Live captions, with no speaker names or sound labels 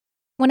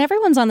When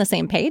everyone's on the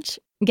same page,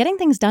 getting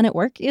things done at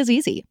work is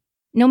easy.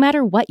 No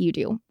matter what you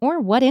do or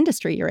what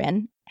industry you're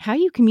in, how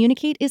you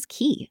communicate is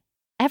key.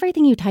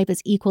 Everything you type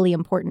is equally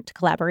important to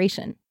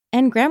collaboration,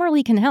 and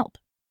Grammarly can help.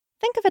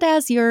 Think of it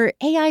as your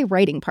AI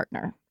writing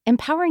partner,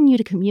 empowering you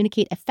to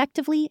communicate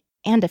effectively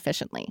and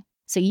efficiently,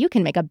 so you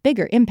can make a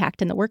bigger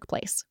impact in the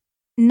workplace.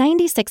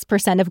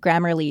 96% of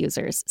Grammarly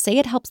users say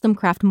it helps them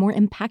craft more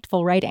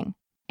impactful writing.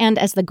 And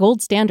as the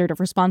gold standard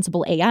of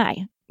responsible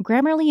AI,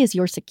 Grammarly is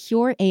your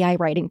secure AI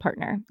writing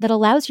partner that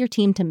allows your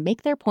team to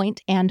make their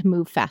point and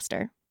move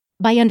faster.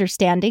 By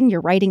understanding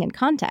your writing and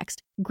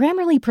context,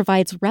 Grammarly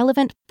provides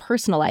relevant,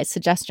 personalized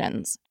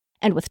suggestions.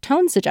 And with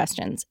tone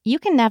suggestions, you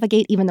can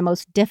navigate even the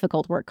most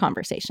difficult work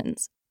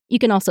conversations. You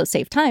can also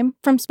save time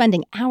from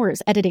spending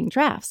hours editing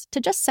drafts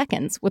to just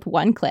seconds with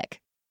one click.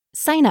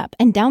 Sign up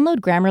and download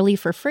Grammarly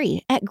for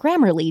free at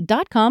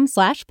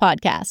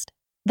grammarly.com/podcast.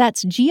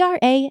 That's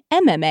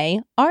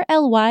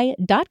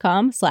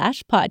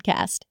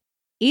GRAMMARLY.com/podcast.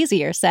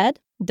 Easier said,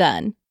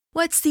 done.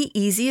 What's the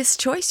easiest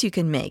choice you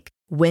can make?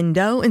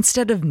 Window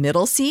instead of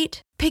middle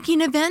seat?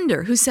 Picking a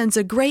vendor who sends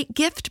a great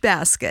gift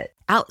basket?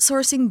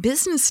 Outsourcing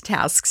business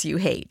tasks you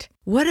hate?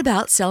 What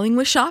about selling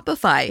with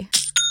Shopify?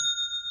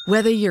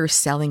 Whether you're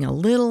selling a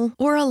little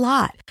or a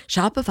lot,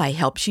 Shopify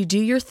helps you do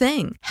your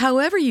thing,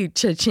 however you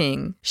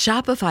cha-ching.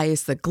 Shopify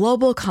is the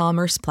global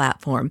commerce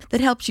platform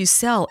that helps you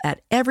sell at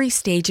every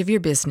stage of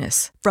your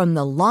business. From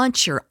the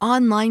launch your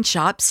online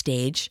shop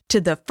stage to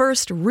the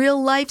first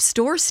real-life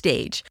store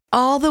stage,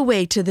 all the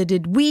way to the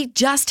did we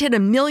just hit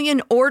 1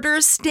 million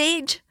orders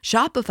stage.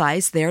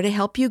 Shopify's there to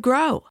help you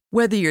grow.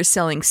 Whether you're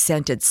selling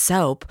scented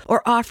soap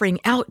or offering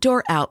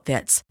outdoor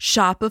outfits,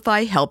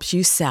 Shopify helps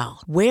you sell.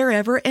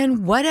 Wherever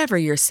and whatever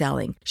you're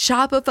selling,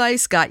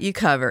 Shopify's got you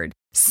covered.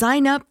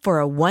 Sign up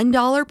for a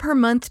 $1 per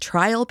month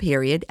trial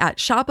period at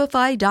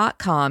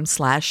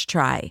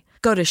shopify.com/try.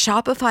 Go to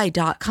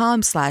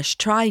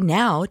shopify.com/try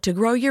now to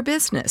grow your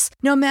business,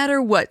 no matter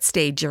what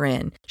stage you're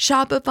in.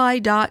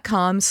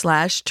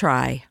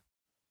 Shopify.com/try.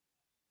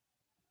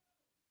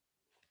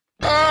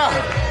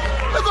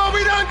 Look what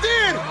we done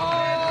did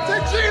to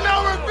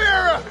Gino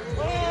Rivera.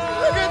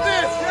 Look at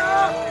this.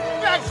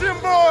 Faction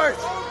boys.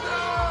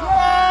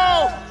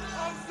 Whoa.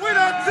 We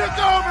done took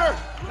over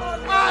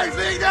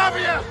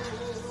IZW.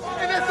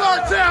 And it's our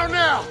town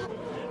now.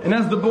 And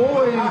as the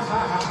boys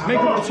make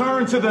a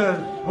return to the,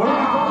 what do we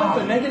call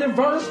it? The negative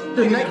verse?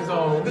 The negative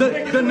zone.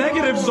 The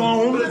negative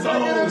zone.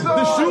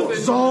 The shoot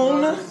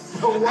zone.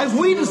 As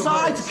we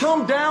decide to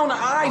come down to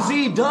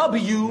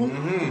IZW,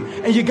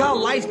 and you got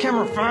Lights,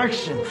 Camera,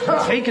 Faction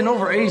taking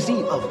over AZ,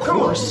 of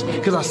course,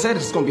 because I said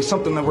it's going to be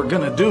something that we're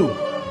going to do.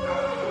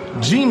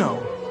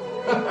 Gino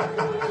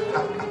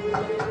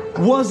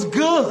was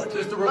good.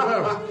 Just to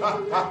remember.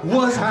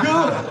 Was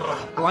good.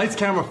 Lights,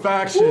 Camera,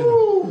 Faction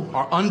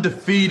are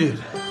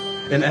undefeated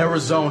in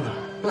Arizona.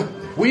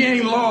 We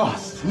ain't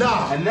lost.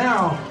 Nah. And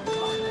now,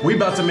 we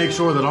about to make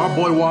sure that our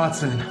boy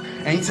Watson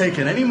ain't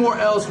taking any more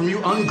L's from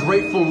you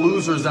ungrateful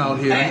losers out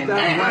here. Ain't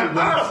that right,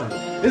 Watson?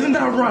 Isn't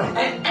that right?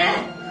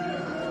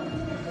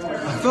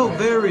 I felt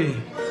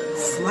very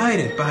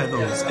slighted by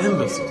those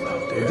imbeciles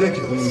out there.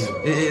 Ridiculous.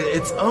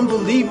 It's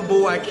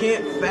unbelievable. I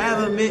can't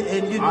fathom it.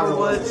 And you know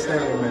what?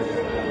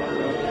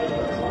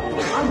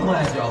 I'm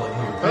glad y'all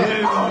are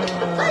here.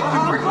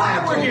 I'm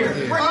glad we're here.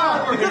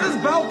 Because it's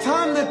about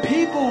time that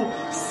people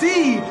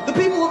see, the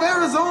people of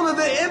Arizona,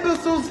 the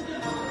imbeciles,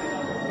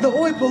 the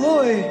oi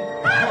polloi.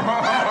 It's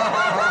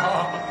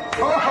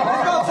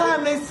about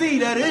time they see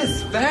that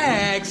it's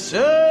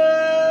faction.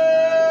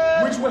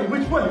 Which way?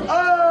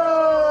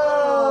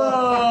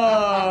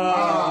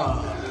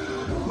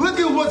 Look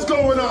at what's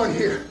going on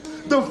here.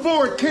 The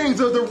 4 kings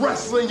of the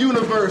wrestling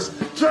universe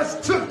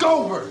just took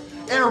over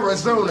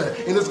Arizona,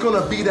 and it's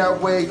gonna be that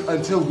way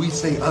until we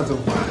say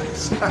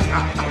otherwise.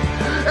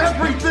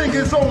 Everything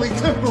is only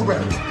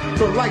temporary.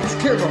 The Lights,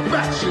 Camera,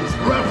 Factions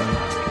forever.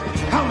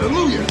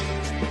 Hallelujah.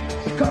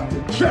 Cut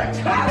the check.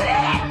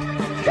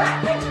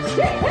 Cut the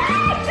check.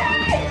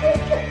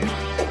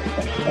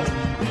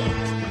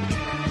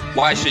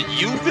 Why should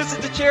you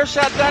visit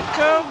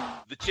thechairshot.com?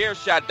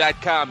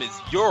 Thechairshot.com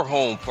is your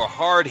home for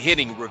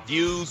hard-hitting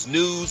reviews,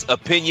 news,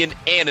 opinion,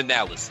 and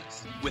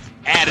analysis with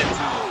attitude.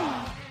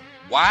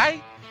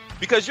 Why?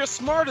 Because you're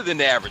smarter than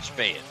the average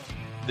fan.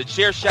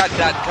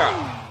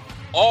 Thechairshot.com.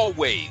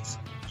 Always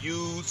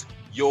use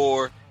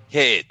your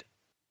head.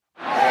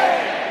 8,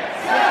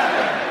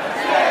 7,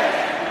 6,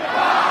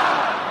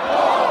 5,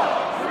 4,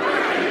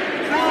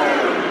 3,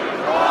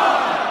 2, 1.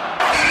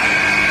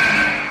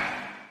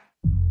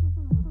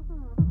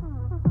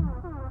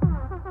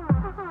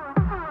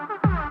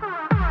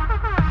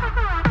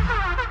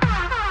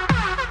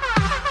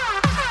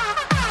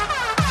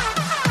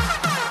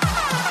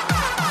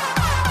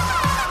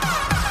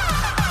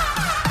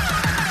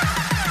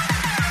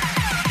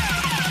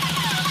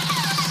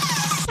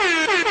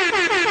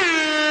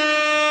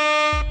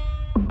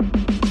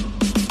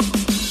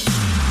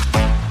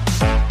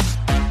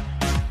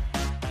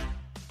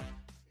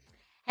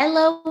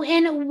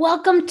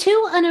 welcome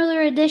to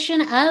another edition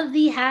of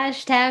the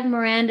Hashtag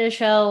Miranda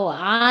Show.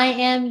 I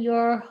am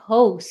your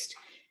host,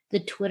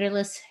 the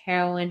Twitterless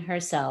heroine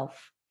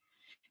herself.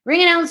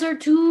 Ring announcer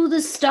to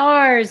the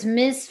stars,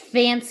 Miss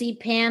Fancy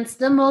Pants,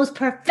 the most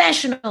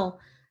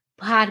professional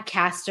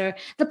podcaster,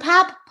 the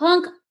pop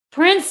punk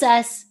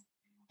princess,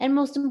 and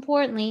most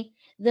importantly,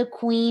 the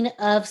queen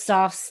of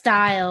soft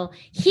style,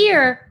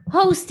 here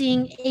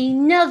hosting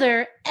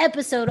another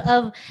episode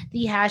of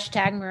the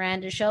Hashtag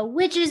Miranda Show,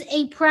 which is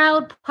a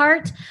proud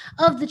part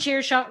of the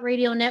Chairshot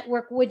Radio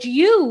Network, which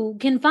you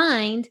can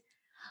find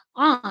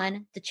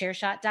on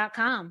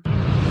thechairshot.com.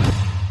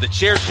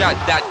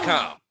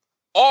 Thechairshot.com.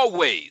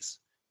 Always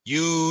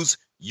use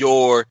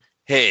your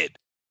head.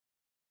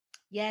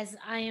 Yes,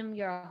 I am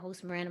your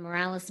host, Miranda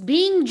Morales,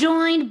 being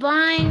joined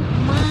by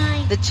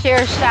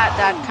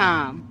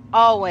Thechairshot.com.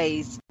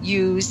 Always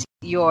use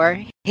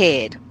your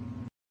head.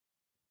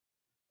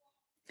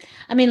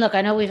 I mean, look,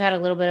 I know we've had a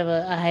little bit of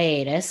a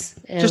hiatus.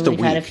 We've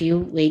had a few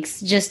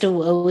weeks, just a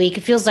week.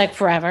 It feels like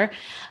forever.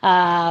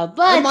 But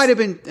it might have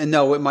been,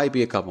 no, it might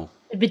be a couple.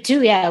 But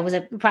two, yeah, it was,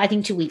 I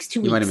think 2 weeks. 2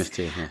 weeks. You might have missed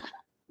two, yeah.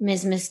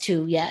 Miss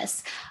two,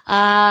 yes.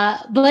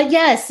 But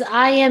yes,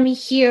 I am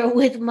here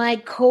with my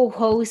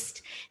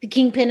co-host, the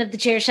kingpin of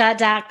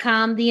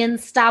thechairshot.com, the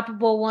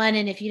unstoppable one.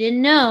 And if you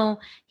didn't know,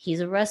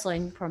 he's a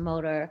wrestling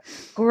promoter,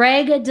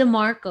 Greg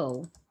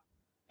DeMarco.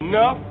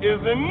 Enough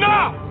is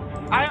enough!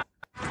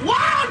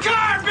 Wild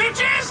card,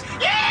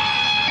 bitches! Yeah!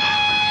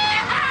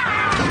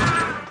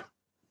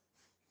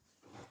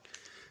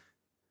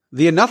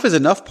 The enough is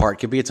enough part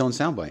could be its own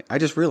soundbite. I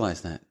just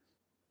realized that.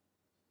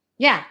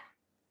 Yeah.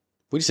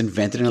 We just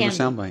invented another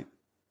soundbite.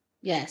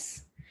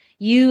 Yes.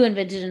 You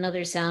invented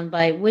another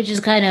soundbite, which is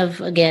kind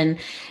of, again,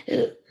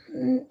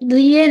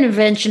 the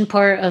invention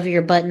part of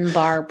your button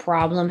bar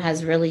problem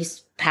has really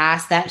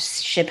passed. That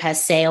ship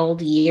has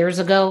sailed years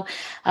ago,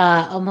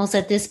 almost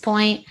at this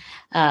point.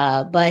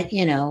 But,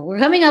 you know, we're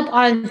coming up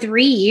on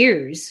 3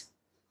 years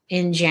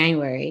in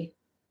January.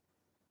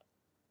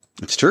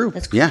 It's true.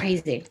 That's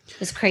crazy.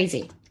 It's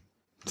crazy.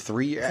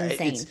 3 years.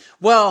 It's insane.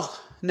 Well,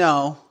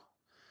 no.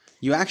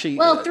 You actually...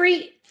 Well,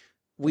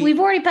 we've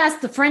already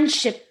passed the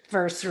friendship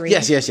anniversary.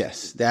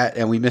 Yes. That,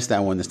 and we missed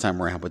that one this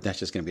time around, but that's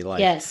just going to be life.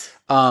 Yes.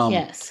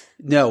 Yes.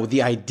 No,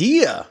 the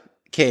idea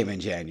came in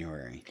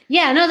January.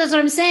 Yeah, no, that's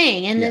what I'm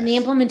saying. And then the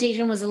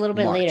implementation was a little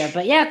bit later.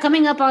 But yeah,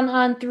 coming up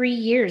on 3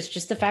 years,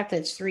 just the fact that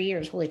it's 3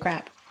 years. Holy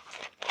crap.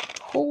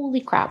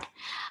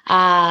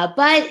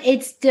 But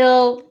it's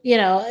still, you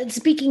know,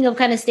 speaking of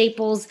kind of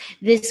staples,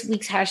 this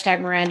week's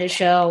Hashtag Miranda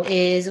Show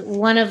is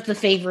one of the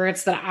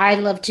favorites that I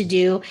love to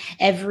do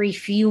every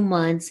few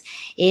months.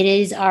 It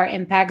is our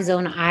Impact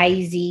Zone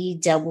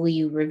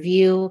IZW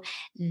review.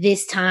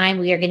 This time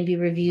we are going to be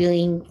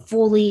reviewing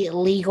Fully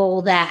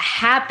Legal that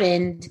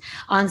happened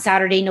on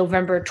Saturday,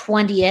 November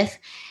 20th.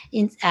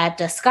 At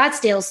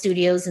Scottsdale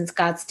Studios in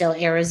Scottsdale,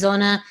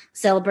 Arizona,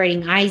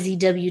 celebrating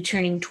IZW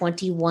turning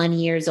 21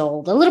 years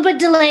old. A little bit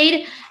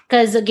delayed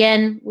because,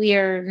 again, we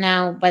are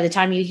now, by the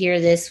time you hear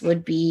this,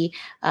 would be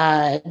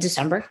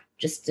December.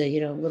 Just, a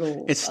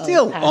little. It's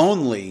still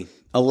only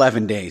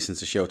 11 days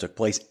since the show took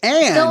place.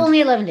 And still only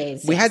 11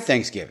 days. We had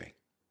Thanksgiving.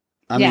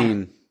 I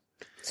mean.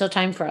 So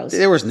time froze.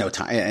 There was no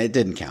time. It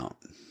didn't count.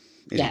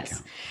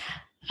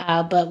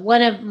 But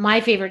one of my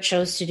favorite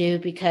shows to do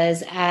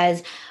because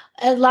as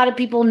a lot of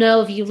people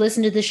know, if you've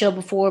listened to the show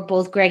before,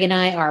 both Greg and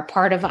I are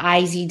part of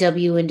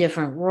IZW in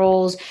different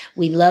roles.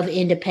 We love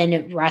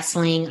independent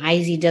wrestling.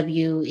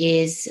 IZW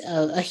is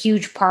a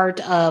huge part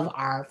of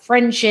our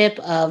friendship,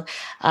 of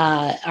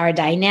our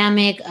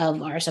dynamic,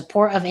 of our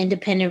support of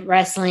independent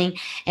wrestling,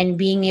 and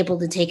being able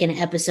to take an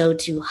episode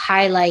to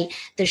highlight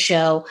the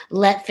show,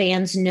 let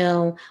fans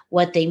know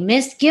what they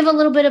missed, give a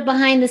little bit of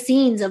behind the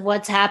scenes of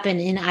what's happened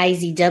in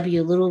IZW,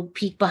 a little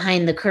peek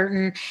behind the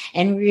curtain,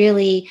 and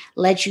really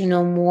let you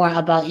know more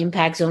about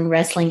Impact Zone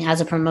Wrestling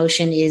as a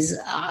promotion is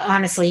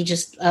honestly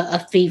just a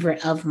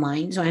favorite of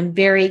mine. So I'm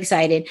very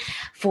excited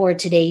for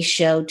today's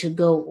show to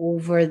go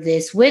over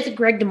this with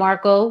Greg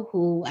DeMarco,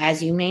 who,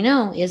 as you may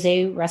know, is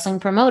a wrestling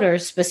promoter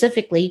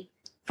specifically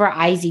for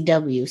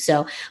IZW.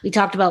 So we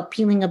talked about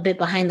peeling a bit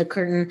behind the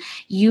curtain.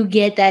 You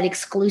get that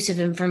exclusive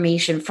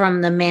information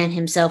from the man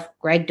himself,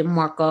 Greg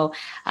DeMarco.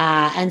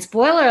 And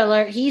spoiler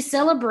alert, he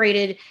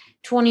celebrated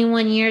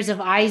 21 years of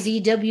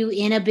IZW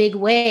in a big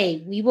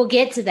way. We will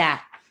get to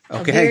that.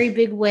 Okay. A very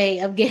big way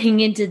of getting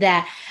into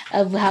that,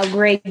 of how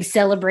Greg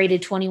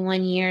celebrated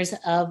 21 years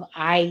of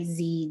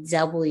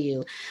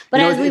IZW. But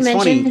as we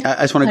mentioned, funny.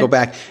 I just want to go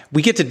back.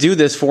 We get to do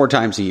this 4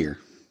 times a year,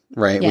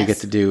 right? Yes. We get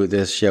to do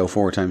this show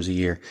 4 times a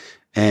year.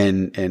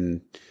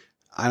 And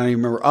I don't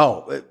even remember.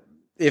 Oh,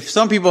 if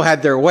some people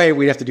had their way,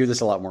 we'd have to do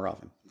this a lot more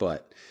often.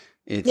 But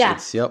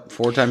it's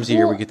 4 times a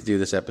year we get to do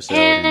this episode.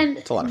 And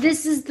it's a lot of fun.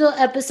 This is the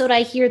episode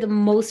I hear the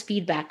most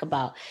feedback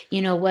about,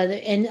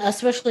 and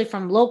especially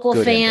from local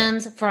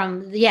fans,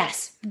 from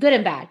good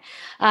and bad,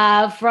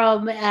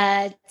 from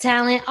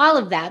talent, all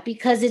of that,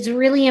 because it's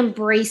really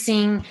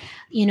embracing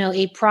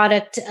a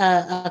product,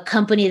 a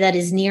company that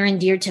is near and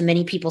dear to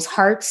many people's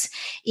hearts.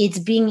 It's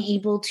being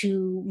able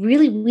to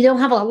really, we don't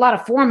have a lot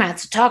of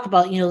formats to talk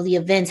about, the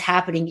events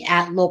happening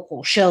at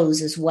local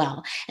shows as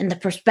well, and the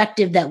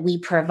perspective that we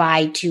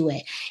provide to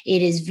it.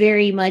 It is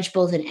very much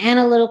both an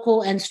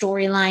analytical and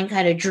storyline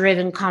kind of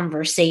driven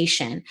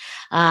conversation.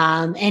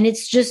 And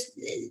it's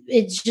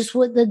just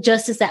what the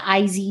justice that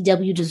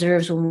IZW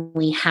deserves when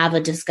we have a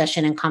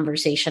discussion and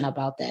conversation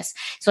about this.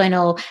 So I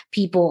know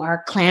people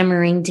are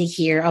clamoring to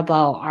hear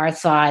about our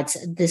thoughts,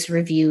 this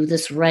review,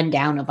 this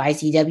rundown of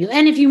IZW.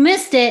 And if you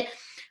missed it,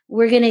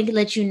 we're going to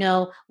let you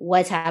know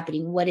what's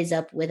happening, what is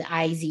up with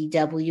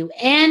IZW,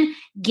 and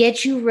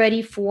get you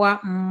ready for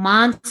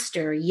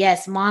Monster.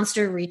 Yes,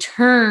 Monster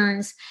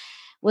returns,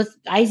 with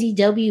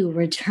IZW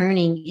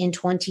returning in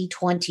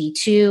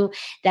 2022.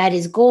 That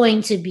is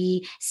going to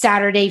be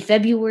Saturday,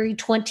 February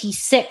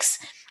 26th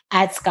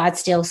at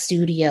Scottsdale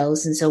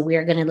Studios. And so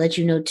we're going to let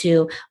you know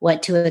too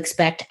what to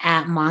expect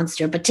at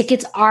Monster. But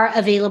tickets are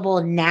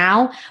available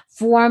now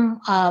for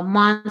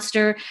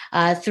Monster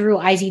through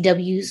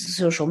IZW's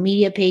social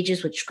media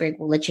pages, which Greg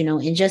will let you know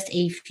in just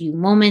a few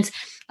moments.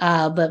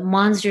 But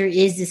Monster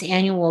is this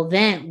annual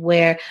event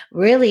where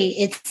really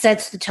it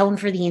sets the tone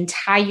for the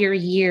entire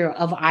year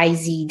of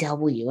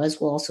IZW, as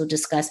we'll also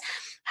discuss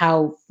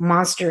how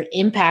Monster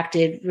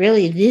impacted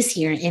really this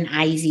year in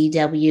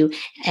IZW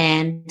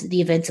and the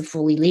events of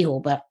Fully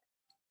Legal. But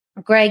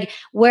Greg,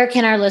 where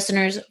can our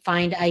listeners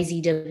find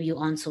IZW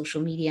on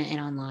social media and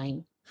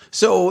online?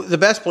 So the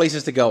best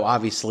places to go,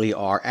 obviously,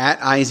 are at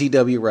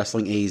IZW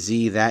Wrestling AZ.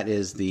 That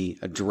is the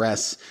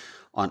address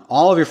on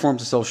all of your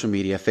forms of social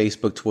media,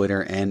 Facebook,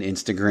 Twitter, and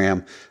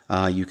Instagram.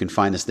 You can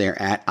find us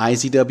there at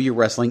IZW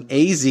Wrestling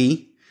AZ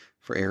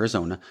for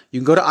Arizona. You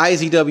can go to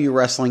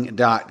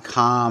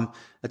IZWWrestling.com.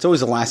 That's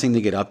always the last thing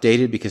to get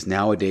updated because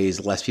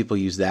nowadays less people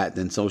use that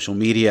than social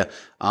media.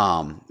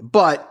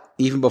 But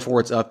even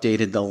before it's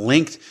updated, the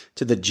link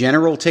to the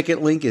general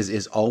ticket link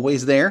is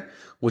always there,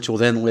 which will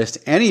then list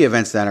any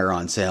events that are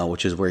on sale,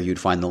 which is where you'd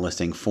find the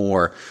listing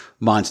for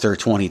Monster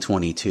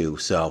 2022.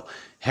 So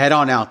head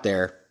on out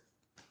there,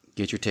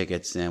 get your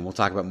tickets, and we'll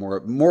talk about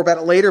more about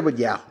it later. But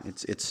yeah,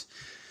 it's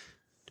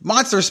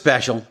Monster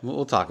special.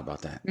 We'll talk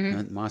about that.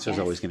 Mm-hmm. Monster's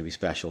always going to be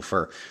special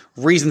for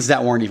reasons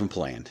that weren't even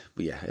planned.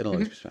 But yeah, it'll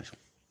always be special.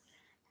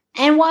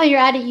 And while you're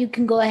at it, you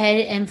can go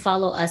ahead and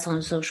follow us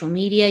on social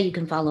media. You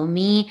can follow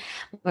me,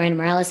 Miranda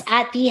Morales,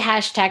 at the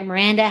hashtag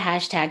Miranda,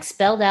 hashtag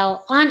spelled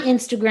out, on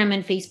Instagram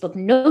and Facebook,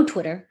 no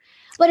Twitter.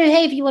 But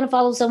hey, if you want to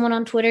follow someone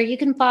on Twitter, you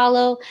can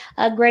follow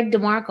Greg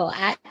DeMarco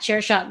at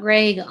Chairshot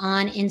Greg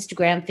on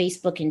Instagram,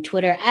 Facebook, and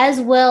Twitter, as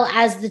well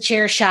as the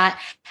Chairshot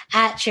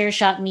at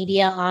Chairshot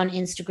Media on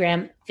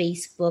Instagram,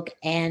 Facebook,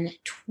 and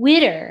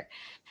Twitter.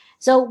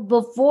 So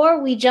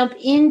before we jump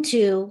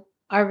into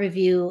our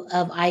review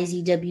of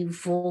IZW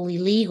Fully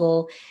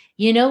Legal,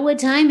 you know what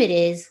time it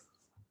is.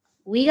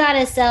 We got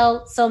to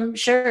sell some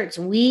shirts.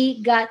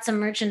 We got some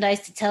merchandise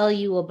to tell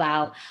you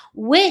about,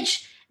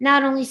 which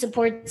not only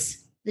supports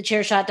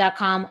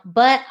thechairshot.com,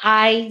 but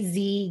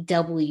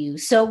IZW.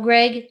 So,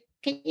 Greg,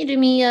 can you do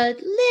me a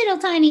little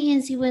tiny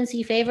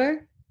incy-wincy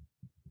favor?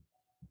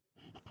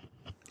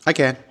 I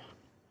can.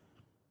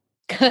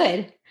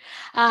 Good.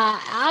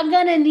 I'm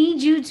going to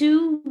need you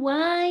to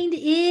wind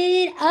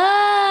it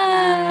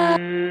up.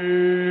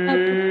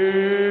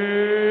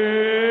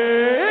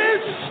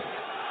 It's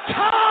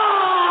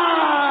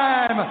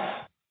time!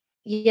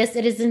 Yes,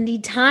 it is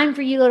indeed time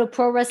for you to go to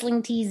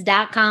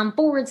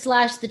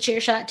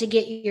prowrestlingtees.com/thechairshot to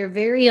get your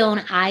very own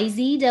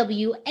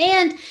IZW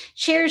and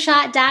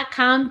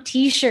chairshot.com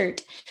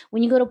t-shirt.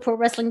 When you go to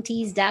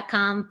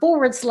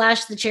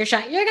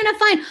prowrestlingtees.com/thechairshot, you're going to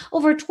find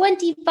over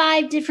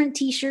 25 different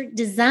t-shirt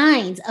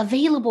designs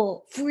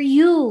available for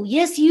you.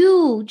 Yes,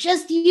 you,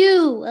 just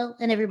you, well,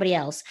 and everybody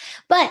else.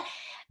 But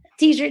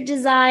t-shirt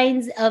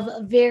designs of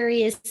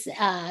various,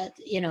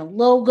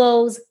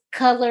 logos,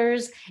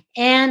 colors,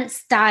 and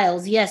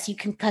styles. Yes, you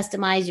can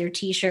customize your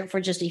t-shirt for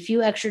just a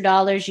few extra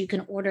dollars. You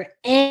can order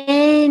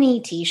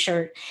any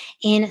t-shirt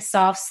in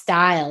soft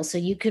style. So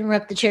you can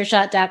rep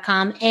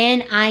thechairshot.com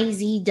and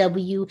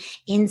IZW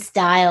in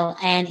style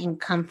and in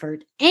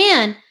comfort.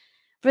 And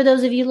for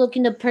those of you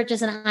looking to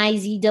purchase an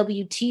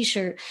IZW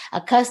t-shirt,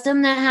 a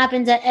custom that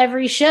happens at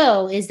every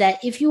show is that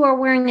if you are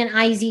wearing an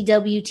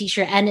IZW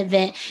t-shirt at an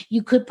event,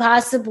 you could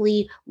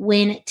possibly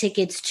win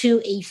tickets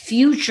to a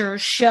future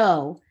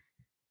show,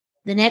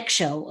 the next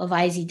show of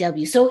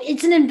IZW. So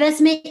it's an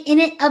investment in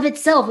it of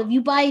itself. If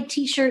you buy a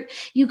t-shirt,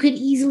 you could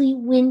easily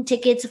win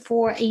tickets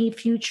for a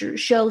future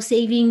show,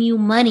 saving you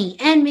money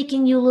and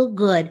making you look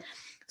good.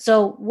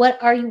 So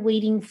what are you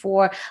waiting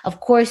for?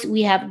 Of course,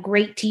 we have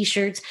great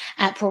t-shirts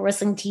at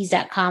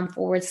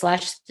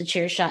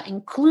prowrestlingtees.com/thechairshot,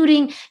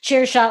 including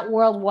Chairshot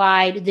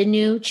Worldwide, the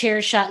new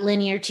Chairshot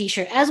Linear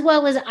t-shirt, as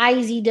well as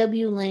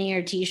IZW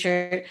Linear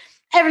t-shirt.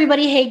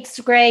 Everybody Hates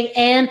Greg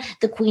and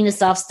the Queen of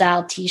Soft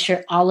Style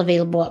t-shirt, all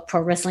available at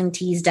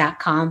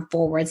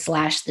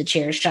prowrestlingtees.com/the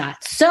chair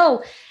shot.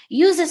 So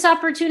use this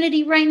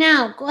opportunity right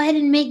now. Go ahead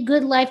and make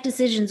good life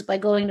decisions by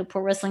going to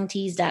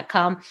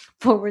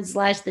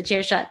prowrestlingtees.com/the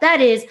chair shot. That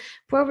is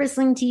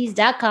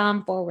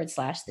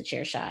prowrestlingtees.com/the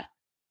chair shot.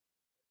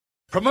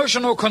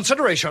 Promotional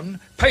consideration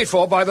paid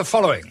for by the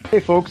following. Hey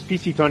folks,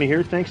 PC Tony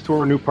here. Thanks to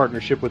our new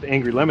partnership with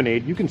Angry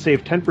Lemonade, you can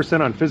save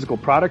 10% on physical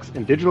products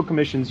and digital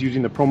commissions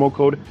using the promo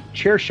code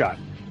ChairShot.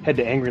 Head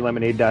to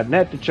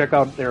angrylemonade.net to check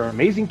out their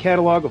amazing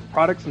catalog of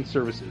products and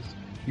services.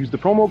 Use the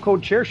promo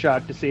code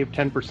ChairShot to save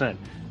 10%.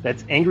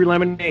 That's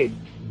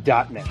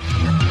angrylemonade.net.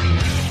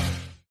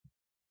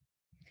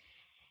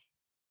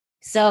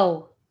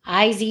 So,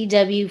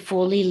 IZW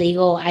fully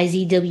legal,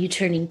 IZW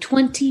turning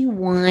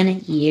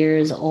 21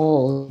 years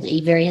old. A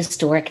very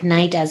historic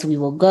night as we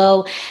will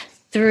go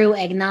through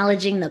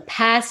acknowledging the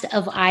past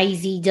of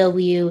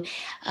IZW,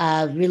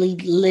 really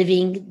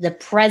living the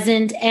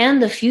present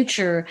and the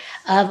future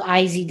of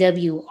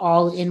IZW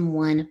all in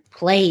one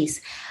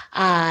place.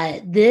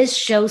 This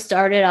show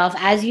started off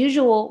as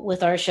usual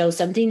with our show.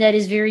 Something that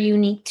is very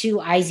unique to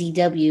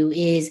IZW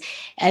is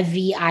a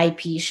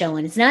VIP show.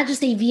 And it's not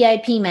just a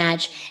VIP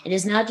match. It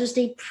is not just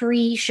a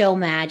pre-show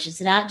match. It's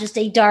not just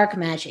a dark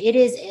match. It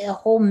is a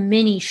whole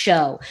mini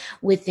show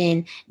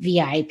within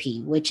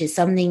VIP, which is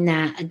something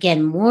that,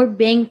 again, more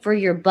bang for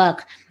your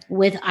buck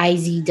with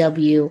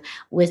IZW,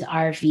 with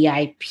our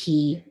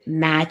VIP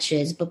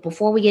matches. But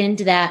before we get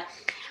into that,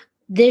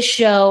 this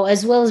show,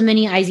 as well as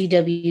many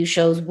IZW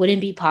shows, wouldn't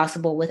be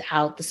possible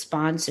without the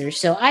sponsors.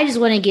 So I just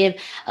want to give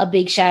a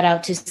big shout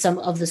out to some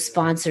of the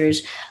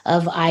sponsors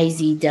of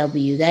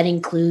IZW. That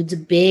includes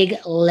Big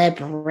Lip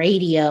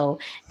Radio,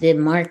 the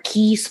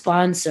marquee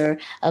sponsor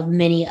of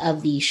many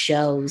of these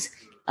shows.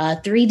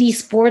 3D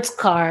Sports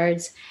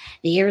Cards,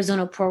 the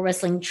Arizona Pro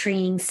Wrestling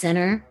Training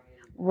Center,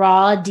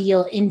 Raw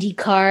Deal Indie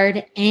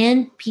Card,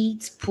 and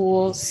Pete's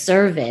Pool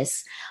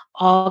Service,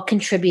 all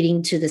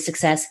contributing to the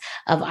success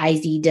of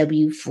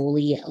IZW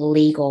Fully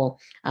Legal.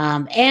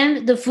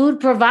 And the food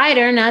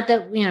provider, not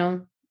that,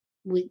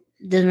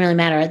 doesn't really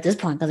matter at this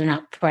point because they're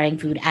not providing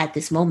food at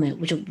this moment,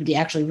 which would be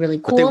actually really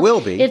cool. But they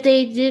will be. If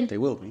they did. They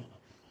will be.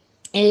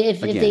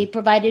 If they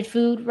provided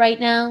food right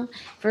now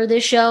for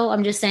this show,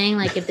 I'm just saying,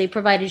 like, if they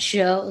provided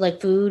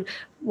food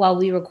while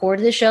we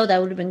recorded the show, that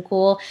would have been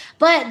cool.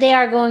 But they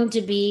are going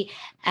to be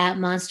at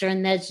Monster,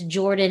 and that's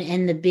Jordan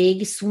and the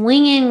Big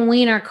Swinging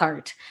Wiener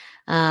Cart.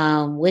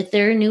 With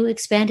their new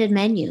expanded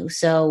menu.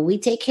 So we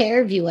take care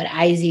of you at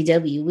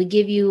IZW. We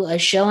give you a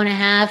show and a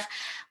half,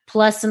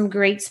 plus some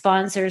great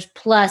sponsors,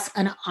 plus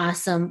an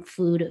awesome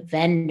food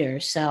vendor.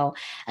 So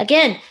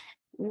again,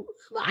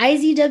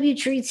 IZW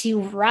treats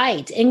you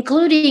right,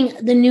 including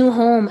the new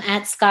home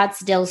at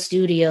Scottsdale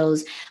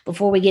Studios.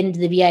 Before we get into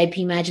the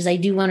VIP matches, I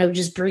do want to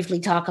just briefly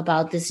talk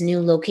about this new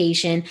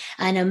location,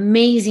 an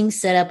amazing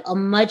setup, a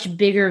much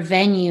bigger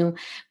venue.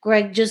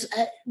 Greg, just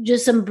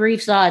some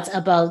brief thoughts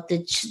about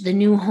the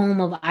new home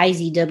of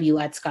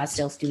IZW at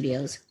Scottsdale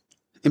Studios.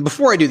 And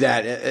before I do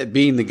that,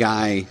 being the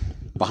guy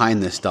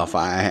behind this stuff,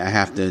 I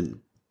have to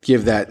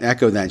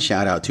echo that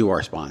shout out to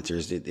our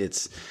sponsors.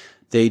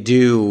 They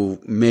do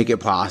make it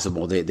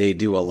possible. They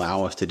do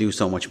allow us to do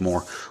so much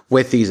more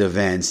with these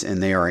events,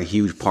 and they are a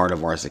huge part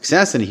of our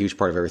success and a huge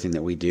part of everything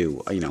that we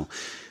do.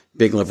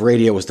 Big Love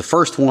Radio was the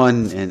first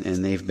one,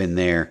 and they've been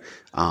there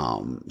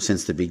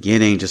since the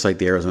beginning, just like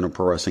the Arizona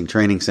Pro Wrestling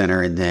Training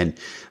Center. And then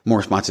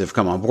more sponsors have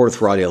come on board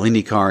with Raw Deal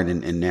Indie Card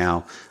and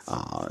now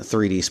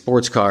 3D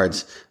Sports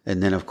Cards.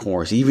 And then, of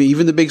course,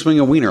 even the Big Swing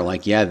of Wiener,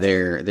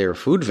 they're a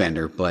food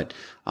vendor, but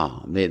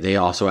they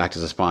also act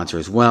as a sponsor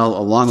as well,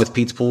 along with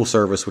Pete's Pool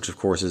Service, which, of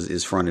course,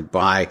 is fronted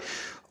by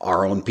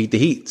our own Pete the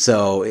Heat.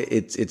 So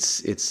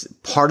it's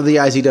part of the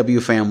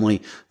IZW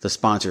family. The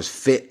sponsors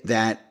fit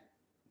that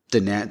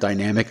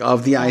dynamic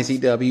of the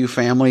IZW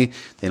family.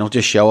 They don't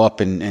just show up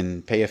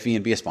and pay a fee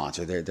and be a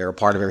sponsor. They're a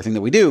part of everything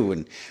that we do,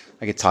 and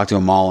I get to talk to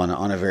them all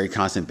on a very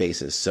constant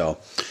basis. So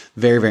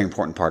very, very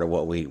important part of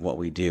what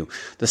we do.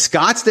 The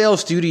Scottsdale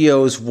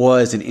Studios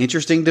was an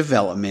interesting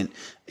development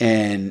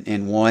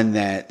and one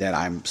that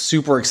I'm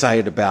super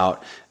excited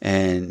about.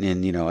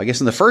 And I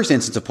guess in the first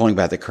instance of pulling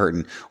back the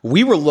curtain,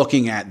 we were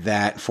looking at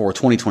that for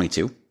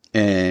 2022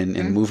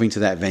 and moving to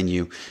that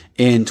venue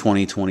in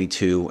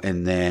 2022.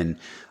 And then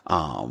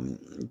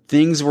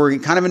things were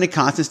kind of in a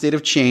constant state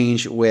of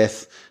change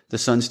with the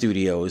Sun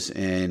Studios,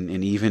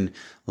 and even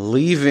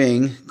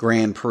leaving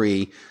Grand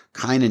Prix,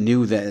 kind of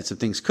knew that some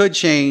things could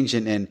change,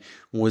 and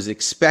was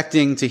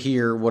expecting to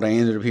hear what I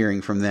ended up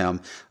hearing from them.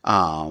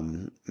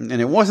 And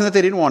it wasn't that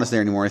they didn't want us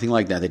there anymore, or anything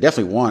like that. They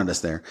definitely wanted us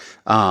there.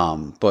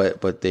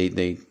 But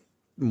they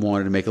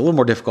wanted to make it a little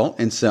more difficult.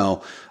 And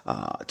so,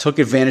 took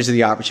advantage of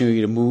the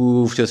opportunity to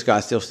move to the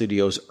Scottsdale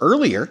Studios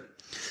earlier.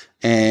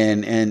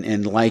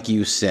 And like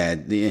you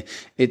said,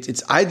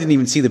 I didn't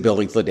even see the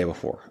building till the day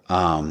before.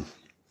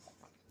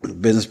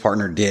 Business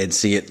partner did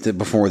see it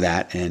before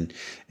that. And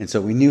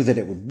so we knew that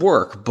it would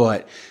work,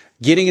 but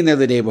getting in there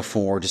the day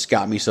before just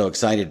got me so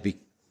excited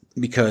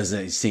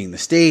because seeing the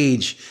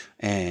stage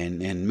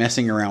and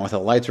messing around with how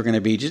the lights were going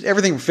to be, just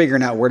everything,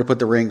 figuring out where to put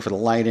the ring for the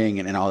lighting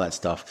and all that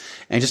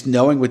stuff. And just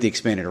knowing with the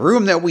expanded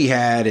room that we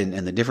had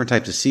and the different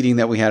types of seating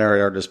that we had at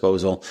our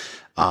disposal,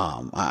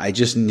 I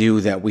just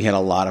knew that we had a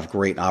lot of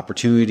great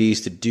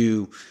opportunities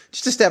to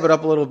step it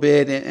up a little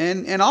bit.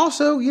 And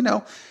also, you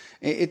know,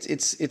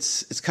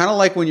 it's kind of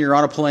like when you're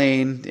on a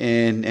plane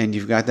and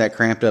you've got that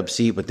cramped up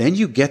seat, but then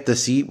you get the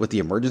seat with the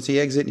emergency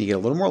exit and you get a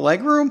little more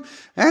leg room.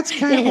 That's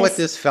kind of what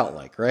this felt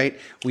like, right?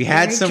 We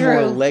had some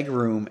more leg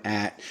room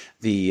at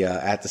the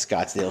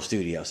Scottsdale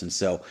studios. And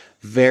so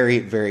very,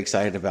 very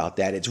excited about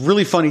that. It's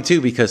really funny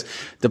too, because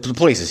the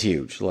place is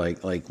huge.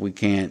 Like we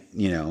can't,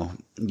 you know,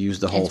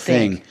 use the whole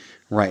thing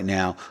right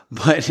now.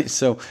 But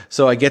so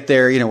I get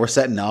there, you know, we're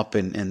setting up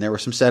and there were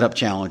some setup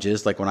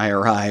challenges. Like when I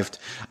arrived,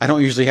 I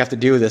don't usually have to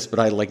do this, but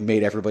I like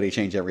made everybody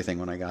change everything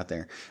when I got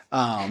there.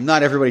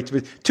 Not everybody,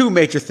 but two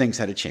major things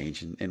had to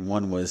change. And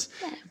one was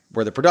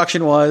where the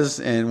production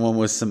was, and one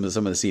was some of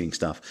the seating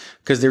stuff,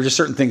 because there were just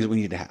certain things that we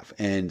needed to have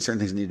and certain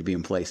things that needed to be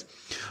in place.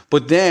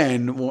 But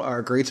then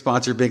our great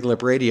sponsor, Big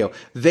Lip Radio,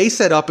 they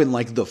set up in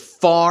like the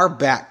far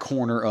back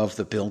corner of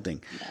the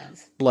building,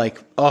 like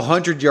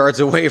 100 yards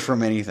away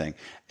from anything.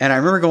 And I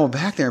remember going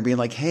back there and being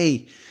like,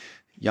 hey,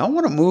 y'all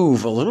want to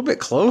move a little bit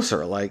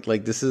closer. Like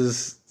this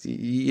is,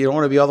 you don't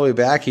want to be all the way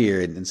back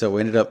here. And so we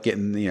ended up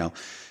getting, you know,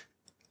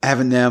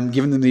 giving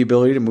them the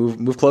ability to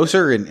move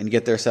closer and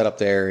get their setup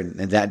there. And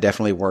that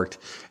definitely worked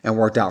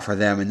out for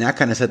them. And that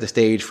kind of set the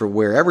stage for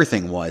where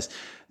everything was.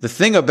 The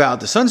thing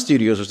about the Sun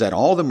Studios was that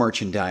all the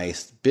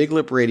merchandise, Big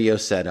Lip Radio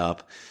set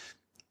up,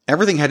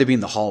 everything had to be in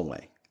the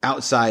hallway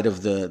outside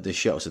of the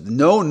show. So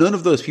none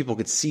of those people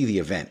could see the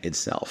event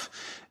itself.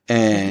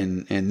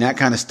 And that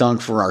kind of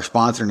stunk for our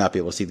sponsor not be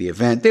able to see the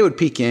event. They would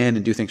peek in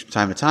and do things from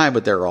time to time,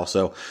 but they're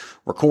also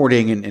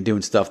recording and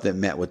doing stuff that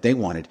met what they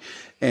wanted.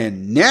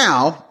 And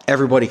now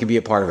everybody can be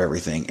a part of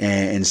everything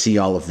and see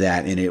all of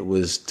that. And it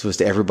was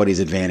to everybody's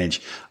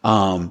advantage.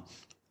 Having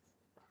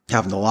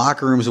the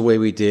locker rooms the way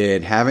we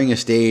did, having a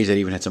stage that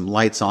even had some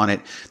lights on it.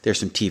 There's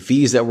some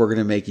TVs that we're going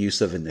to make use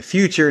of in the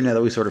future now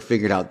that we sort of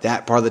figured out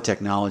that part of the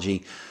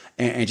technology.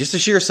 And just the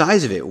sheer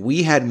size of it,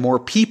 we had more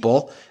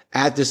people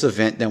at this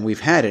event than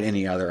we've had at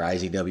any other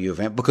IZW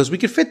event because we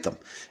could fit them.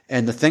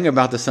 And the thing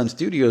about the Sun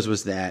Studios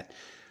was that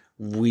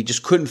we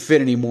just couldn't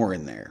fit any more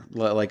in there.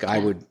 Like I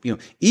would, you know,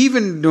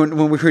 even when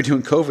we were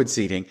doing COVID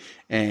seating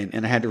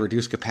and I had to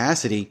reduce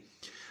capacity,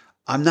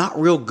 I'm not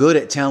real good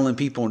at telling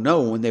people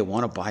no when they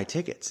want to buy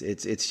tickets.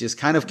 It's just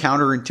kind of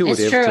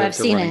counterintuitive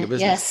to running a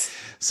business. Yes.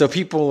 So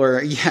people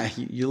are,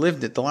 you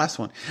lived it, the last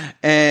one.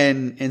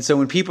 And so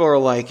when people are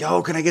like,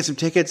 oh, can I get some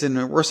tickets?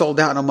 And we're sold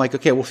out. And I'm like,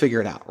 okay, we'll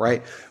figure it out,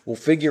 right? We'll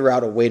figure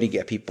out a way to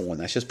get people in.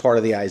 That's just part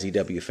of the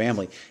IZW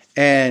family.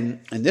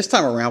 And this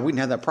time around, we didn't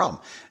have that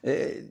problem.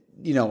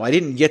 You know, I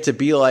didn't get to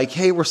be like,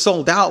 hey, we're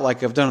sold out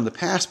like I've done in the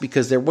past,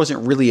 because there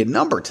wasn't really a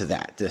number to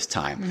that this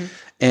time. Mm-hmm.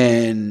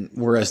 And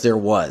whereas there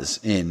was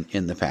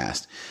in the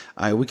past,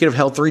 we could have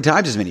held 3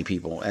 times as many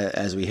people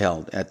as we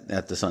held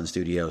at the Sun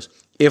Studios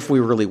if we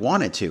really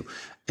wanted to.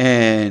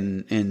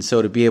 And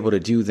so to be able to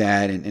do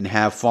that and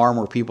have far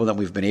more people than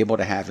we've been able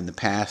to have in the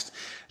past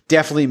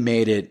definitely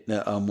made it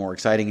a more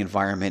exciting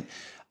environment.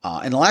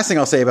 And the last thing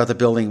I'll say about the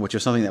building, which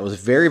was something that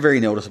was very, very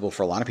noticeable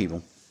for a lot of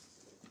people,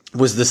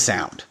 was the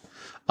sound.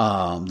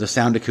 The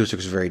sound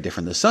acoustics was very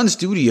different. The Sun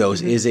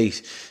Studios is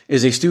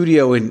a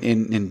studio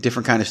in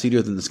different kind of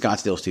studio than the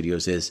Scottsdale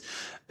Studios is,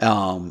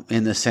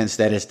 in the sense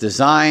that it's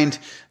designed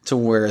to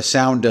where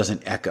sound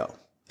doesn't echo.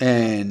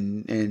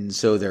 And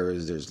so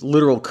there's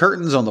literal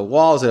curtains on the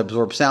walls that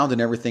absorb sound and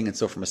everything. And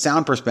so from a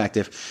sound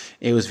perspective,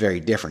 it was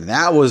very different.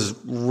 That was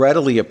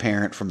readily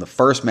apparent from the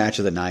first match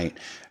of the night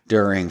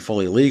during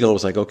Fully Legal. It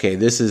was like, okay,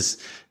 this is,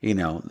 you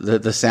know,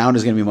 the sound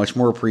is going to be much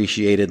more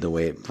appreciated, the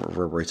way it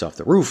reverberates off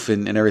the roof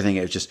and everything.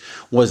 It just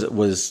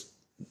was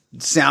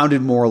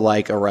sounded more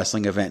like a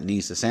wrestling event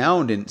needs to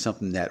sound, and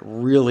something that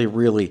really,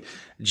 really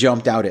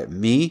jumped out at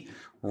me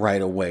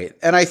right away.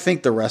 And I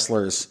think the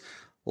wrestlers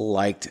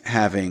liked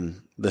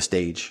having the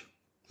stage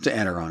to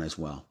enter on as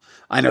well.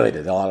 I know they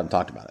did. A lot of them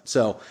talked about it.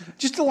 So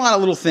just a lot of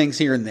little things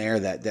here and there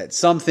that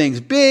some things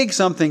big,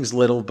 some things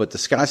little, but the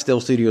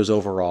Scottsdale Studios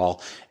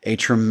overall, a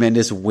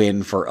tremendous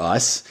win for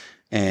us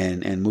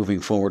and moving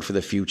forward for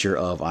the future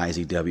of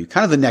IZW.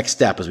 Kind of the next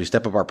step as we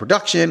step up our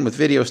production with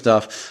video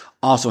stuff.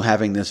 Also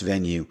having this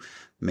venue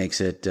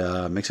makes it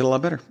a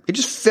lot better. It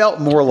just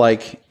felt more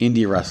like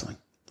indie wrestling.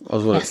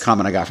 That was a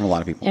comment I got from a lot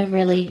of people. It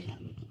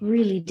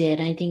really did.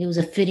 I think it was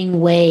a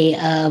fitting way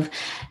of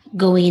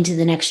going into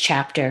the next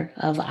chapter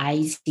of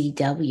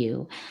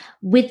IZW.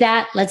 With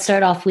that, let's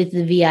start off with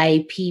the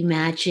VIP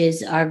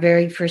matches. Our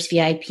very first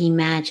VIP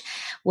match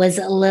was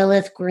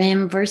Lilith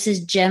Grimm versus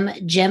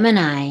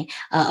Gemini.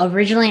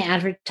 Originally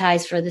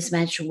advertised for this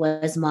match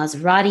was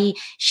Maserati.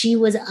 She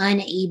was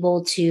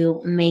unable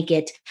to make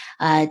it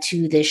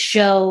to the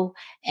show.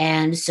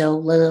 And so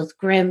Lilith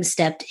Grimm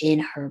stepped in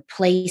her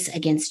place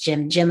against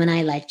Gem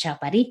Gemini like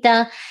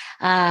Chaparita.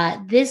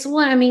 This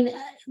one, I mean,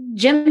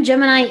 Gem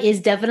Gemini is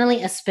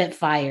definitely a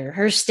spitfire.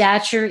 Her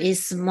stature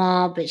is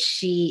small, but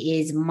she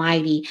is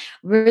mighty,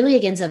 really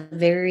against a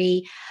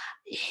very,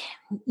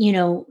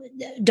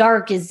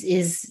 dark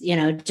is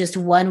just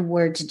one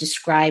word to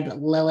describe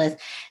Lilith.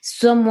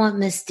 Somewhat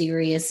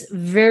mysterious,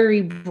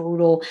 very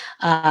brutal,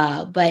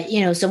 but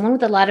someone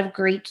with a lot of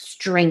great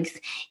strength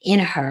in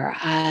her.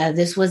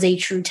 This was a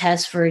true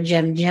test for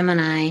Gem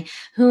Gemini,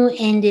 who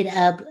ended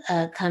up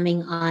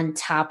coming on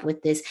top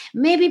with this,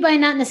 maybe by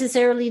not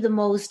necessarily the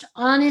most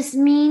honest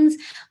means,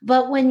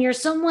 but when you're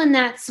someone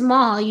that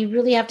small, you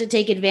really have to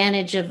take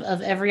advantage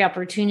of every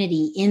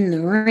opportunity in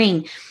the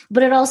ring.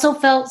 But it also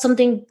felt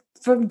something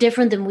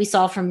different than we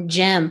saw from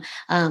Gem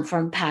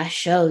from past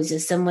shows,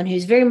 as someone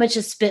who's very much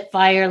a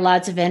spitfire,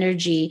 lots of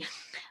energy,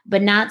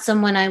 but not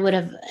someone I would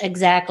have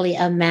exactly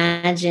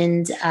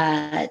imagined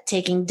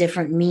taking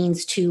different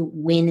means to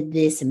win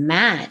this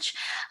match.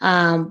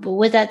 But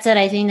with that said,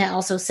 I think that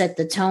also set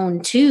the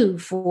tone too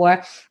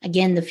for,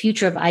 again, the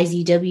future of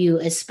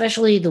IZW,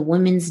 especially the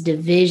women's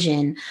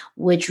division,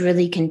 which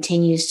really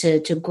continues to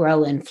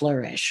grow and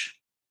flourish.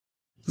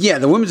 Yeah,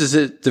 the women's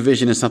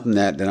division is something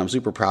that I'm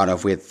super proud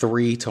of. We had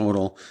 3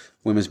 total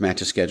women's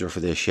matches scheduled for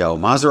this show.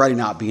 Maserati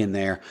not being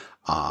there,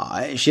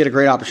 she had a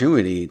great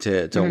opportunity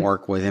to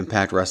work with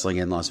Impact Wrestling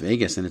in Las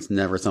Vegas, and it's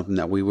never something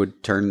that we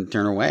would turn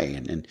away,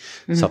 and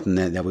something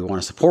that we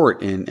want to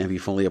support and be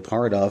fully a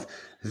part of.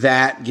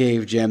 That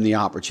gave Gem the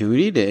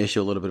opportunity to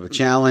issue a little bit of a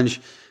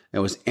challenge. It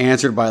was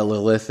answered by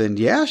Lilith, and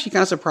yeah, she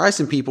kind of surprised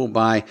some people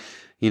by,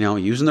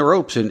 using the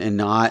ropes and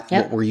not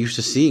what we're used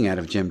to seeing out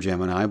of Gem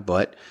Gemini,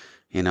 but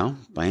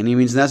by any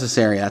means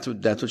necessary.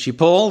 That's what she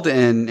pulled,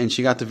 and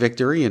she got the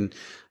victory. And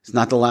it's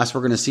not the last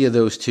we're going to see of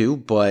those two,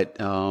 but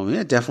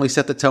it definitely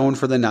set the tone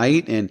for the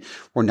night. And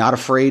we're not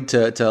afraid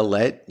to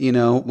let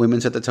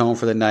women set the tone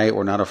for the night.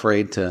 We're not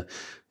afraid to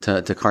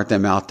cart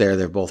them out there.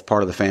 They're both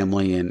part of the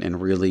family,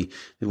 and really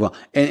well.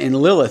 And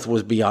Lilith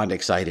was beyond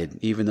excited,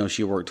 even though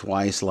she worked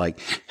twice. Like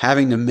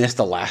having to miss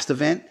the last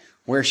event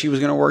where she was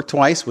going to work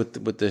twice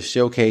with the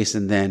showcase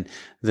and then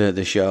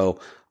the show.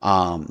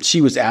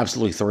 She was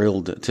absolutely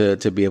thrilled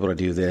to be able to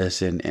do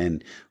this.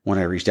 And when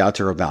I reached out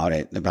to her about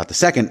the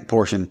second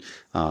portion,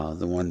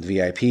 the one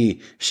VIP,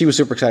 she was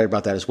super excited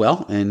about that as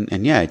well.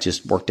 And yeah, it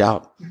just worked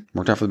out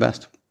for the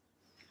best.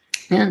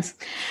 Yes.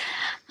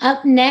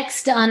 Up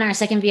next on our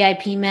second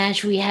VIP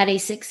match, we had a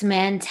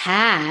 6-man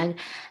tag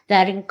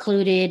that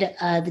included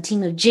the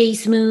team of Jay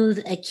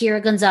Smooth,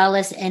 Akira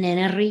Gonzalez, and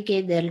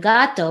Enrique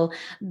Delgado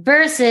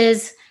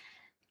versus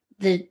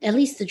at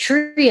least the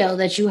trio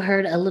that you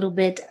heard a little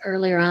bit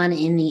earlier on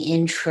in the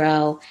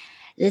intro.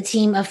 The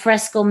team of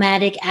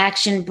Fresco-Matic,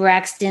 Action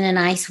Braxton, and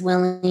Ice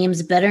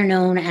Williams, better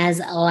known as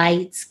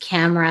Lights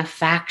Camera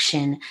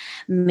Faction,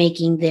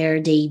 making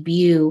their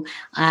debut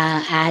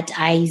at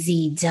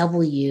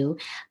IZW.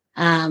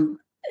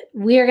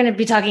 We are going to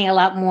be talking a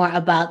lot more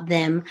about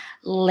them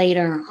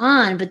later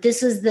on, but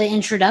this is the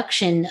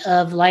introduction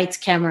of Lights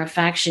Camera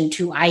Faction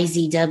to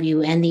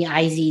IZW and the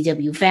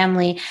IZW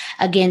family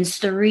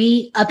against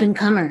 3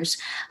 up-and-comers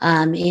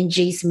in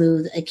Jay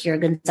Smooth, Akira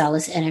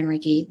Gonzalez, and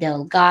Enrique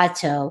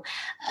Delgado.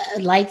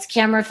 Lights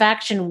Camera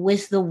Faction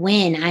with the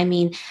win. I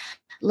mean,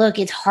 look,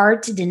 it's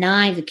hard to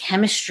deny the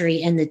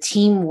chemistry and the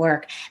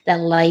teamwork that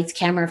Lights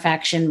Camera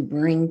Faction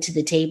bring to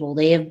the table.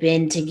 They have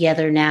been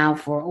together now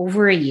for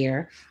over a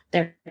year.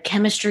 Their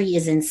chemistry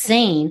is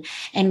insane,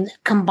 and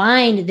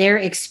combined, their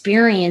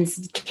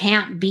experience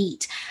can't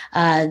beat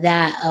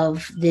that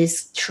of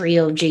this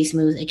trio of Jay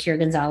Smooth, Akira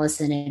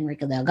Gonzalez, and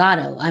Enrique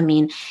Delgado. I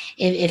mean,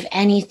 if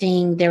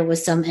anything, there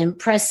was some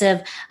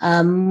impressive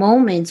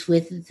moments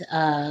with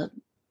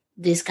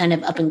this kind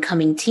of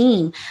up-and-coming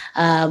team,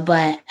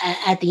 but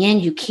at the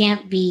end, you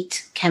can't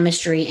beat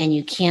chemistry and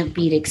you can't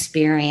beat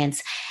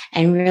experience.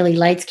 And really,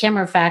 Lights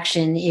Camera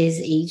Faction is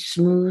a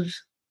smooth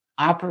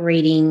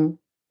operating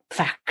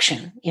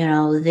faction.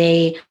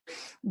 They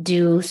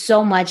do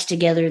so much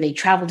together. They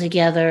travel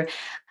together.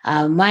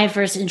 My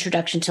first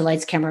introduction to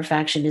Lights Camera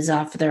Faction is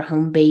off their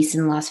home base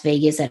in Las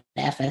Vegas at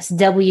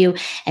FSW,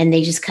 and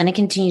they just kind of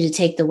continue to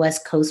take the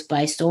West Coast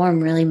by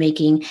storm, really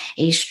making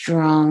a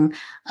strong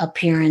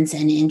appearance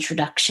and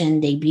introduction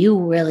debut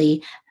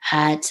really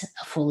at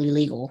Fully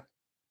Legal.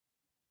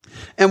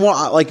 And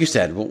well, like you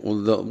said,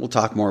 we'll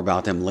talk more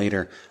about them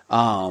later. So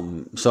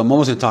I'm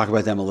almost going to talk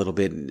about them a little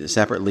bit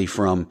separately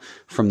from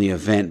the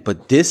event.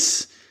 But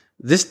this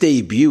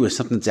debut is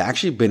something that's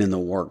actually been in the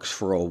works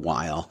for a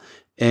while.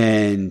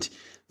 And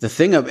the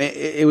thing of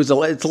it's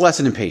a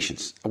lesson in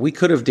patience. We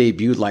could have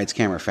debuted Lights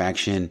Camera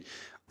Faction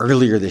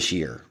earlier this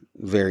year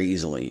very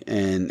easily,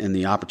 and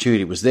the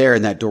opportunity was there,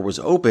 and that door was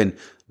open,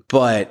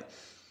 but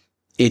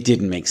it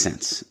didn't make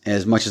sense.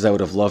 As much as I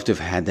would have loved to have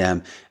had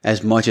them,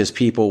 as much as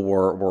people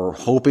were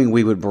hoping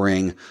we would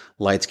bring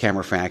Lights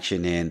Camera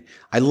Faction in,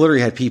 I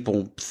literally had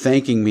people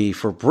thanking me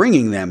for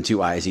bringing them to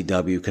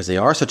IZW because they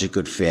are such a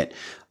good fit.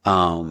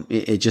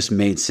 It just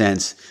made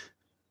sense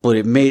but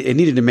it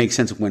needed to make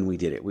sense when we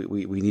did it.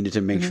 We needed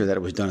to make sure that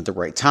it was done at the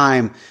right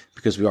time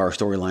because we are a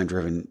storyline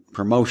driven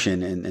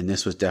promotion, and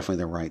this was definitely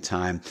the right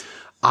time.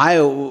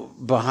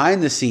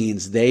 Behind the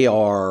scenes, they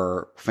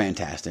are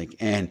fantastic.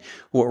 And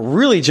what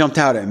really jumped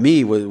out at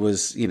me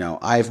was,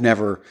 I've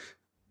never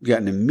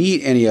gotten to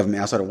meet any of them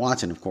outside of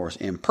Watson, of course,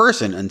 in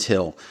person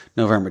until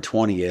November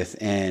 20th.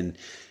 And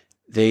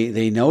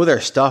they know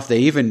their stuff. They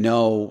even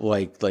know,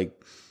 like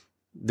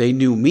they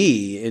knew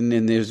me. And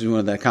then there's one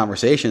of the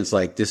conversations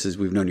like,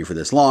 we've known you for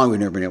this long. We've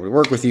never been able to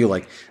work with you,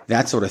 like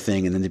that sort of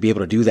thing. And then to be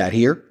able to do that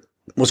here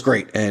was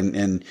great.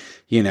 And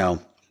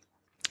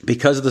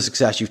because of the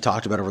success you've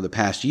talked about over the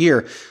past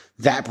year,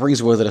 that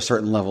brings with it a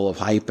certain level of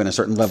hype and a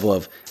certain level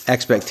of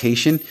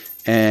expectation,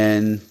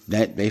 and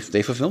that they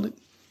fulfilled it.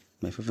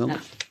 They fulfilled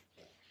it.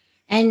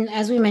 And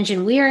as we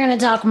mentioned, we are going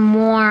to talk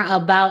more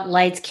about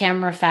Lights,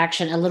 Camera,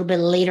 Faction a little bit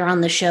later on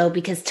the show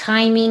because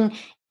timing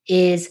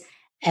is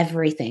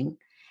everything.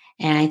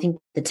 And I think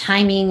the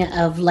timing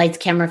of Lights,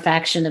 Camera,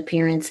 Faction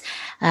appearance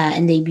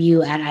and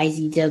debut at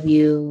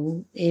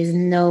IZW is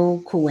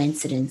no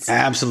coincidence.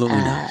 Absolutely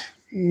not.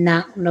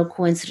 No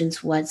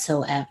coincidence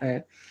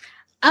whatsoever.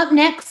 Up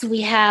next,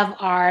 we have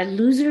our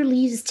Loser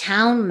Leaves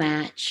Town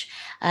match.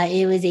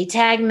 It was a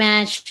tag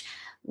match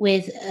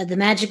with the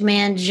Magic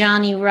Man,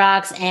 Johnny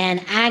Rocks,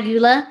 and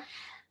Aguila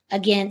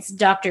against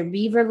Dr.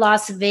 Beaver,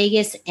 Las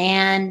Vegas,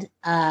 and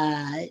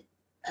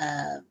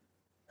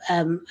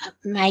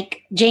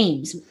Mike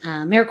James,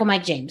 Miracle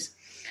Mike James.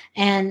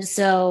 And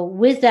so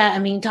with that, I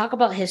mean, talk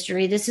about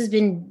history. This has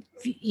been,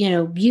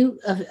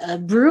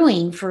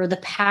 brewing for the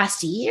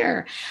past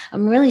year.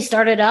 Really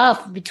started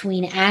off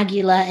between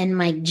Aguila and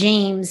Mike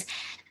James.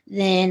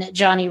 Then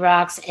Johnny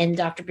Rocks and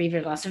Dr.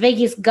 Beaver Las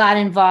Vegas got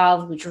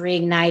involved, which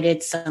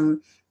reignited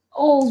some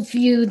old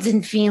feuds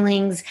and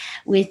feelings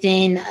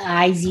within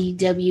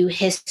IZW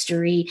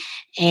history.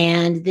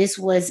 And this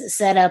was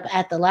set up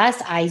at the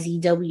last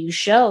IZW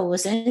show.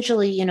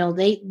 Essentially,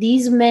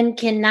 these men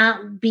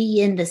cannot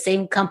be in the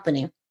same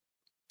company.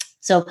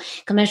 So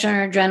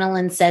Commissioner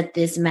Adrenaline set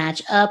this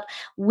match up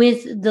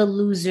with the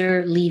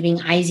loser leaving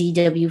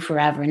IZW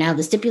forever. Now,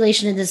 the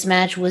stipulation of this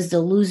match was the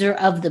loser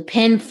of the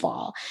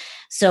pinfall.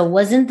 So it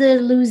wasn't the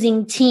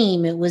losing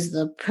team. It was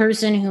the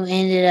person who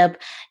ended up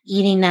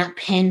eating that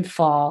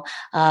pinfall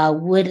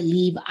would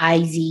leave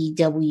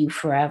IZW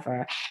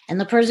forever. And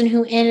the person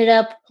who ended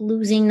up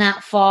losing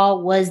that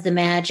fall was the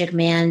Magic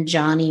Man,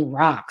 Johnny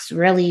Rocks.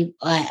 Really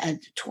a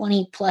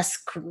 20-plus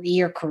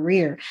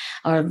career,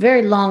 or a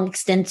very long,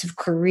 extensive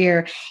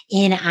career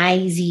in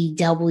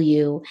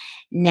IZW,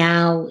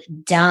 now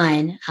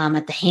done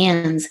at the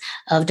hands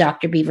of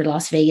Dr. Beaver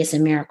Las Vegas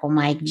and Miracle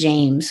Mike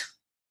James.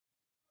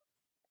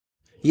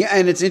 Yeah,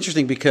 and it's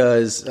interesting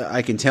because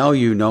I can tell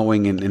you,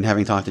 knowing and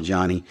having talked to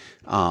Johnny,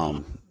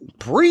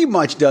 pretty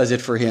much does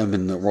it for him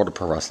in the world of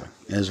pro wrestling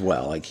as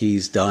well. Like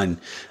he's done,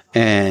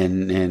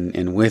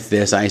 and with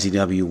this,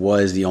 IZW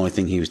was the only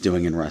thing he was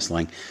doing in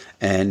wrestling,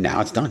 and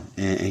now it's done,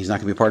 and he's not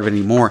going to be a part of it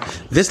anymore.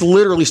 This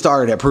literally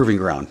started at Proving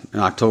Ground in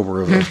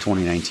October of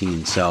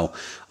 2019. So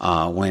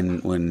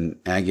when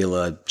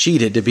Aguila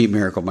cheated to beat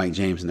Miracle Mike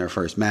James in their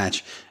first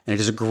match, and it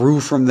just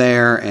grew from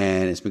there,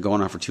 and it's been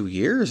going on for 2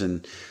 years,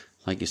 and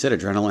like you said,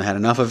 Adrenaline had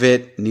enough of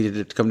it, needed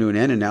it to come to an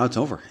end, and now it's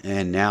over.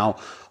 And now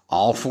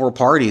all four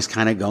parties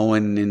kind of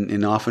going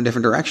in off in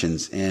different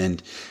directions.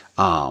 And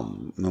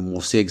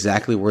we'll see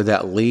exactly where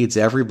that leads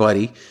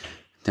everybody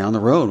down the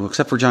road,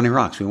 except for Johnny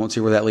Rocks. We won't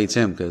see where that leads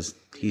him because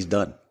he's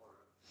done.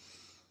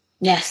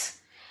 Yes.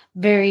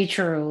 Very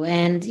true.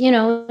 And,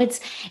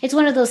 it's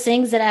one of those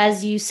things that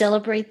as you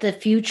celebrate the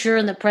future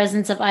and the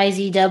presence of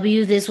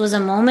IZW, this was a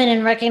moment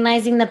in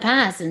recognizing the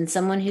past and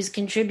someone who's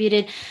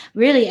contributed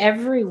really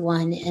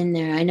everyone in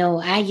there. I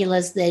know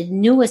Aguila's the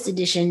newest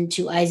addition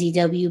to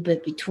IZW,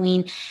 but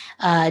between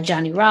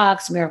Johnny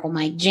Rocks, Miracle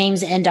Mike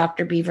James, and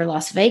Dr. Beaver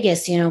Las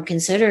Vegas,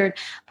 considered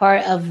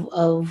part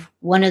of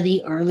one of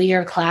the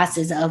earlier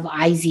classes of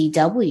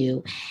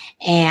IZW.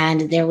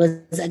 And there was,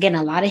 again,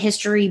 a lot of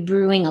history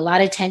brewing, a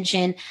lot of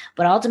tension,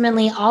 but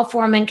ultimately all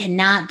four men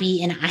cannot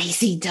be in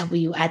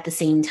IZW at the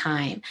same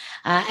time.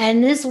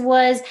 And this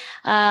was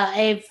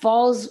a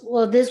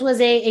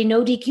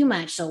no DQ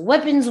match. So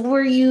weapons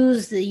were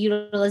used, the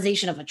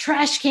utilization of a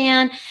trash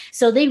can.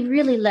 So they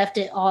really left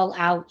it all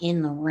out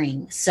in the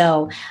ring.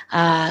 So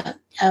a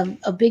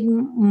big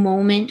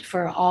moment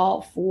for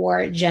all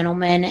four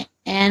gentlemen,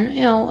 and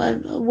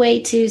a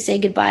way to say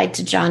goodbye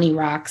to Johnny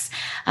Rocks,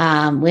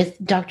 with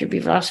Dr.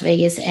 Beaver Las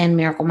Vegas and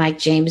Miracle Mike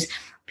James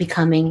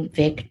becoming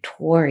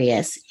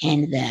victorious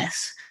in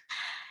this.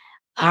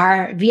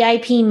 Our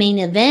VIP main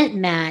event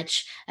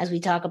match, as we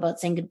talk about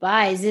saying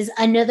goodbyes, is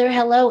Another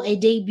Hello, a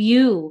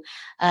debut.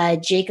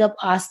 Jacob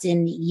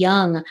Austin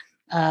Young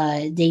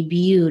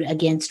debuted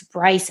against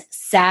Bryce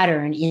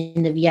Saturn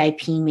in the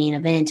VIP main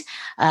event.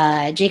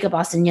 Jacob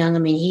Austin Young, I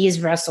mean, he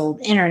has wrestled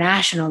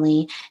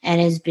internationally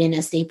and has been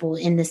a staple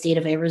in the state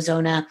of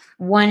Arizona.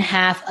 One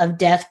half of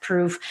Death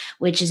Proof,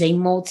 which is a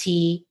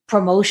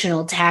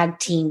multi-promotional tag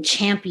team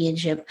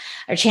championship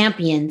or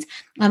champions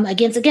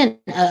against, again,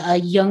 a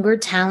younger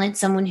talent,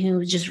 someone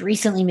who just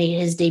recently made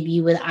his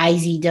debut with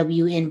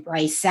IZW in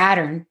Bryce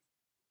Saturn.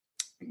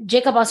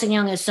 Jacob Austin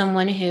Young is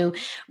someone who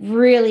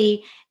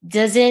really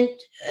doesn't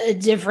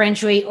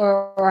differentiate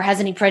or has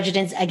any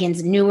prejudice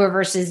against newer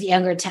versus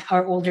younger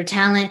or older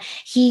talent.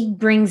 He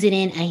brings it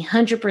in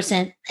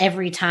 100%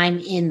 every time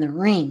in the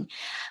ring.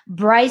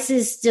 Bryce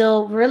is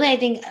still really, I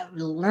think,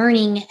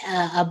 learning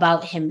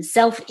about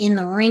himself in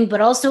the ring,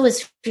 but also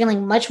is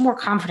feeling much more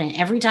confident.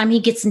 Every time he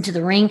gets into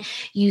the ring,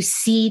 you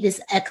see this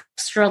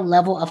extra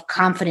level of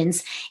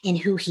confidence in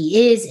who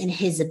he is and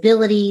his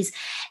abilities.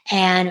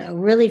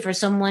 And really, for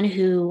someone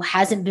who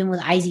hasn't been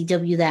with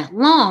IZW that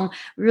long,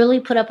 really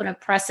put up an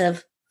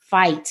impressive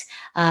fight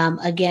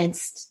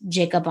against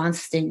Jacob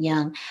Austin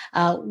Young.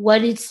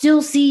 What it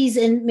still sees,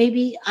 and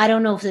maybe, I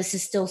don't know if this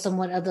is still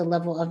somewhat of the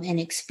level of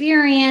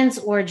inexperience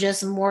or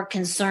just more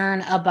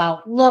concern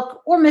about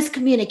look or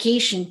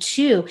miscommunication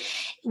too,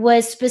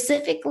 was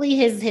specifically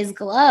his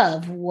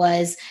glove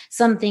was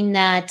something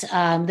that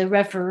the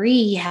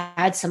referee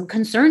had some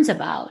concerns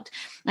about.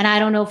 And I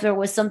don't know if there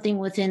was something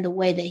within the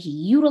way that he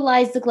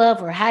utilized the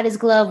glove or had his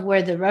glove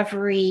where the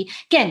referee,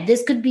 again,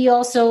 this could be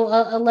also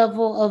a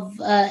level of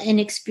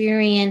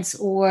inexperience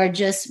or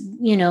just,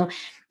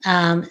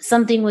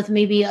 something with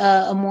maybe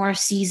a more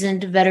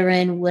seasoned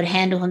veteran would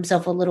handle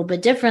himself a little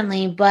bit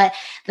differently. But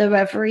the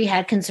referee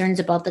had concerns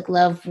about the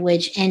glove,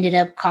 which ended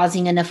up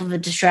causing enough of a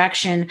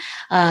distraction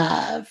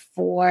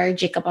for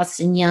Jacob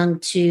Austin Young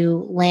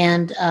to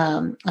land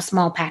a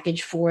small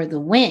package for the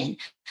win.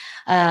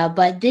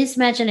 But this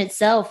match in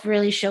itself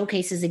really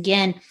showcases,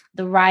 again,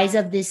 the rise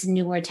of this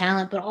newer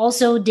talent, but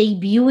also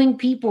debuting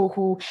people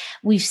who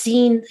we've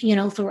seen,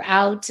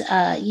 throughout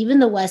even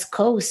the West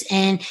Coast,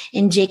 and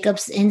in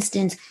Jacob's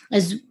instance,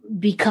 as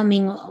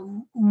becoming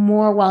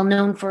more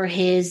well-known for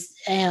his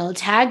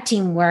tag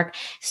team work,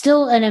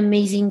 still an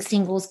amazing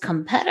singles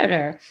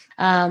competitor.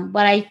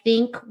 But I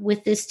think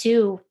with this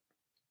too,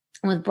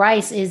 with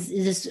Bryce is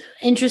this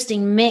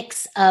interesting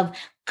mix of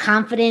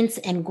confidence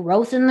and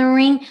growth in the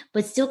ring,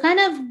 but still kind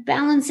of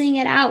balancing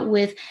it out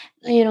with,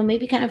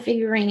 maybe kind of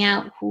figuring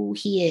out who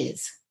he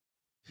is.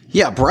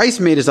 Yeah, Bryce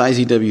made his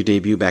IZW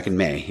debut back in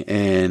May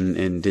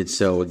and did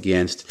so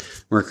against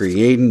Mercury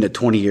Aiden, a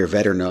 20-year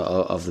veteran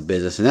of the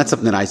business. And that's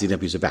something that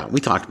IZW is about.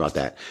 We talked about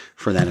that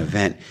for that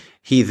event.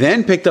 He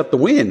then picked up the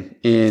win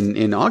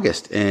in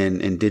August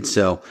and did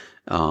so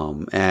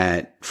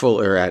at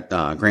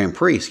Grand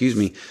Prix,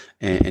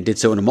 and did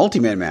so in a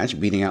multi-man match,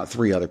 beating out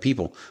 3 other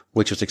people,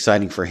 which was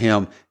exciting for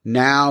him.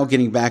 Now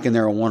getting back in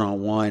there a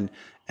one-on-one.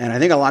 And I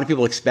think a lot of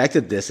people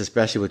expected this,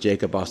 especially with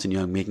Jacob Austin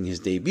Young making his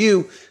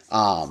debut,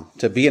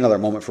 to be another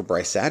moment for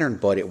Bryce Saturn.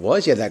 But it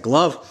was, that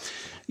glove.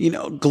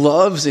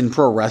 Gloves in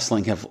pro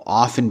wrestling have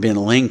often been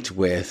linked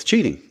with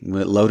cheating,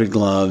 with loaded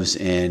gloves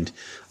and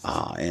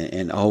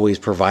always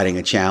providing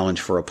a challenge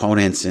for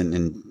opponents.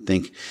 And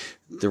think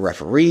the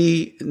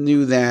referee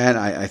knew that.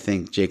 I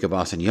think Jacob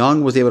Austin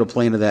Young was able to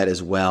play into that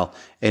as well.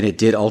 And it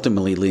did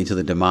ultimately lead to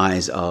the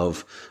demise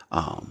of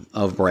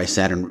Bryce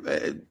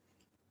Saturn.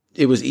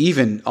 It was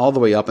even all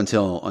the way up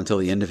until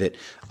the end of it.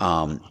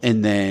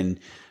 And then,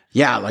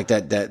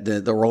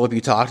 the roll up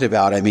you talked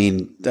about. I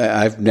mean,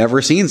 I've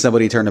never seen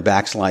somebody turn a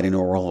backslide into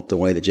a roll up the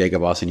way that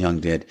Jacob Austin Young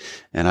did.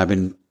 And I've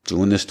been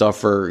doing this stuff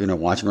for,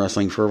 watching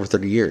wrestling for over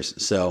 30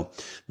 years. So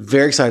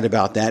very excited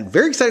about that.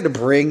 Very excited to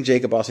bring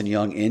Jacob Austin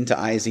Young into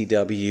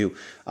IZW.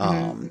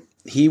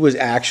 He was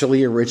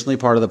actually originally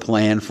part of the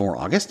plan for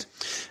August.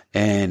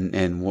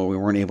 And we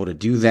weren't able to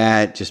do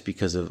that just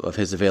because of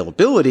his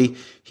availability.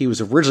 He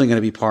was originally going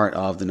to be part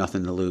of the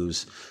Nothing to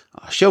Lose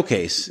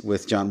showcase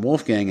with John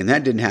Wolfgang, and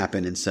that didn't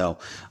happen. And so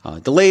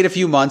delayed a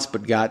few months,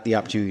 but got the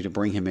opportunity to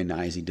bring him into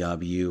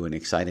IZW, and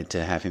excited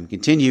to have him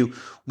continue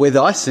with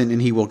us.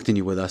 And he will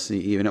continue with us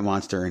even at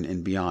Monster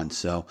and beyond.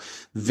 So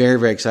very,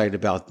 very excited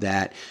about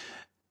that.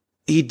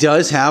 He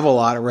does have a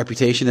lot of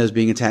reputation as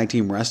being a tag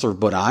team wrestler,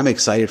 but I'm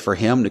excited for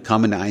him to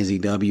come into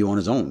IZW on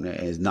his own.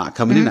 He's not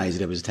coming in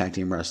IZW as a tag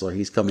team wrestler.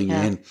 He's coming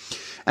in.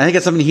 I think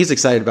it's something he's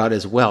excited about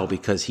as well,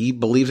 because he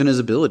believes in his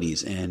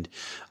abilities and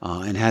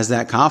has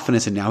that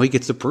confidence, and now he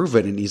gets to prove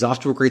it. And he's off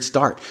to a great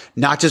start,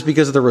 not just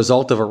because of the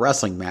result of a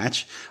wrestling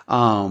match,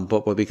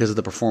 but because of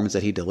the performance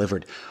that he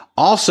delivered.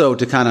 Also,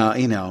 to kind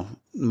of,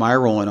 my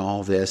role in all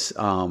of this,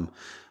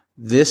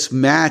 this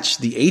match,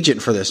 the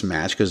agent for this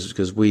match,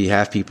 because we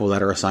have people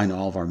that are assigned to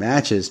all of our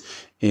matches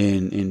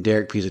in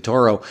Derek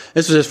Pizzatoro.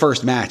 This was his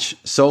first match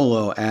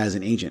solo as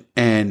an agent.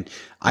 And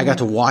I got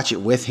to watch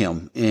it with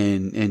him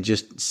and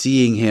just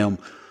seeing him,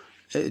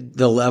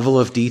 the level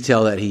of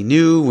detail that he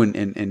knew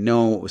and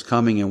knowing what was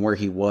coming and where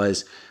he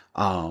was,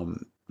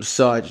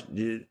 such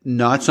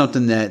not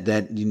something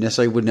that you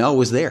necessarily would know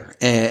was there.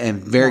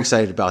 And very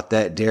excited about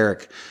that.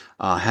 Derek,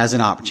 has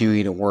an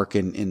opportunity to work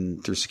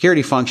in through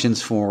security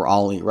functions for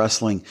All Elite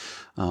Wrestling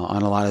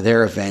on a lot of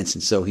their events.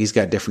 And so he's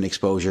got different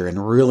exposure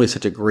and really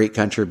such a great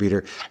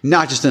contributor,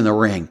 not just in the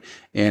ring.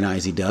 And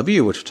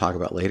IZW, which we'll talk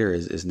about later,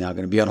 is now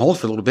going to be on hold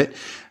for a little bit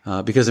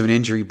because of an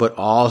injury, but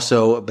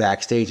also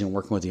backstage and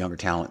working with the younger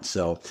talent.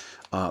 So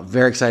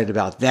very excited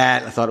about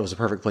that. I thought it was a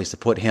perfect place to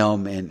put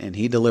him, and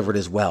he delivered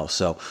as well.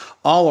 So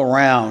all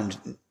around,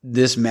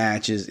 this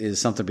match is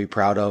something to be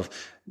proud of,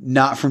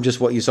 not from just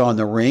what you saw in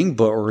the ring,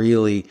 but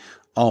really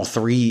all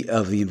three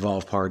of the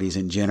involved parties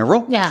in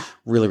general. Yeah.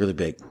 Really, really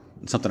big.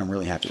 Something I'm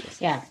really happy with.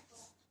 Yeah.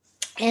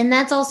 And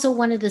that's also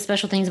one of the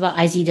special things about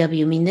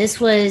IZW. I mean, this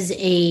was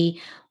a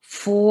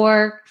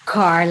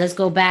 4-card. Let's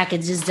go back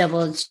and just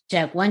double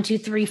check. 1, 2,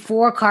 3,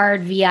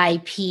 4-card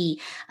VIP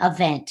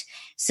event.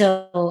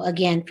 So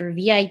again, for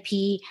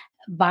VIP,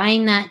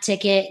 buying that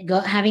ticket,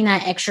 having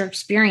that extra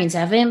experience,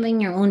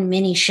 having your own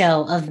mini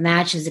show of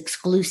matches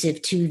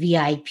exclusive to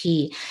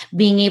VIP,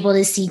 being able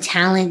to see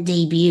talent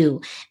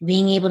debut,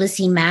 being able to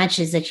see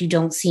matches that you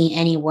don't see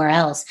anywhere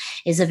else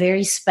is a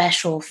very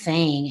special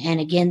thing. And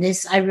again,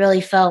 this I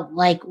really felt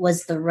like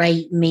was the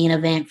right main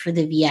event for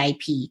the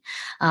VIP.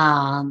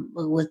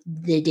 With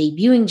the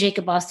debuting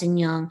Jacob Austin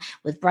Young,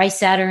 with Bryce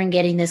Saturn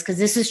getting this, because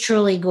this is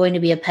truly going to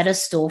be a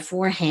pedestal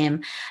for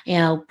him,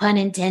 pun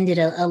intended,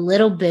 a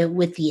little bit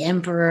with the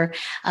Emperor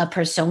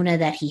persona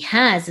that he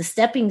has, a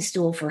stepping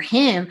stool for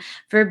him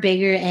for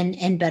bigger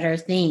and better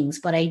things.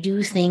 But I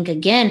do think,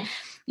 again,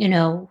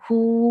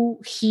 who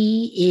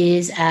he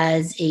is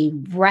as a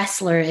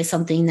wrestler is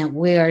something that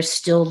we are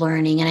still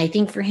learning. And I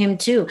think for him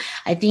too,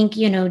 I think,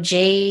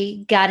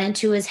 Jay got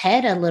into his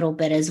head a little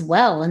bit as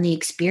well. And the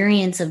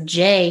experience of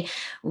Jay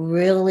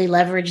really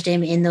leveraged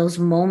him in those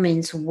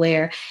moments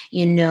where,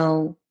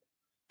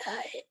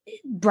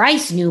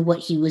 Bryce knew what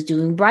he was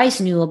doing.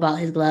 Bryce knew about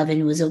his glove and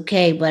it was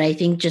okay. But I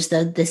think just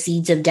the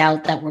seeds of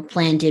doubt that were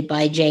planted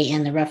by Jay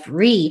and the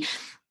referee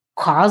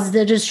caused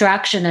the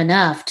distraction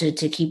enough to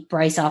keep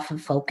Bryce off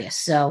of focus.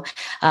 So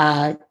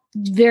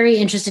very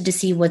interested to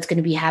see what's going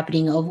to be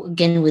happening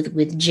again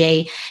with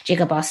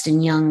Jacob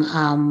Austin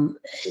Young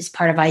as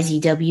part of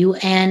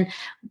IZW, and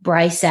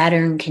Bryce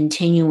Saturn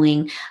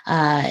continuing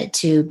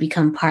to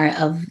become part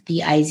of the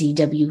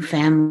IZW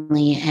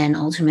family, and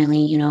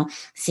ultimately,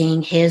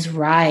 seeing his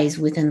rise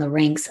within the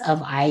ranks of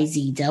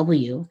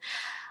IZW.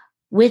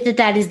 With it,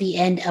 that is the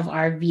end of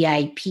our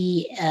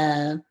VIP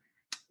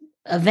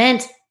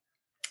event.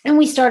 And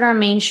we start our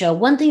main show.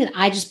 One thing that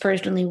I just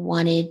personally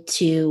wanted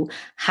to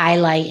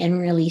highlight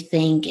and really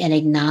thank and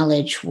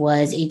acknowledge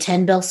was a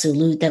 10-bell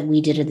salute that we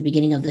did at the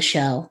beginning of the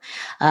show.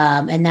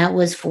 And that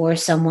was for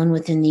someone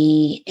within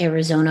the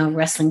Arizona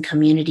wrestling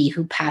community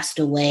who passed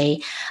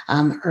away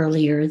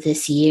earlier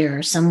this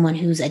year, someone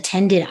who's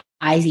attended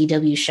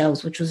IZW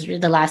shows, which was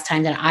the last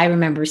time that I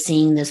remember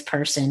seeing this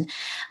person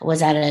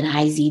was at an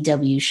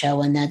IZW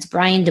show. And that's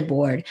Brian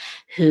DeBoard,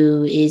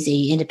 who is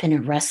a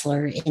independent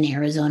wrestler in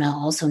Arizona,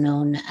 also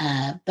known,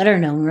 better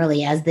known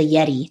really as the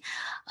Yeti,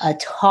 a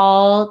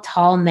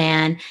tall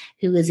man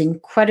who is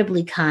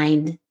incredibly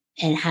kind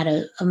and had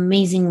an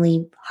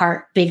amazingly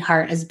big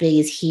heart as big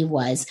as he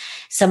was,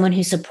 someone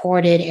who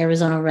supported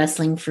Arizona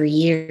wrestling for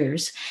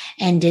years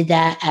and did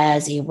that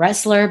as a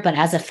wrestler, but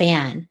as a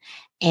fan.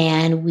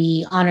 And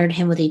we honored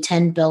him with a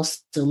 10-bell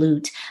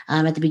salute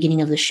at the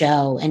beginning of the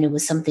show. And it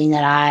was something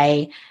that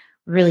I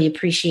really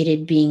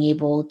appreciated being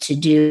able to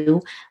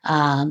do,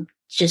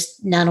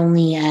 just not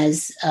only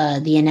as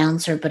the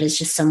announcer, but as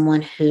just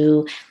someone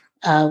who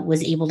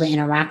was able to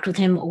interact with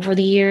him over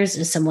the years,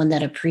 as someone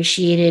that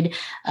appreciated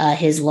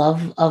his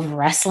love of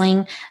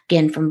wrestling,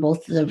 again, from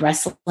both the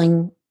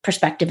wrestling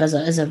perspective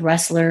as a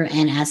wrestler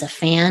and as a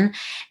fan,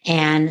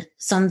 and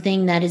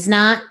something that is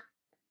not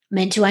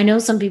meant to, I know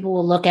some people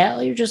will look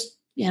at, you're just,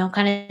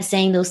 kind of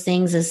saying those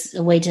things as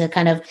a way to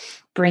kind of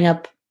bring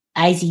up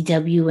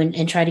IZW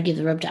and try to give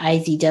the rub to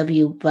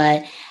IZW.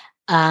 But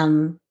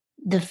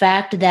the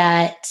fact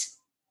that,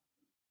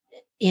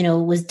 it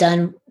was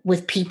done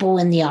with people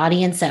in the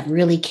audience that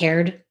really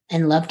cared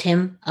and loved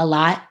him a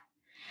lot,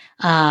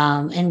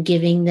 and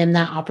giving them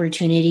that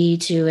opportunity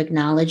to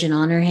acknowledge and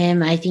honor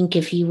him. I think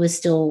if he was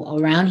still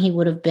around, he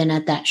would have been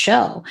at that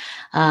show,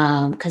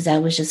 because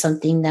that was just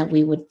something that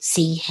we would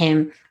see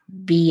him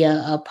be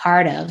a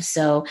part of.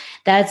 So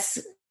that's,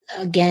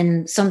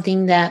 again,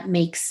 something that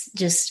makes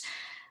just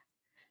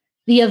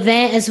the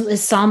event,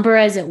 as somber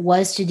as it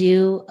was to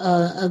do,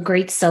 a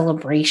great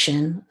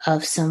celebration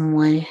of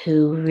someone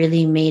who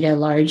really made a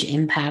large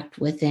impact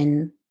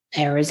within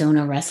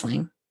Arizona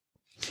wrestling.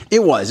 It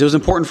was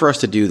important for us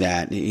to do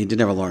that. He did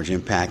have a large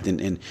impact,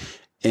 and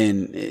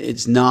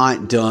it's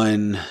not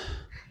done.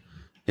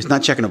 It's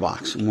not checking a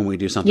box when we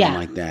do something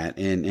like that.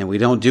 And we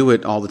don't do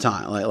it all the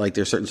time. Like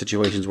there's certain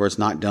situations where it's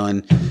not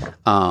done.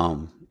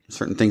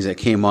 Certain things that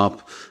came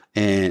up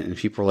and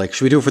people were like,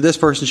 should we do it for this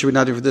person? Should we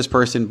not do it for this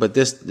person? But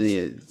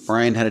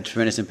Brian had a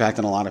tremendous impact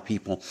on a lot of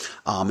people.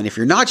 And if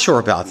you're not sure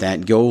about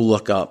that, go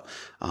look up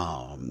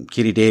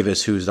Kitty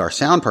Davis, who's our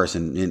sound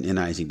person in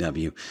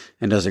IZW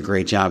and does a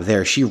great job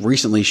there. She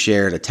recently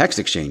shared a text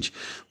exchange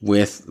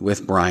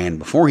with Brian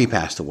before he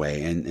passed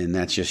away. And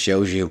that just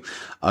shows you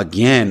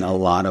again, a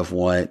lot of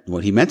what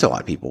he meant to a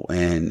lot of people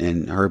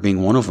and her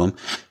being one of them.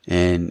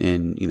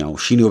 And, you know,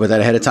 she knew about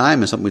that ahead of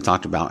time and something we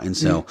talked about. And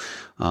so,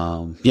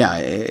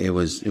 it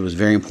was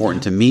very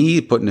important to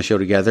me putting the show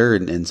together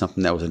and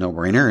something that was a no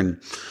brainer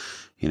and,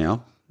 you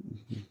know,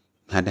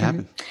 had to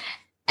happen.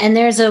 And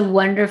there's a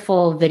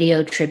wonderful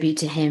video tribute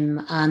to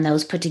him that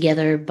was put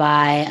together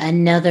by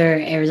another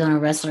Arizona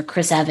wrestler,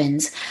 Chris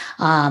Evans.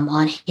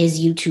 On his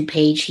YouTube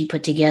page, he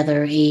put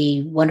together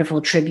a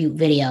wonderful tribute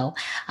video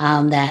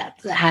that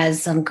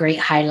has some great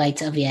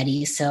highlights of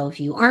Yeti. So if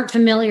you aren't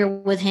familiar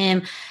with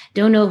him,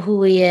 don't know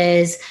who he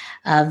is,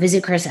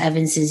 visit Chris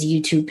Evans's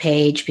YouTube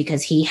page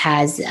because he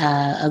has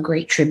a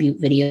great tribute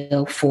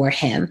video for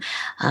him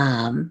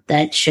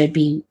that should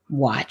be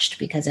watched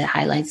because it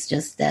highlights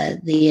just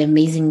the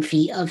amazing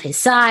feat of his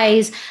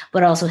size,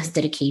 but also his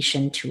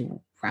dedication to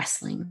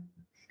wrestling.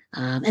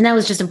 And that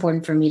was just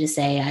important for me to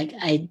say.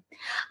 I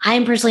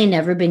am personally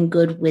never been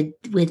good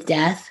with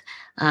death.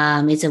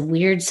 It's a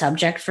weird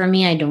subject for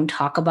me. I don't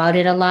talk about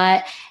it a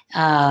lot.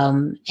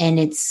 And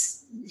it's,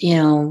 you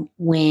know,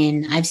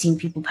 when I've seen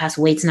people pass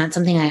away, it's not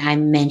something I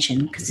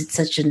mention because it's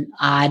such an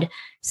odd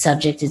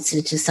subject. It's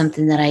just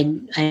something that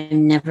I've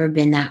never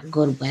been that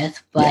good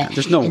with. But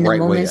there's no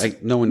right way.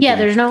 No one.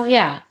 There's no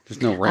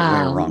right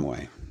way or wrong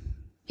way.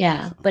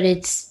 Yeah, but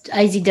it's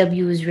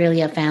IZW is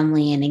really a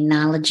family, and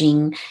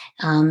acknowledging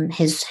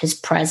his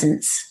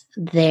presence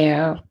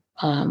there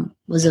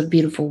was a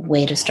beautiful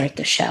way to start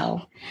the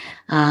show.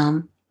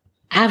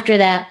 After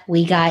that,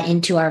 we got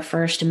into our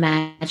first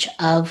match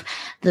of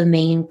the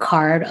main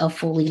card of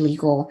Fully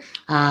Legal.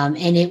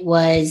 And it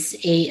was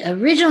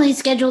originally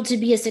scheduled to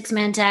be a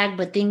 6-man tag,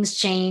 but things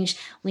changed.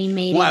 We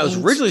made it was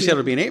originally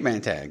scheduled to be an 8-man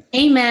tag.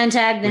 8-man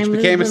tag, then which we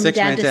became a moved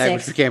 6-man down tag, to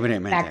which 6, became an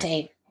 8-man back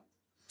tag.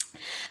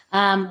 to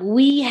 8.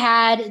 We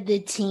had the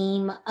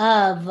team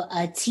of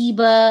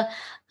Atiba,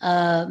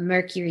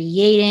 Mercury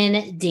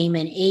Yaden,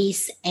 Damon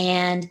Ace,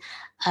 and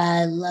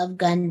Love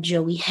Gun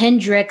Joey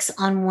Hendricks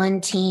on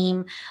one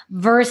team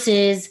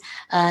versus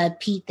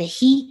Pete the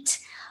Heat,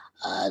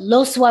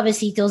 Los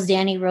Suavecitos,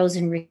 Danny Rose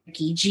and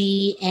Ricky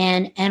G,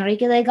 and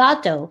Enrique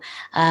Legato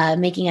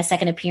making a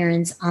second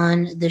appearance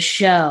on the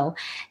show.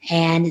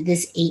 And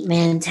this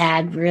 8-man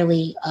tag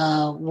really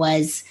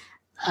was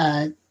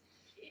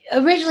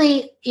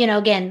originally, you know,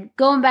 again,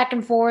 going back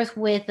and forth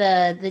with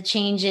the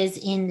changes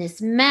in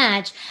this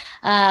match.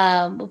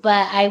 But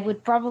I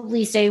would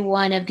probably say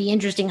one of the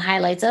interesting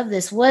highlights of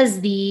this was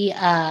the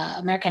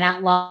American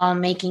Outlaw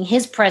making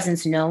his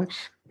presence known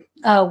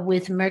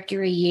with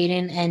Mercury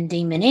Yaden and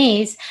Damon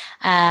Ace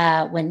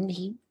when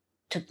he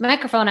took the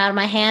microphone out of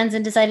my hands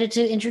and decided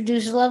to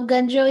introduce Love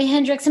Gun Joey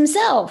Hendricks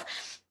himself.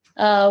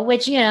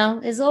 Which, you know,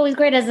 is always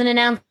great as an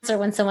announcer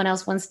when someone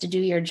else wants to do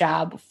your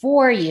job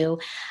for you.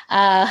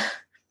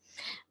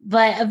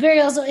 But a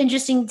very also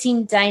interesting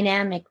team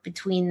dynamic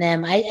between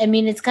them. I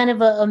mean, it's kind of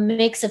a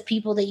mix of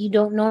people that you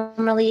don't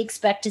normally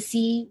expect to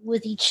see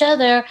with each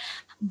other,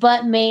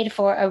 but made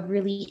for a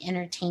really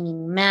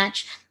entertaining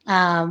match.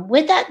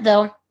 With that,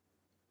 though,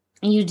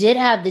 you did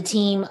have the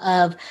team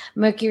of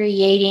Mercury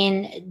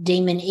Yaden,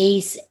 Damon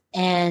Ace,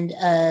 and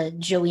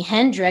Joey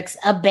Hendricks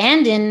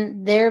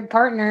abandon their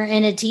partner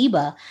in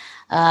Atiba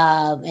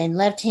and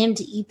left him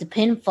to eat the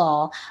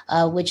pinfall,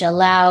 which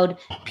allowed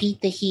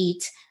Pete the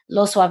Heat,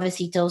 Los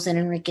Suavecitos, and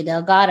Enrique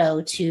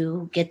Delgado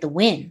to get the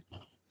win.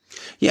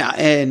 Yeah,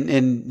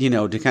 and you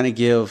know, to kind of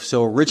give,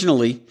 so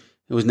originally,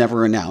 it was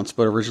never announced,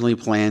 but originally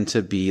planned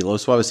to be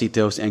Los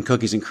Suavecitos and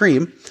Cookies and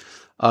Cream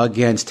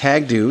against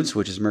Tag Dudes,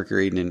 which is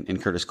Mercury and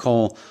Curtis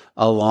Cole,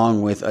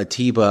 along with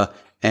Atiba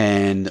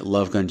and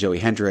Love Gun Joey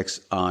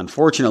Hendricks.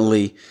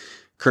 Unfortunately,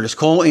 Curtis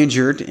Cole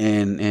injured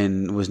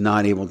and was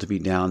not able to be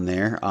down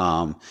there.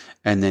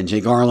 And then Jay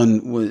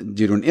Garland,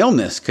 due to an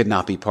illness, could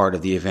not be part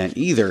of the event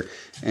either.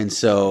 And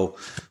so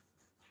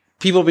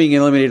people being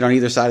eliminated on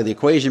either side of the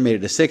equation made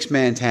it a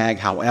 6-man tag.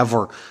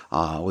 However,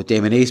 with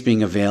Damon Ace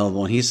being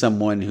available, and he's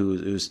someone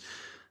who's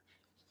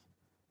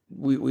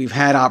we've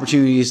had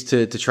opportunities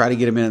to try to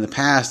get him in the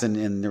past,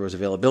 and there was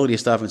availability of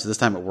stuff. And so this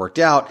time it worked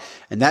out,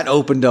 and that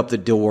opened up the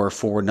door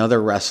for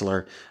another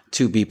wrestler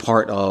to be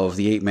part of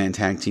the 8-man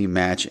tag team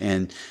match.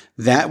 And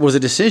that was a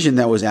decision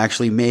that was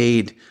actually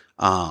made,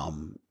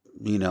 pretty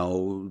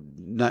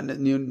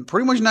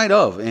much night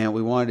of. And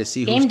we wanted to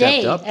see who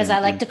stepped up. As I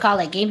like to call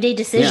it, game day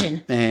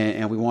decision. Yeah,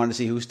 and we wanted to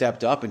see who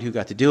stepped up and who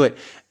got to do it.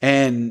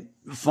 And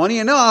funny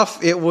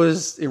enough, it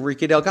was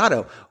Enrique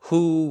Delgado,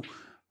 who,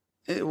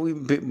 I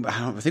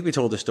think we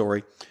told the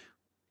story,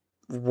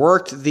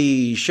 worked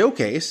the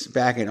showcase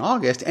back in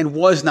August and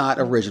was not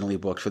originally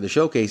booked for the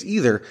showcase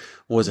either,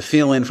 was a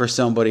fill-in for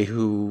somebody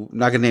who, I'm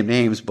not going to name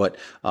names, but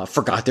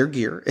forgot their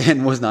gear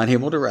and was not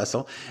able to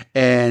wrestle.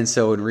 And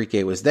so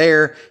Enrique was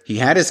there. He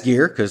had his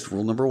gear because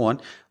rule number 1.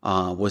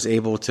 was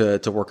able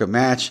to work a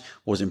match,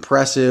 was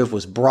impressive,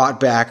 was brought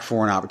back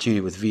for an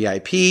opportunity with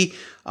VIP.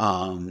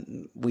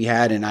 We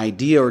had an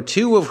idea or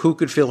two of who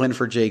could fill in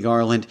for Jay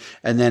Garland.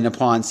 And then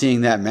upon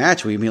seeing that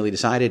match, we immediately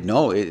decided,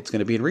 no, it's going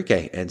to be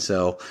Enrique. And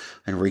so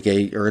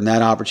Enrique earned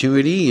that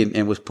opportunity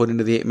and was put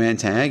into the 8-man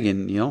tag.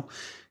 And,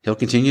 he'll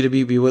continue to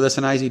be with us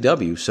in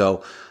IZW.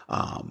 So,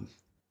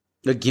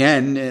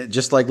 again,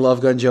 just like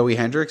Love Gun Joey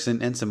Hendricks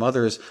and some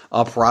others,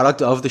 a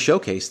product of the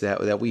showcase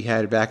that we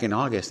had back in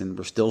August, and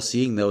we're still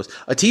seeing those.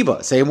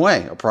 Atiba, same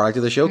way, a product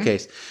of the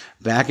showcase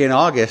back in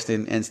August,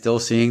 and still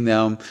seeing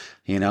them,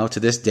 to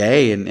this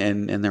day,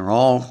 and they're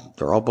all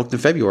booked in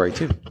February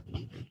too.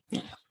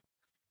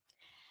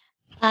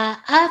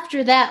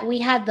 After that, we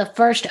had the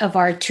first of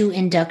our 2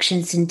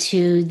 inductions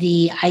into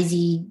the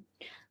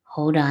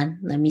hold on,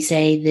 let me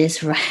say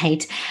this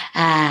right.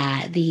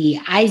 The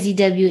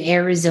IZW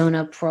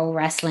Arizona Pro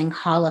Wrestling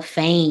Hall of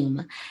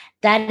Fame.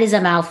 That is a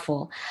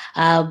mouthful.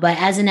 But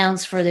as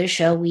announced for the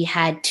show, we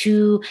had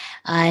 2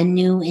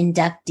 new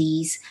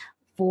inductees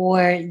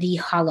for the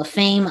Hall of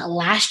Fame.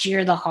 Last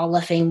year, the Hall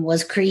of Fame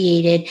was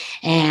created,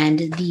 and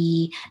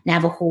the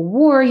Navajo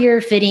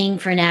Warrior, fitting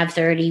for NAV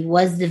 30,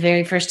 was the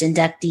very first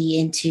inductee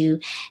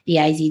into the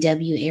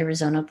IZW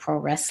Arizona Pro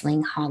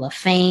Wrestling Hall of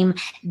Fame.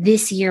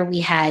 This year, we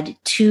had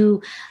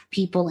 2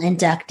 people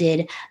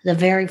inducted. The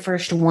very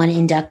first one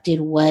inducted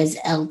was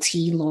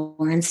LT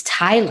Lawrence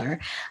Tyler,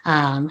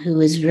 who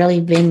has really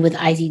been with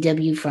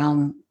IZW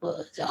from,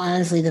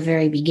 honestly, the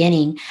very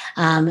beginning.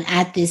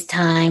 At this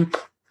time,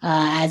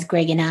 as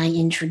Greg and I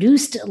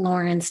introduced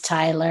Lawrence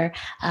Tyler,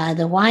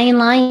 the Hawaiian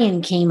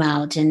Lion came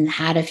out and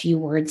had a few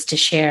words to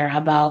share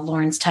about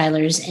Lawrence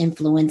Tyler's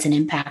influence and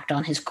impact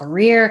on his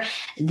career,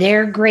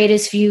 their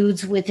greatest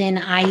feuds within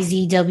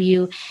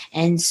IZW,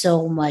 and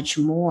so much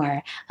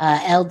more.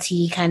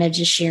 LT kind of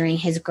just sharing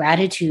his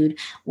gratitude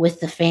with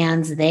the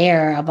fans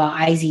there about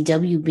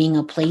IZW being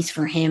a place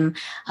for him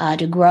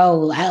to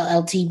grow.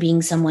 LT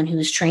being someone who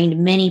has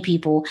trained many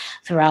people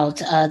throughout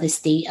the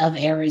state of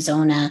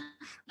Arizona.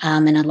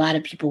 And a lot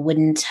of people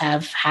wouldn't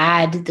have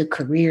had the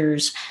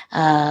careers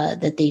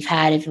that they've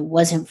had if it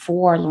wasn't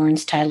for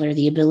Lawrence Tyler,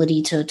 the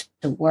ability to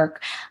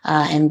work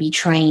and be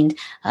trained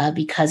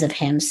because of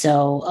him.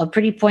 So a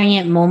pretty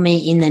poignant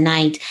moment in the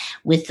night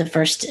with the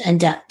first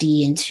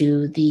inductee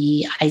into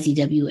the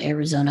IZW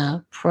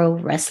Arizona Pro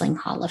Wrestling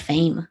Hall of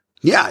Fame.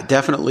 Yeah,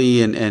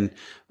 definitely. And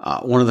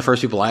one of the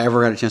first people I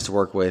ever had a chance to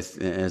work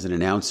with as an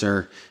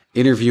announcer,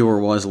 interviewer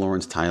was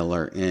Lawrence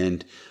Tyler.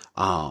 And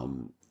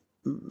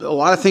a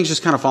lot of things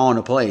just kind of fall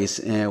into place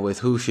with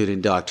who should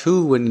induct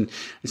who. And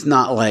it's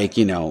not like,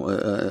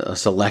 a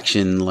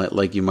selection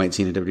like you might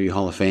see in the WWE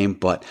Hall of Fame,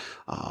 but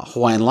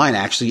Hawaiian Line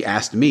actually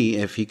asked me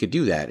if he could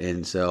do that.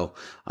 And so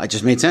it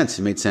just made sense.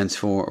 It made sense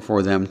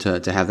for them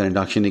to have that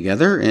induction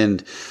together,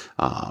 and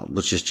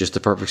was just the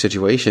perfect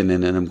situation.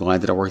 And I'm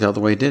glad that it worked out the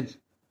way it did.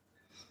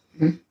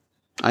 Mm-hmm.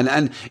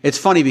 And it's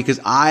funny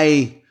because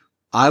I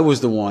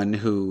was the one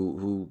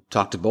who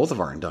talked to both of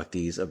our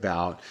inductees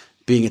about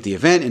being at the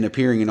event and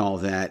appearing and all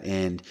of that,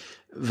 and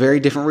very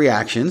different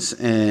reactions,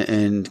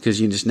 and because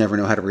you just never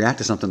know how to react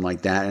to something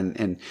like that.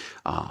 And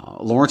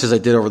Lawrence, as I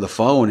did over the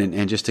phone,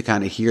 and just to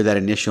kind of hear that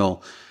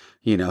initial,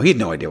 he had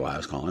no idea why I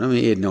was calling him.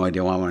 He had no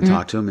idea why I wanted to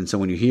talk to him. And so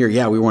when you hear,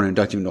 we want to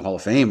induct him into the Hall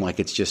of Fame, like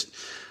it's just,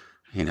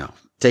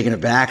 taken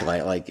aback,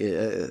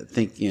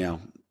 think,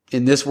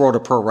 in this world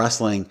of pro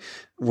wrestling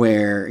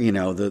where,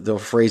 the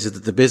phrase is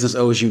that the business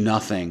owes you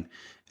nothing.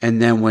 And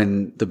then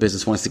when the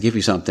business wants to give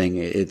you something,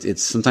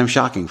 it's sometimes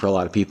shocking for a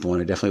lot of people.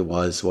 And it definitely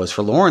was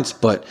for Lawrence,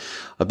 but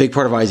a big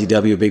part of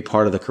IZW, a big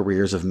part of the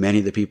careers of many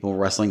of the people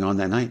wrestling on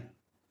that night.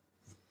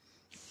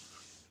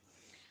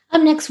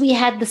 Up next, we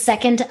had the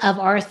second of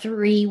our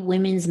 3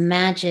 women's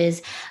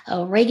matches.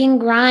 Reagan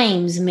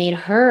Grimes made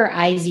her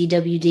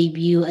IZW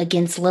debut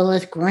against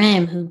Lilith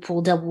Grimm, who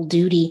pulled double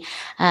duty,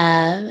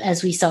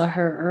 as we saw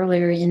her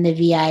earlier in the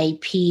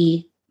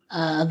VIP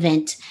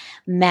event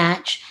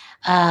match.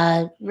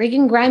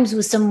 Reagan Grimes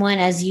was someone,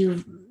 as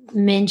you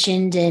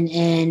mentioned,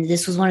 and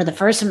this was one of the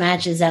first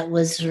matches that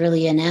was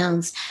really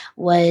announced,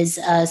 was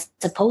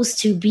supposed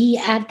to be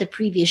at the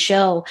previous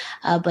show,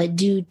 but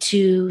due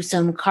to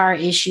some car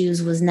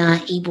issues was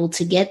not able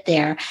to get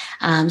there.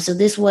 So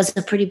this was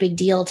a pretty big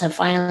deal to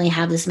finally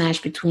have this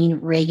match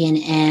between Reagan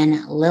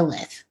and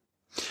Lilith.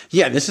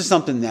 Yeah, this is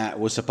something that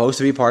was supposed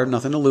to be part of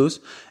Nothing to Lose,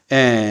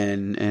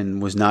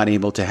 and was not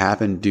able to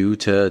happen due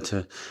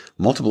to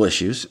multiple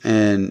issues,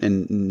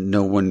 and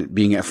no one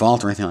being at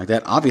fault or anything like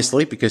that,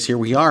 obviously, because here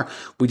we are.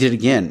 We did it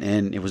again,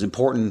 and it was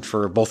important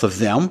for both of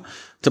them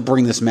to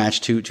bring this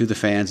match to the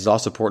fans. It's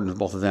also important for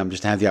both of them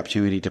just to have the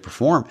opportunity to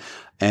perform,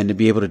 and to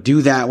be able to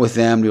do that with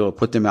them, to be able to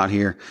put them out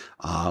here,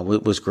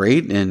 was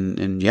great.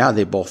 And yeah,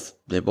 they both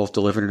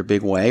delivered in a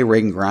big way.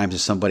 Reagan Grimes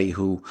is somebody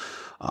who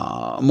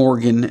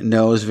Morgan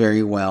knows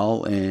very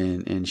well,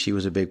 and she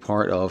was a big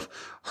part of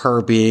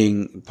her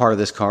being part of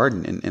this card,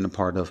 and a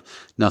part of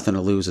Nothing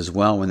to Lose as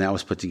well when that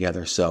was put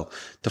together. So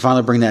to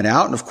finally bring that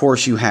out, and of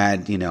course you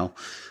had,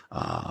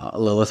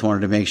 Lilith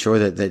wanted to make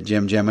sure that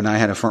Gem and I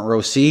had a front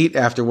row seat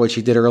after what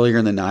she did earlier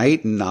in the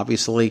night, and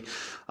obviously,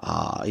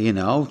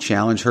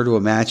 challenged her to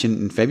a match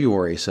in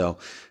February. So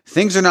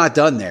things are not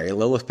done there.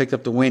 Lilith picked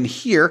up the win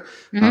here,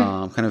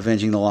 kind of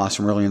avenging the loss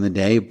from earlier in the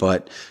day.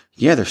 But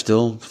yeah, there's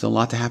still a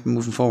lot to happen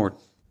moving forward.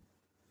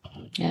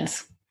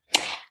 Yes.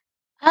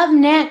 Up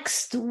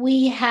next,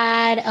 we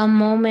had a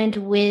moment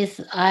with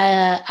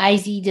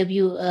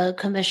IZW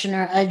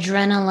Commissioner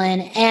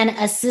Adrenaline and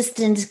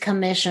Assistant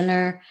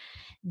Commissioner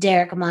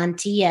Derek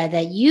Montilla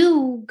that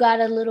you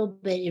got a little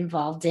bit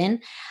involved in.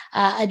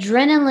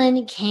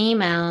 Adrenaline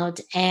came out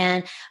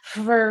and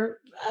for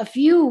a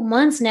few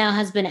months now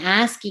has been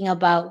asking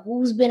about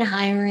who's been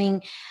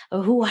hiring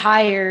or who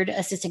hired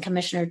Assistant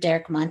Commissioner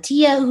Derek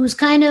Montilla, who's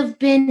kind of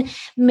been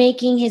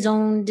making his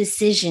own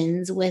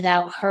decisions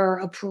without her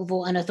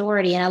approval and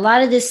authority. And a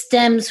lot of this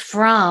stems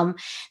from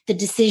the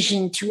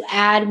decision to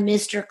add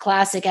Mr.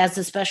 Classic as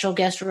the special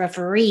guest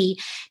referee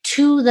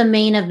to the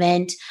main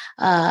event,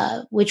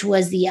 which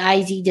was the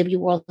IZW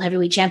World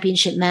Heavyweight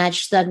Championship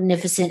match,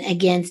 Thugnificent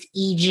against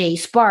EJ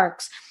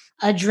Sparks.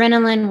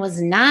 Adrenaline was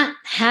not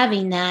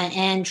having that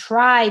and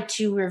tried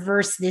to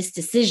reverse this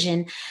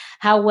decision.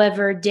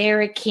 However,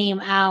 Derek came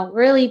out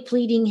really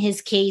pleading his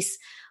case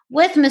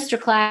with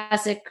Mr.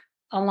 Classic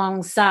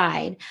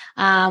alongside.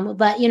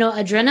 But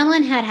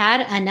Adrenaline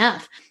had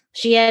enough.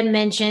 She had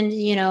mentioned,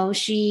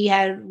 she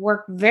had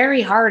worked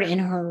very hard in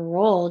her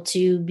role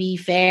to be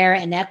fair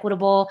and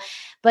equitable,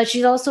 but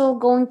she's also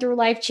going through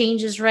life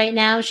changes right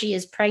now. She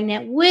is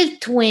pregnant with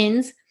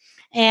twins,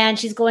 and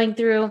she's going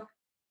through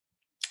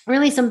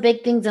really some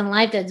big things in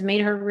life that's made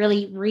her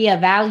really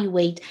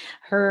reevaluate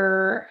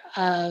her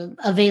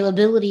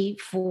availability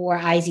for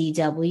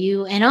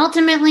IZW. And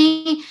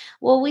ultimately,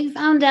 we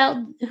found out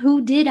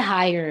who did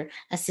hire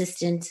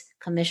Assistant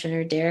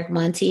Commissioner Derek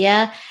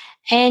Montilla.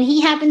 And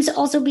he happens to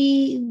also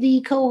be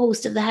the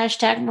co-host of the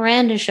hashtag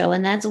Miranda Show.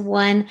 And that's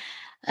one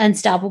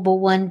Unstoppable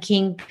One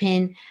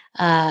Kingpin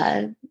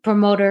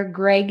promoter,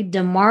 Greg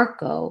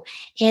DeMarco,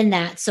 in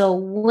that. So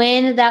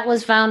when that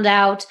was found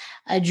out,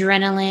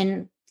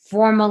 Adrenaline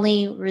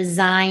formally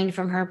resigned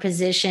from her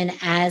position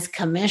as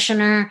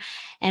commissioner.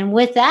 And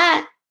with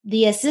that,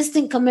 the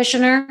assistant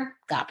commissioner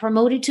got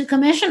promoted to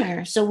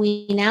commissioner. So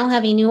we now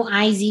have a new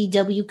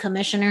IZW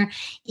commissioner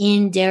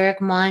in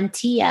Derek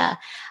Montilla.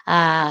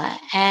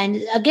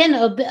 And again,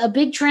 a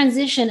big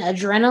transition.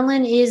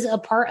 Adrenaline is a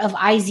part of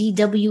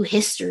IZW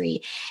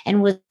history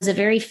and was a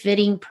very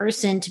fitting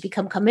person to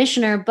become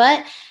commissioner.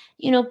 But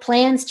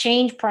plans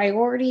change,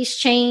 priorities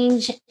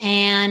change.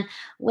 And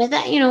with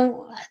that,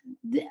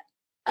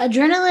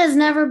 Adrenaline has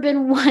never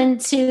been one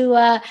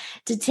to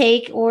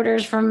take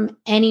orders from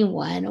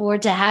anyone or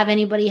to have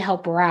anybody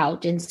help her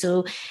out. And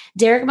so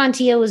Derek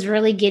Montilla was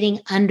really getting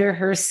under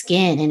her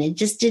skin, and it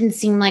just didn't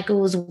seem like it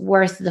was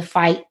worth the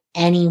fight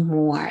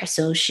anymore.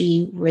 So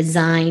she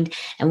resigned,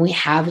 and we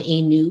have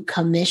a new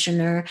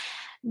commissioner.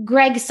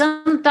 Greg,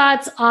 some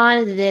thoughts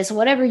on this,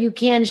 whatever you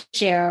can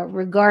share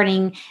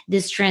regarding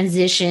this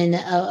transition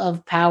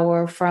of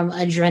power from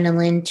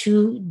Adrenaline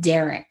to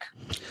Derek.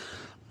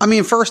 I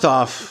mean, first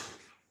off,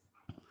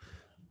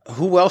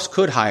 who else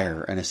could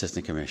hire an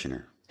assistant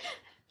commissioner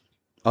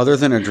other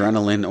than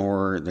Adrenaline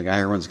or the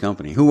guy who runs the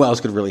company? Who else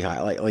could really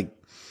hire? Like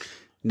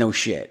no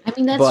shit. I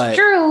mean, that's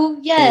true.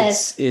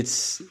 Yes.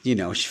 It's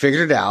she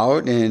figured it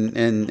out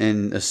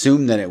and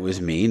assumed that it was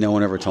me. No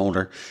one ever told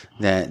her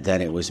that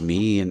it was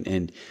me,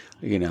 and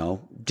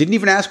didn't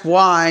even ask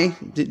why.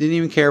 Didn't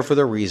even care for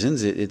the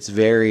reasons. It's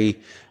very,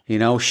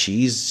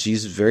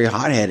 she's very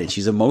hot-headed.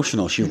 She's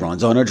emotional. She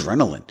runs on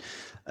adrenaline.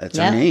 That's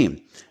her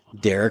name.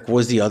 Derek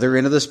was the other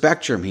end of the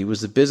spectrum. He was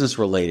the business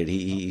related.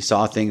 He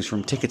saw things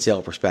from ticket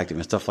sale perspective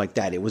and stuff like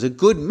that. It was a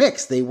good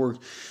mix. They were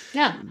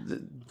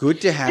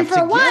good to have and for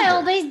together. A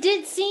while, they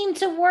did seem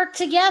to work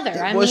together.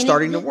 It was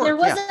starting to work. There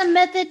was a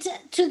method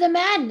to the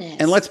madness.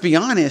 And let's be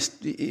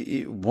honest,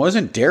 it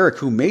wasn't Derek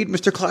who made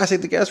Mr. Classic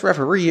the guest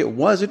referee. It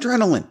was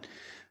Adrenaline.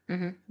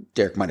 Mm-hmm.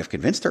 Derek might have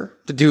convinced her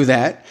to do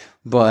that,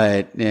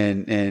 but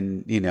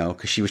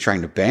because she was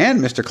trying to ban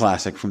Mr.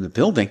 Classic from the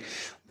building.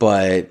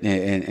 But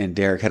and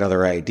Derek had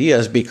other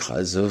ideas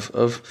because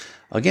of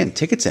again,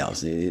 ticket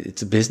sales.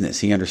 It's a business.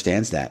 He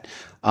understands that.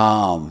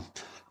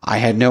 I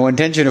had no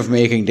intention of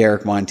making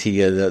Derek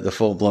Montilla the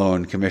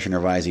full-blown commissioner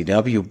of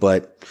IZW,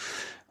 but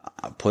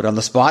put on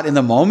the spot in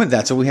the moment,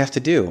 that's what we have to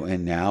do.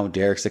 And now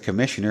Derek's the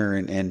commissioner,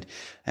 and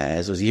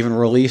as was even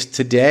released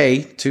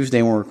today,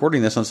 Tuesday, when we're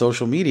recording this on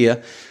social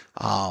media,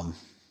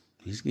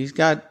 he's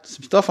got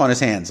some stuff on his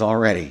hands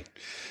already.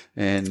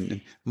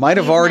 And might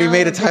have already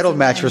made a title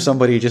match for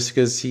somebody just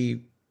because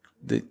he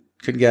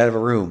couldn't get out of a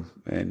room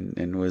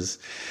and was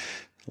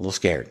a little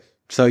scared.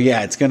 So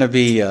yeah, it's going to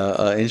be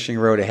an interesting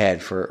road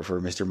ahead for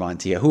Mr.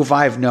 Montilla, who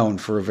I've known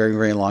for a very,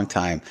 very long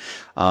time.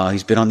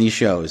 He's been on these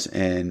shows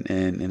and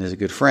is a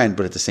good friend,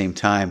 but at the same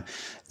time,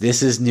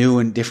 this is new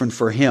and different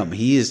for him.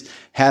 He has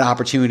had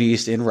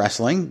opportunities in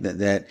wrestling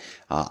that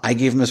I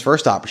gave him his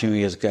first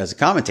opportunity as a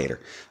commentator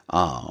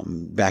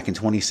back in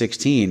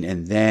 2016,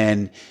 and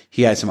then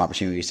he had some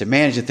opportunities to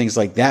manage and things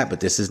like that.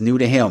 But this is new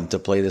to him to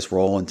play this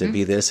role and to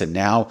be this, and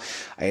now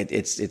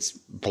it's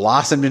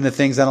blossomed into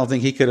things I don't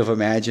think he could have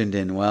imagined.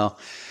 And well,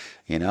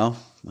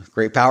 with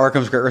great power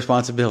comes great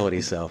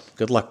responsibility. So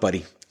good luck,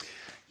 buddy.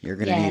 You're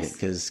going to need it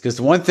because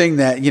the one thing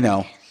that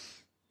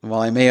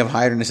while I may have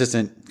hired an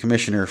assistant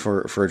commissioner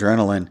for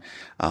Adrenaline,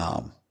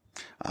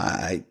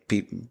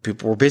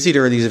 people were busy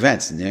during these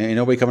events, and ain't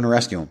nobody coming to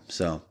rescue them.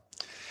 So,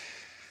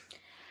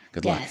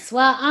 good luck. Yes.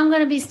 Well, I'm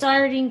going to be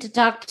starting to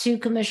talk to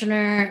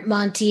Commissioner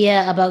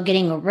Montilla about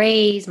getting a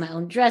raise, my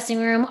own dressing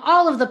room,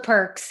 all of the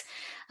perks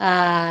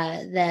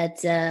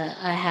that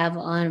I have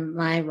on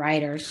my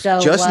rider. So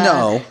just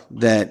know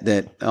that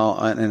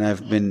and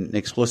I've been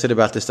explicit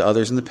about this to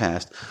others in the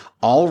past.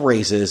 All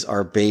raises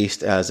are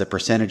based as a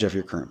percentage of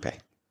your current pay.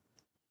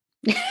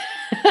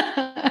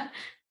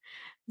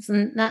 It's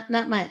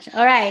not much.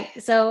 All right.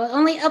 So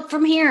only up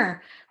from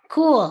here.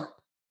 Cool.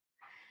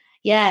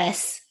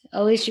 Yes.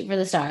 Always shoot for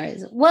the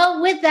stars.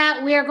 Well, with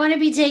that, we are going to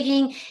be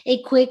taking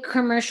a quick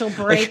commercial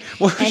break.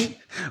 I'd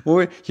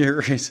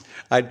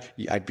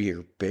be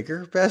your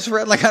bigger best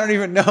friend. Like, I don't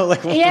even know. Like,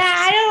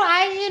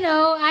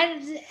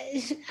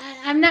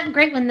 I'm not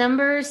great with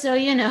numbers. So,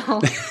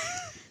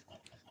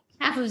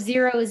 half of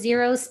 0 is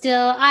 0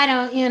 still. I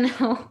don't,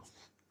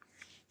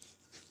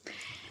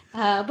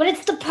 but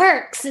it's the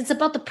perks. It's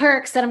about the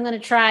perks that I'm going to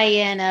try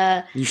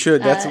and you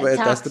should. That's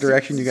the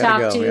direction you got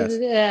to go. Talk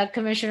to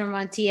Commissioner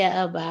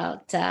Montilla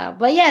about.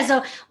 But yeah,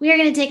 so we are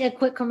going to take a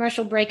quick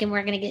commercial break, and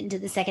we're going to get into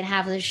the second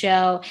half of the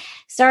show,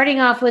 starting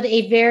off with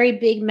a very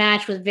big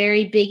match with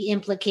very big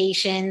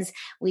implications.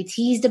 We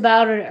teased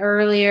about it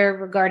earlier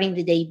regarding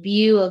the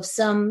debut of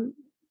some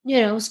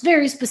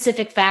very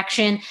specific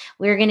faction.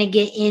 We're going to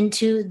get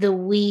into the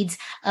weeds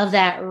of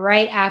that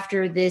right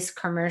after this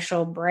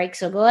commercial break.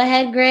 So go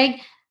ahead, Greg.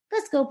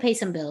 Let's go pay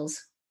some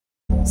bills.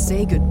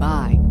 Say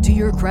goodbye to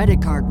your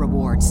credit card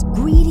rewards.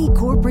 Greedy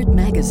corporate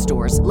mega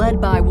stores, led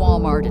by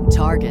Walmart and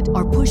Target,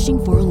 are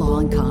pushing for a law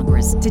in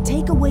Congress to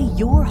take away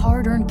your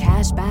hard-earned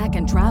cash back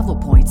and travel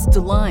points to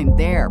line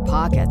their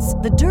pockets.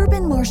 The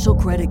Durbin-Marshall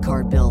credit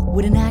card bill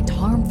would enact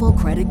harmful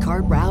credit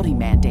card routing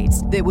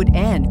mandates that would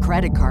end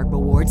credit card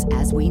rewards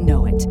as we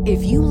know it.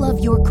 If you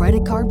love your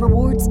credit card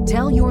rewards,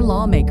 tell your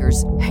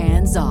lawmakers,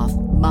 hands off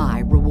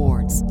my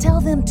rewards.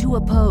 Tell them to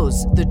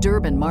oppose the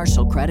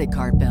Durbin-Marshall credit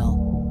card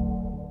bill.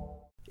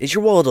 Is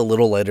your wallet a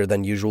little lighter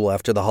than usual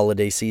after the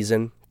holiday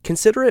season?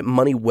 Consider it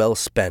money well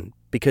spent,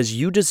 because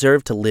you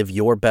deserve to live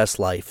your best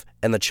life,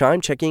 and the Chime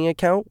checking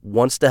account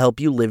wants to help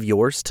you live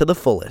yours to the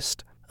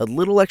fullest. A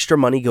little extra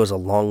money goes a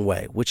long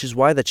way, which is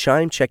why the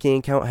Chime checking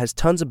account has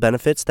tons of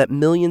benefits that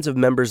millions of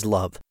members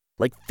love,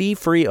 like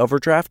fee-free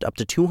overdraft up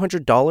to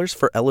 $200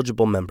 for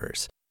eligible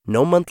members,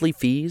 no monthly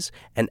fees,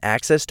 and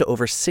access to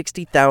over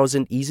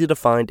 60,000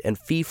 easy-to-find and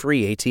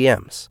fee-free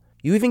ATMs.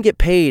 You even get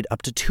paid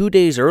up to 2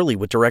 days early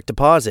with direct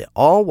deposit,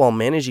 all while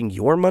managing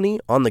your money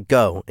on the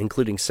go,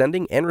 including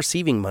sending and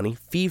receiving money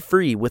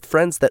fee-free with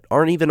friends that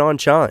aren't even on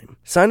Chime.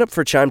 Sign up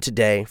for Chime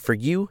today for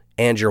you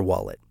and your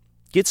wallet.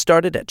 Get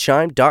started at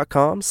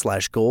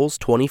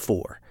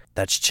chime.com/goals24.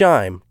 That's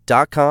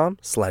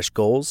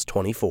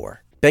chime.com/goals24.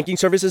 Banking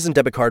services and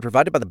debit card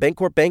provided by the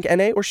Bancorp Bank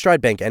N.A. or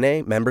Stride Bank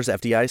N.A. members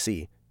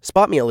FDIC.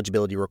 Spot me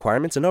eligibility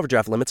requirements and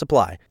overdraft limits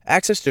apply.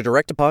 Access to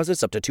direct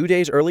deposits up to 2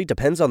 days early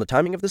depends on the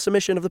timing of the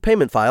submission of the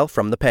payment file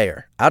from the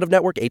payer.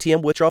 Out-of-network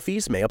ATM withdrawal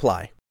fees may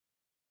apply.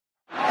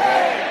 8,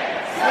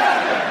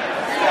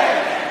 7,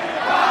 6,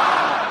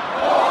 5,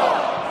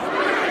 4,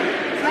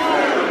 3, 2,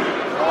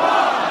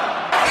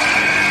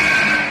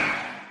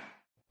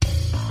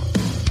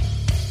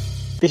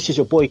 1. This is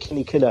your boy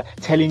Kenny Killer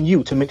telling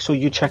you to make sure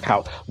you check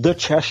out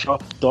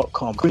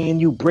thechairshot.com,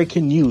 bringing you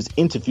breaking news,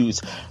 interviews,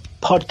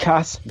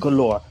 podcasts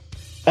galore,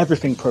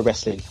 everything pro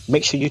wrestling.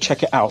 Make sure you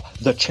check it out,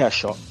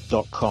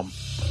 thechairshot.com.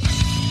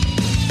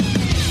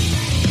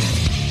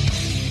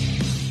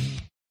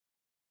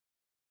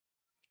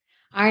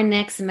 Our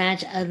next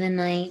match of the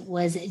night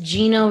was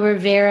Gino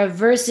Rivera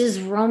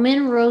versus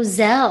Roman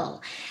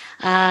Rosell.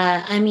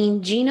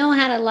 Gino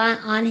had a lot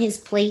on his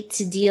plate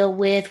to deal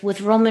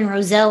with Roman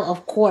Rosell,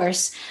 of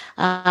course,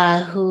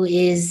 who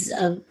is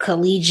a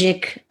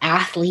collegiate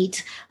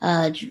athlete,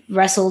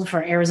 wrestled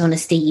for Arizona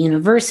State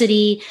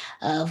University,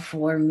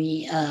 for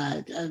me,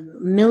 a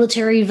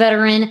military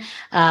veteran,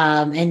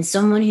 and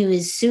someone who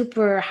is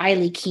super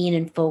highly keen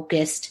and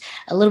focused,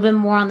 a little bit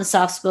more on the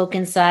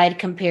soft-spoken side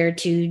compared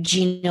to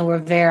Gino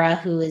Rivera,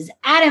 who is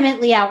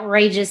adamantly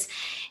outrageous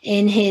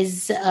in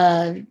his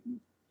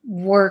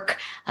work,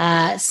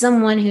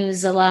 someone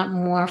who's a lot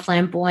more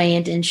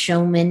flamboyant and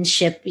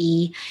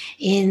showmanship-y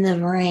in the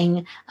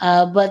ring.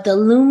 But the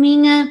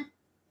looming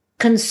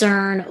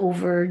concern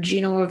over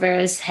Gino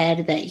Rivera's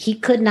head that he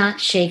could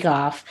not shake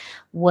off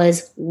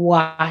was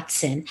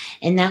Watson.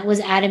 And that was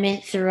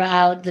adamant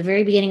throughout the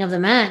very beginning of the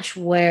match,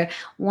 where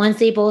once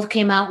they both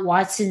came out,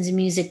 Watson's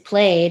music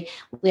played.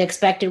 We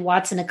expected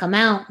Watson to come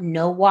out.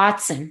 No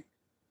Watson.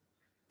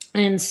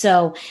 And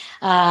so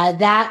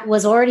that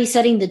was already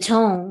setting the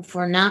tone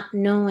for not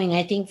knowing,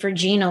 I think for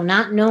Gino,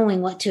 not knowing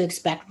what to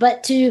expect.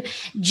 But to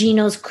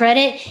Gino's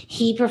credit,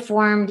 he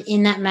performed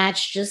in that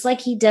match just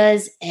like he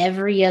does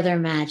every other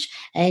match.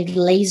 A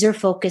laser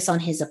focus on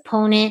his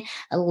opponent,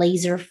 a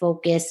laser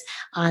focus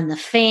on the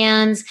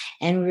fans,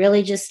 and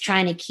really just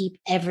trying to keep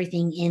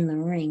everything in the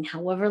ring.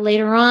 However,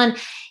 later on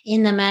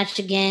in the match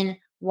again,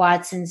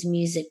 Watson's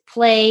music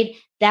played.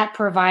 That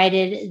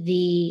provided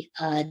the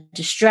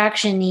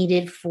distraction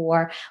needed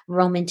for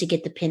Roman to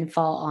get the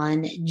pinfall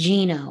on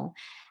Gino.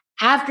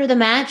 After the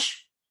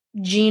match,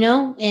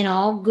 Gino, in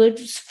all good,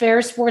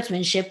 fair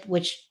sportsmanship,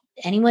 which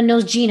anyone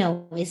knows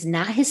Gino is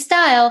not his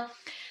style,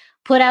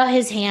 put out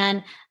his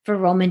hand for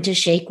Roman to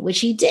shake, which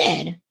he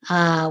did,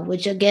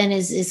 which again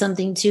is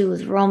something too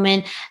with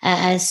Roman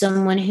as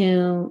someone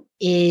who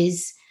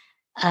is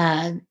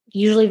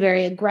usually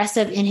very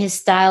aggressive in his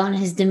style and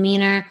his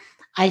demeanor.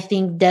 I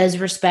think does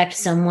respect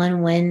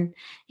someone when,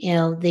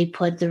 they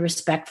put the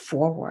respect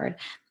forward.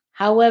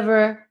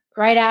 However,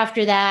 right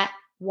after that,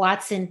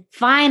 Watson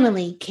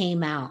finally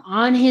came out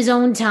on his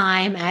own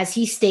time, as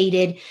he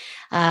stated,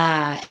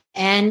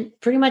 and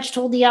pretty much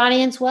told the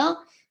audience, well,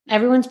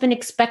 everyone's been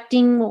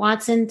expecting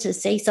Watson to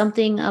say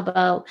something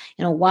about,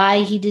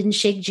 why he didn't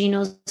shake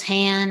Gino's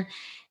hand,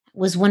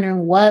 was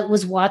wondering what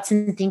was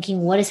Watson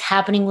thinking, what is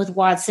happening with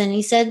Watson.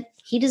 He said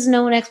he doesn't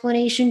know an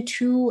explanation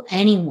to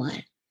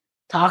anyone.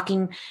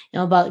 Talking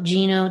about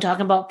Gino,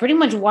 talking about pretty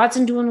much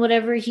Watson doing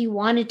whatever he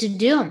wanted to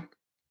do.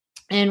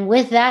 And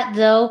with that,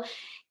 though,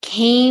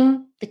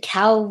 came the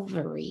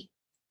cavalry.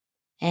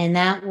 And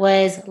that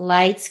was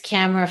Lights,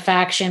 Camera,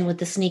 Faction with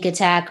the sneak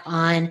attack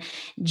on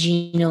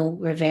Gino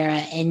Rivera.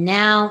 And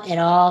now it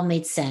all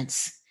made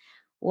sense.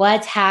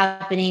 What's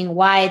happening,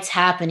 why it's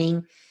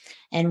happening,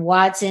 and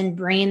Watson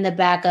bringing the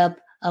backup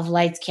of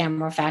Lights,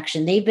 Camera,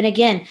 Faction. They've been,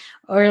 again,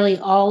 early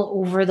all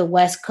over the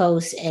West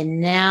Coast,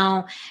 and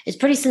now it's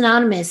pretty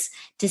synonymous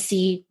to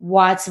see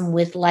Watson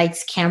with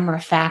Lights, Camera,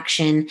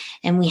 Faction,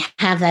 and we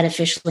have that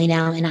officially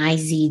now in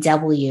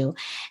IZW.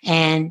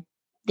 And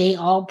they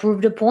all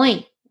proved a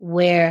point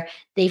where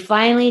they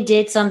finally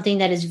did something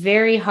that is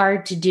very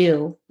hard to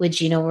do with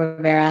Gino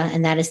Rivera,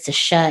 and that is to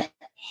shut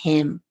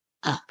him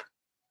up.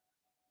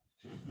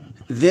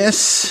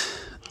 This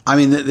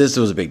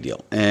was a big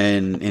deal,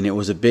 and it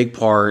was a big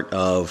part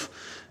of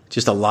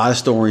just a lot of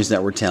stories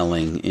that we're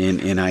telling in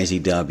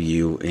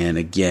IZW. And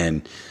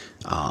again,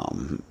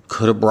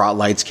 could have brought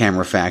Lights,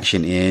 Camera,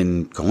 Faction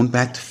in going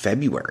back to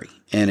February,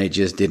 and it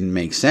just didn't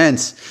make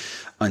sense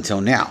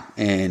until now.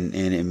 And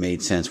it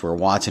made sense where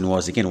Watson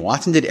was. Again,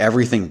 Watson did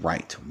everything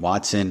right.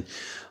 Watson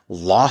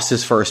lost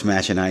his first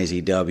match in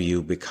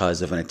IZW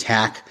because of an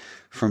attack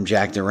from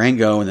Jack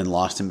Durango, and then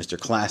lost to Mr.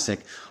 Classic.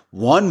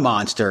 One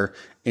Monster,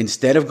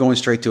 instead of going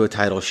straight to a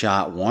title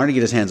shot, wanted to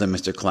get his hands on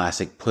Mr.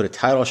 Classic, put a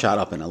title shot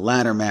up in a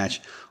ladder match,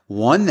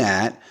 won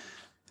that,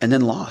 and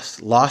then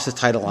lost. Lost his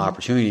title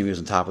opportunity. He was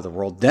on top of the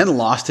world. Then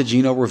lost to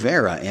Gino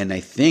Rivera. And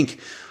I think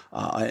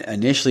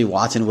initially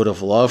Watson would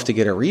have loved to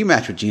get a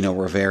rematch with Gino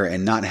Rivera,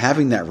 and not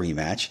having that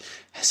rematch,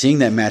 seeing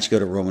that match go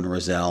to Roman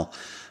Rosell,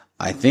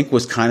 I think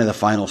was kind of the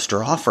final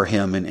straw for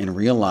him, and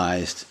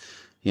realized,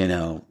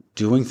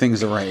 doing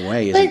things the right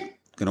way isn't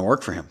going to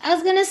work for him. I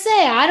was going to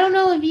say, I don't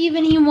know if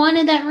even he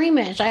wanted that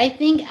rematch. I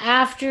think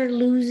after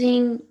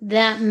losing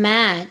that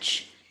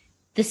match,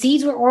 the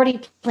seeds were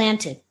already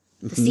planted.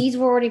 The seeds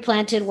were already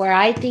planted where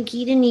I think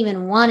he didn't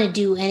even want to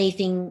do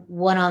anything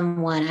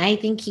one-on-one. I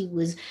think he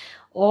was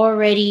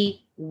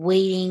already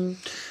waiting.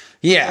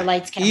 Yeah,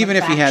 even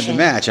if he had the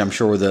match, I'm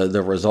sure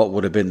the result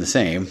would have been the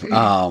same,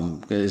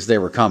 because they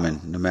were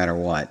coming no matter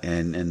what,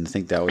 and I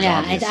think that was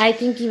obvious. I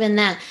think even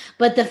that.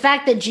 But the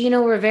fact that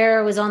Gino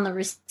Rivera was on the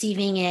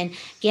receiving end,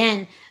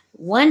 again,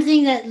 one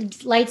thing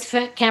that Lights,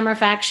 Camera,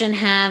 Faction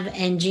have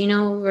and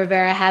Gino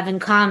Rivera have in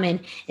common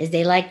is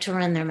they like to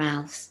run their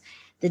mouths.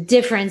 The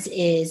difference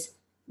is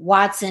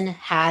Watson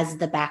has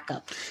the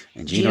backup.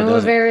 And Gino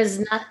Rivera is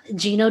not.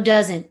 Gino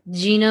doesn't.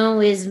 Gino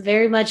is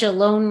very much a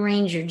lone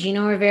ranger.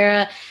 Gino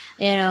Rivera,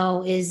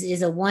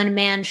 is a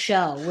one-man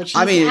show, which he's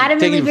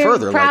adamantly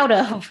very proud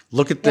of.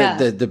 Look at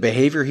the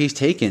behavior he's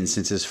taken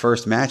since his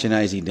first match in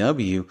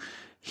IZW.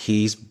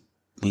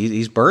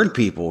 He's burned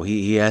people.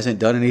 He hasn't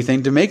done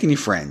anything to make any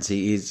friends.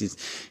 He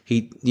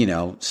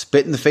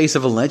spit in the face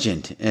of a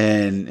legend,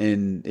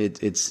 and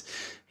it's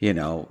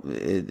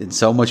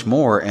so much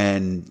more.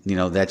 And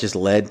that just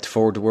led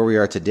forward to where we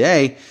are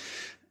today.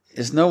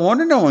 It's no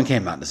wonder no one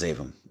came out to save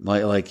him.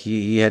 Like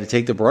he had to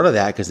take the brunt of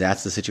that, because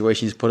that's the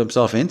situation he's put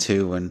himself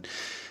into. And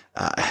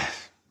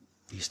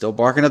he's still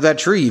barking up that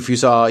tree. If you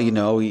saw,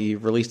 he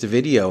released a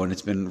video, and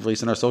it's been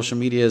released on our social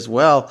media as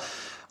well.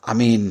 I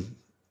mean,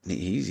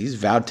 he's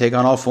vowed to take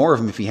on all four of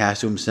them if he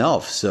has to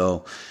himself.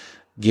 So,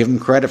 give him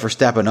credit for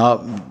stepping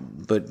up,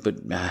 but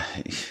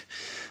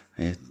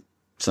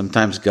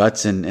sometimes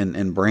guts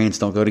and brains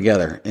don't go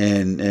together,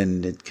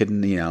 and it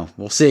couldn't.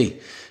 We'll see.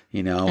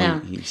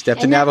 He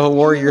stepped to Navajo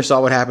Warrior,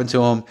 saw what happened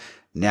to him.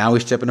 Now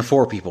he's stepping to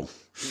 4 people.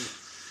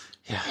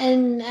 Yeah.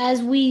 And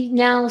as we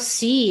now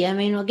see, I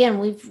mean,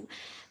 again,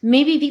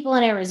 maybe people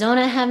in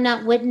Arizona have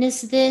not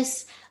witnessed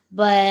this,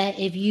 but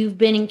if you've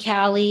been in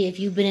Cali, if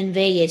you've been in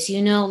Vegas,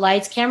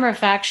 Lights Camera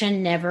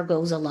Faction never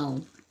goes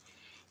alone.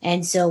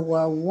 And so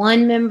where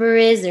one member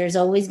is, there's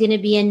always going to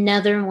be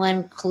another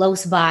one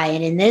close by.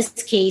 And in this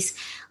case,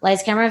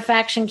 Lights Camera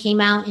Faction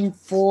came out in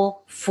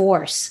full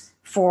force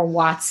for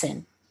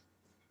Watson.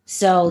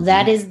 So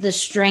that is the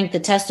strength, the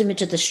testament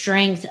to the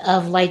strength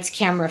of Lights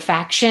Camera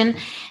Faction.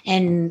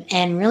 And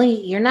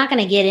really, you're not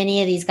going to get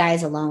any of these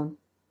guys alone.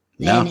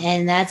 No.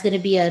 And that's going to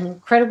be an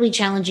incredibly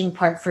challenging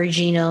part for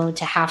Gino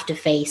to have to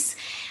face.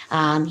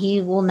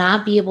 He will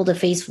not be able to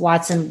face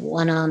Watson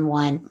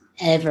one-on-one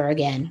ever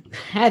again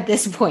at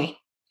this point.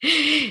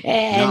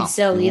 And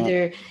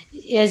either,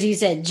 as you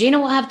said, Gino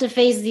will have to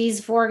face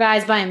these 4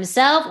 guys by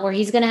himself, or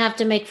he's going to have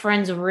to make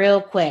friends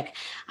real quick.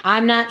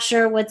 I'm not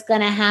sure what's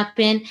going to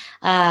happen,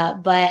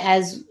 but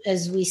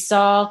as we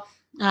saw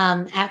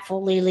at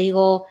Fully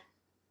Legal,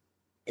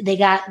 they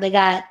got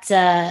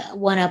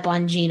one up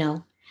on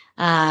Gino.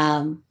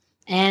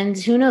 And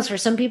who knows? For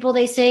some people,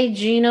 they say,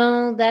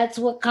 Gino, that's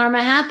what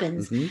karma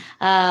happens.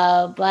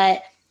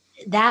 But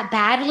that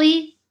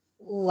badly,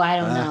 I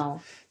don't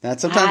know.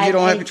 Sometimes you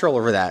don't have control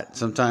over that.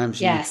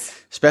 Sometimes,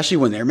 especially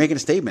when they're making a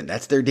statement,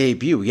 that's their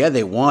debut. Yeah,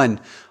 they won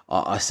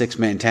a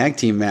 6-man tag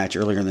team match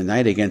earlier in the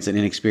night against an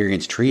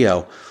inexperienced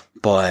trio,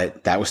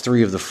 but that was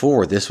 3 of the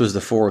 4. This was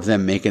the 4 of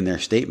them making their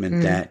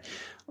statement that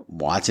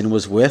Watson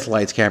was with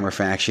Lights Camera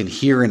Faction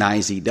here in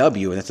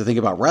IZW. And that's the thing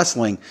about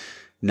wrestling.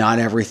 Not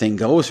everything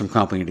goes from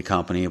company to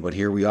company, but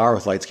here we are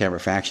with Lights Camera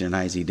Faction and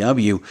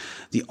IZW.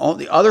 The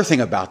other thing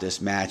about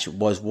this match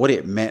was what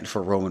it meant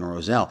for Roman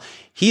Rosell.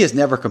 He has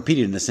never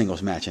competed in a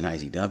singles match in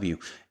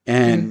IZW,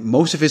 and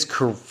most of his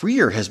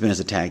career has been as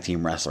a tag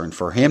team wrestler. And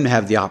for him to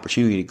have the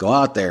opportunity to go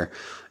out there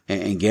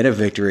and get a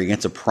victory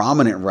against a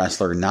prominent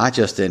wrestler, not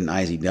just in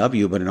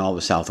IZW, but in all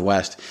the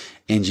Southwest,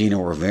 in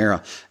Gino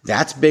Rivera,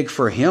 that's big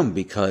for him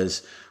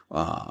because,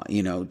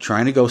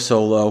 trying to go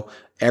solo,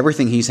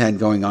 everything he's had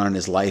going on in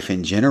his life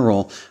in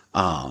general,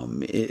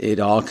 it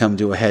all come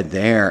to a head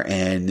there.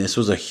 And this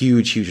was a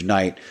huge, huge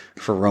night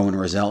for Roman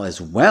Rosell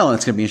as well. And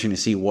it's going to be interesting to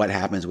see what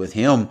happens with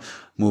him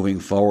moving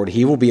forward.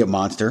 He will be a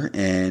monster,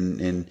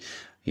 and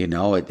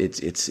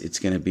it's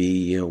going to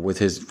be with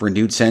his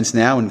renewed sense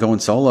now and going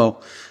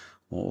solo.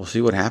 We'll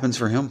see what happens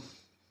for him.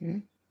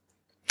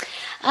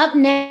 Up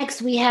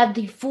next, we have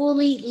the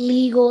Fully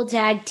Legal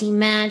tag team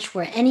match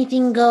where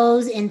anything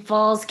goes and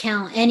falls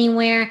count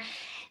anywhere.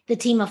 The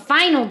team of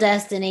Final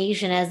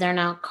Destination, as they're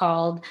now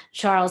called,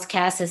 Charles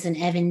Cassis and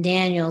Evan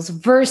Daniels,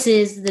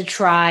 versus the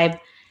Tribe,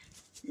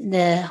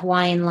 the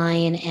Hawaiian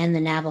Lion, and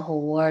the Navajo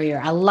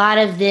Warrior. A lot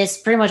of this,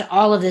 pretty much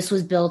all of this,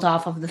 was built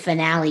off of the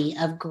finale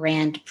of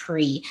Grand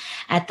Prix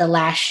at the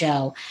last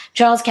show.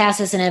 Charles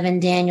Cassis and Evan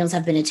Daniels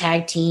have been a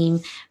tag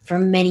team for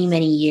many,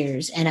 many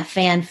years and a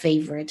fan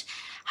favorite.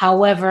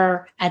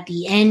 However, at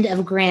the end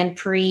of Grand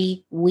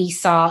Prix, we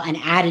saw an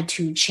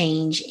attitude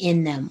change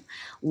in them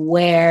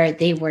where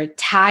they were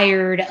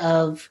tired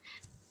of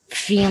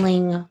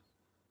feeling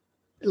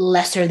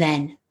lesser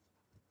than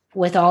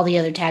with all the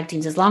other tag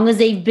teams. As long as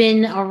they've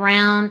been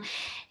around,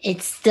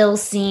 it still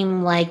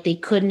seemed like they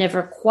could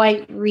never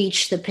quite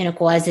reach the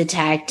pinnacle as a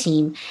tag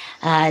team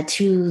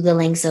to the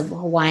lengths of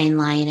Hawaiian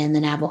Lion and the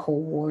Navajo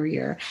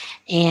Warrior.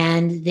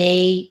 And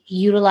they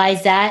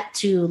utilized that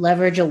to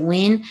leverage a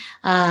win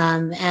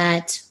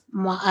at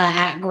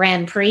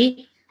Grand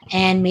Prix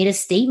and made a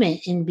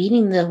statement in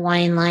beating the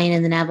Hawaiian Lion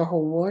and the Navajo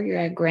Warrior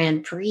at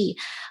Grand Prix.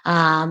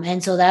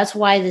 And so that's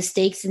why the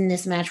stakes in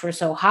this match were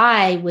so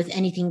high with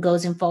anything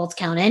goes and falls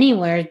count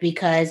anywhere,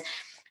 because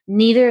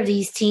neither of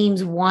these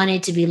teams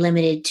wanted to be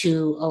limited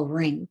to a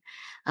ring.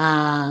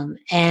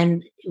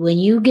 And when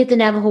you get the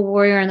Navajo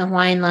Warrior and the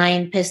Hawaiian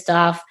Lion pissed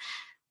off,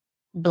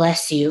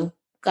 bless you.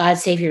 God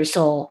save your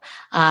soul.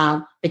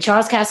 But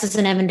Charles Cassis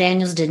and Evan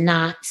Daniels did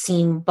not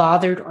seem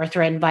bothered or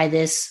threatened by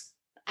this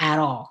at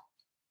all.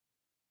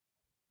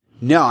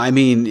 No, I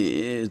mean,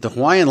 the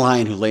Hawaiian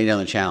Lion who laid down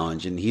the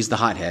challenge, and he's the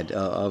hothead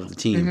of the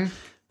team,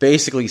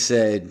 basically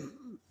said,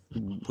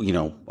 we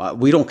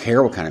don't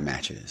care what kind of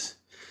match it is.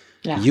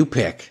 Yeah. You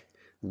pick.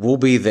 We'll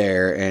be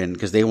there, and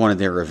because they wanted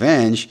their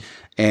revenge,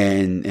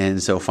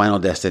 and so Final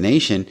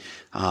Destination,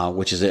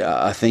 which is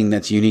a thing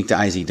that's unique to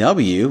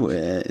IZW,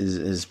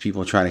 as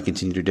people try to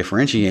continue to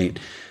differentiate,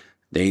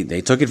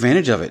 they took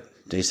advantage of it.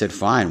 They said,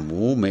 "Fine,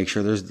 we'll make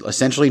sure there's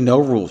essentially no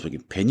rules. We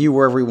can pin you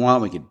wherever we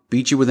want. We can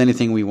beat you with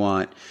anything we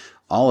want,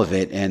 all of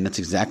it." And that's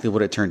exactly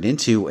what it turned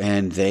into.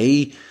 And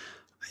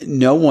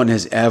no one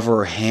has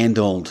ever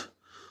handled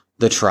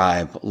the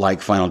Tribe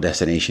like Final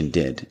Destination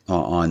did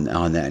on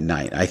that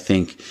night. I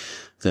think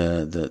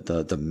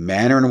the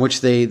manner in which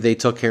they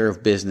took care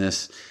of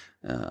business,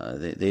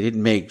 they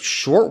didn't make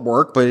short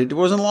work, but it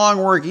wasn't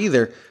long work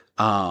either.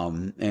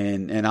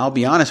 And I'll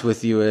be honest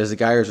with you, as a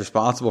guy who's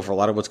responsible for a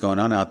lot of what's going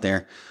on out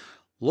there,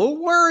 a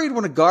little worried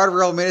when a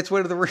guardrail made its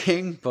way to the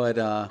ring, but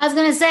I was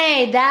gonna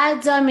say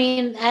that. I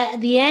mean, at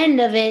the end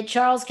of it,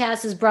 Charles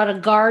Cass has brought a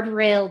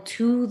guardrail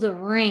to the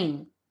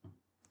ring.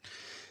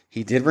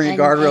 He did bring a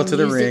guardrail to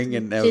the ring,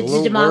 and I was a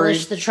little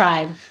demolish the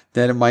tribe.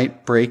 That it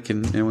might break,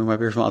 and we might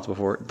be responsible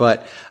for it.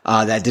 But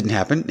that didn't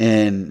happen,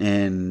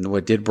 and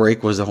what did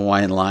break was the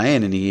Hawaiian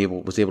Lion, and he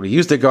was able to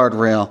use the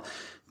guardrail,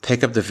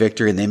 pick up the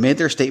victory, and they made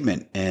their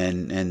statement,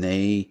 and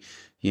they,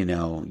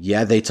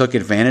 they took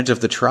advantage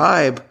of the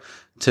tribe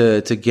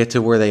to get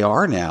to where they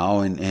are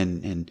now,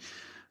 and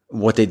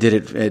what they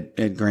did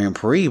at Grand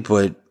Prix,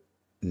 but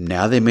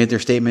now they made their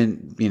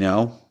statement,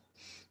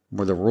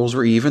 where the rules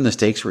were even, the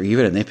stakes were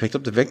even, and they picked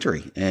up the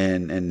victory.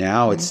 And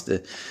now it's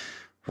the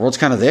world's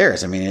kind of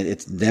theirs. I mean,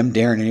 it's them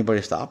daring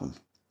anybody to stop them.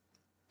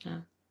 Yeah.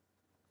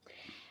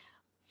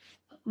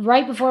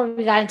 Right before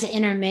we got into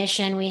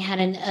intermission, we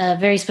had a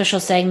very special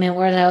segment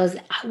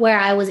where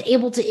I was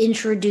able to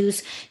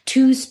introduce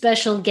two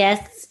special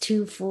guests,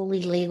 two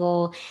fully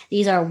legal.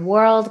 These are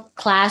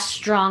world-class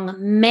strong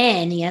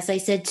men. Yes, I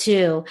said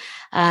two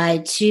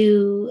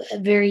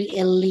very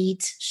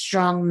elite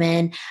strong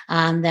men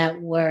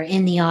that were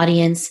in the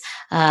audience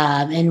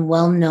and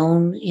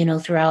well-known,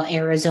 throughout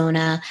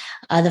Arizona.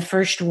 The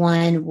first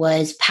one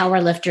was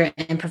powerlifter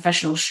and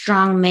professional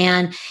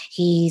strongman.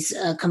 He's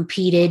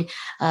competed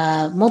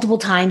multiple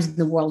times in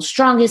the World's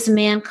Strongest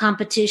Man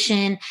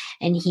competition,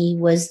 and he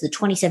was the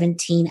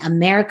 2017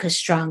 America's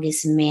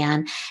Strongest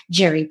Man,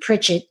 Jerry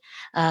Pritchett,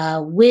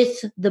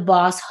 with the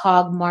boss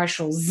hog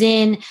Marshall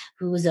Zinn,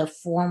 who was a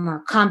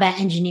former combat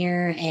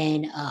engineer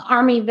and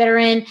Army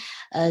veteran,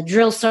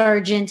 drill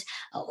sergeant,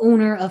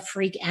 owner of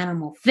Freak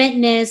Animal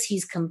Fitness.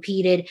 He's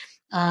competed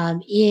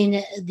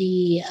in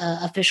the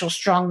official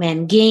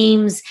Strongman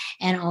Games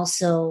and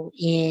also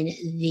in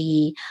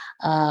the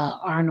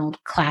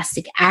Arnold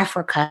Classic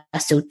Africa.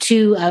 So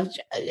two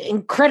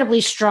incredibly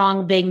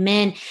strong big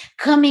men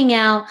coming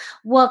out,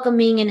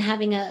 welcoming and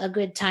having a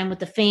good time with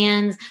the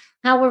fans.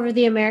 However,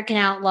 the American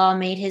Outlaw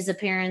made his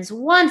appearance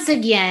once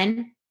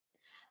again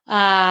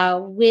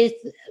with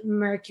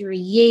Mercury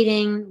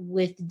Yating,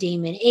 with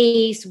Damon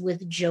Ace,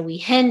 with Joey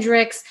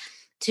Hendricks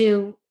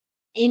to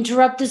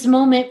interrupt this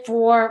moment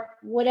for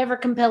whatever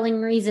compelling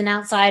reason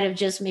outside of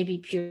just maybe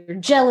pure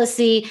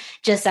jealousy,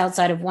 just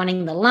outside of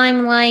wanting the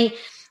limelight.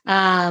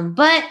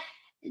 But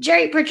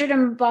Jerry Pritchard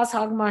and Boss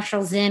Hog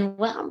Marshall Zinn,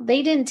 well,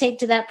 they didn't take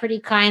to that pretty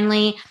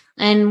kindly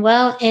and,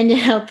 well,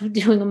 ended up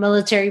doing a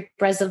military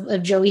press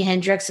of Joey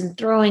Hendricks and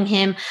throwing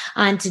him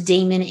onto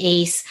Damon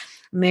Ace,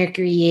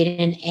 Mercury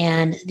Yaten,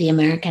 and the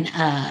American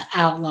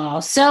Outlaw.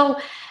 So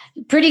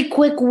pretty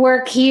quick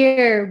work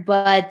here,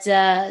 but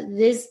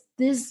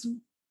this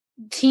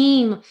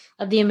team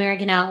of the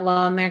American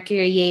Outlaw,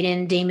 Mercury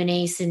Yaten, Damon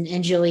Ace,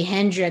 and Joey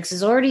Hendricks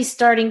is already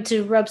starting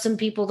to rub some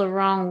people the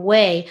wrong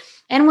way.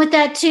 And with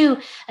that too,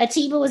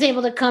 Atiba was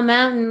able to come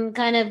out and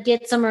kind of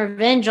get some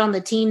revenge on the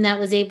team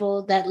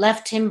that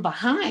left him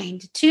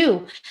behind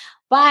too,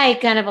 by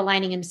kind of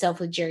aligning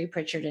himself with Jerry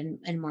Pritchard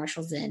and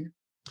Marshall Zinn.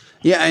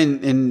 Yeah,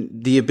 and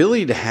the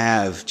ability to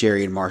have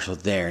Jerry and Marshall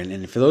there,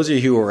 and for those of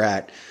you who were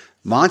at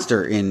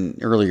Monster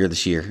earlier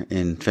this year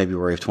in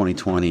February of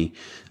 2020,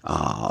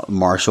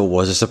 Marshall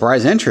was a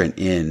surprise entrant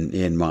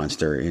in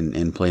Monster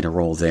and played a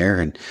role there,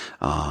 and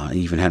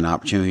even had an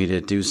opportunity to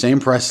do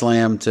same press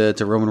slam to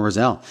Roman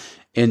Rosell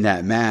in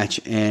that match.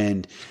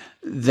 And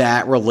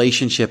that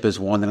relationship is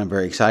one that I'm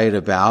very excited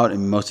about.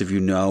 And most of you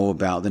know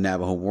about the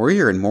Navajo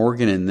Warrior and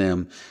Morgan and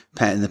them.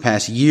 In the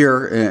past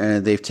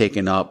year, they've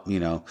taken up,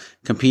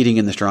 competing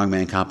in the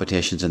strongman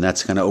competitions, and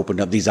that's kind of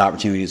opened up these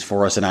opportunities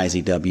for us in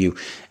IZW,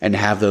 and to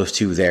have those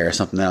two there,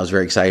 something that I was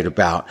very excited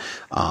about.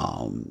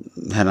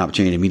 Had an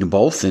opportunity to meet them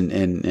both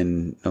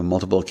in on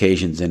multiple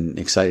occasions, and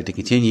excited to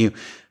continue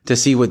to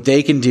see what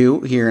they can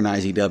do here in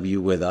IZW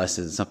with us.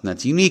 Is something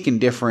that's unique and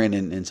different,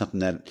 and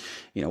something that,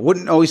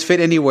 wouldn't always fit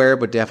anywhere,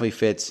 but definitely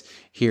fits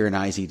here in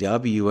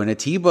IZW. And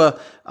Atiba,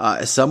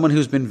 is someone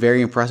who's been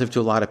very impressive to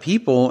a lot of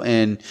people,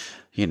 and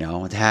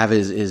to have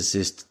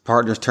his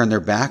partners turn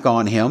their back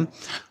on him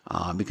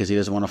because he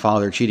doesn't want to follow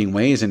their cheating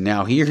ways. And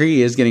now here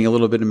he is getting a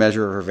little bit of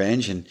measure of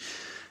revenge. And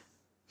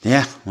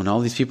yeah, when all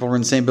these people are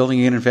in the same building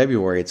again in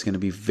February, it's going to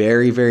be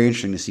very, very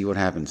interesting to see what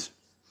happens.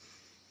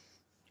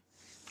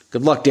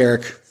 Good luck,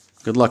 Derek.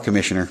 Good luck,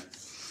 Commissioner.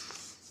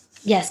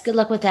 Yes, good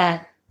luck with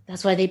that.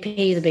 That's why they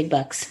pay you the big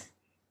bucks.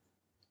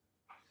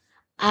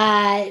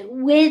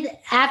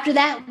 After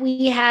that,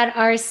 we had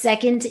our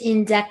second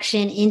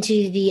induction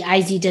into the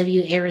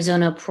IZW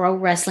Arizona Pro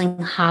Wrestling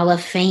Hall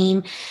of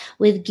Fame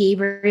with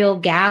Gabriel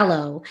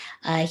Gallo.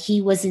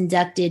 He was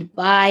inducted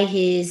by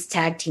his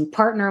tag team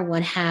partner,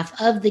 one half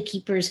of the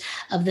Keepers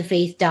of the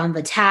Faith, Don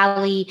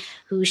Vitale,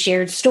 who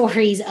shared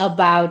stories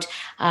about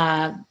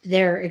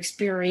their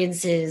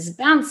experiences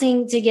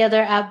bouncing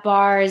together at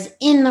bars,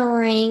 in the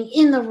ring,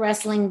 in the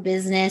wrestling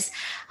business,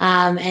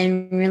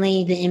 and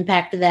really the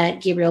impact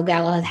that Gabriel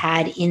Gallo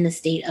had in the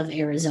state of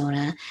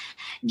Arizona.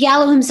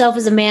 Gallo himself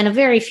is a man of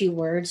very few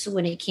words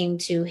when it came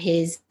to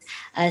his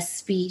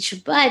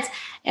speech, but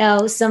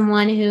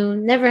someone who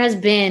never has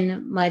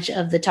been much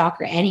of the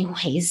talker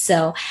anyways.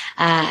 So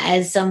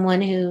as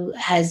someone who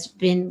has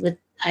been with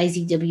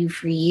IZW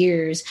for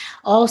years,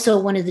 also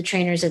one of the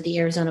trainers at the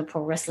Arizona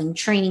Pro Wrestling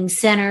Training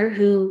Center,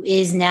 who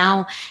is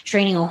now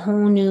training a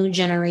whole new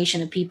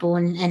generation of people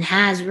and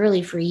has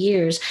really for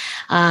years,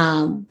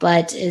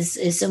 but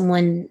is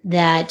someone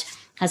that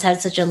has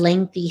had such a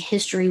lengthy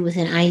history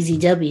within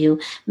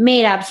IZW,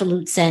 made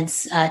absolute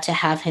sense to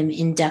have him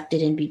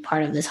inducted and be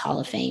part of this Hall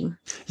of Fame.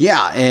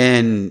 Yeah,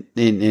 and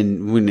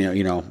when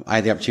I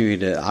had the opportunity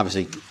to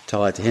obviously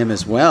tell that to him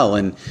as well,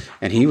 and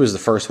he was the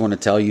first one to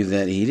tell you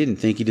that he didn't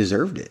think he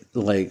deserved it,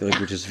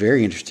 which is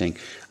very interesting.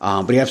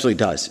 But he absolutely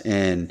does.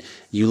 And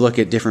you look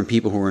at different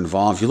people who were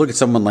involved. You look at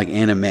someone like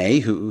Anna May,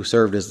 who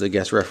served as the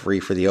guest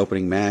referee for the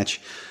opening match.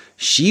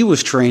 She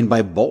was trained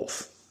by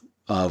both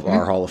of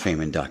our Hall of Fame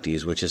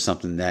inductees, which is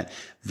something that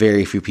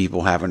very few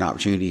people have an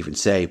opportunity to even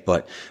say,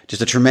 but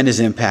just a tremendous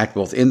impact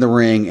both in the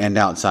ring and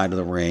outside of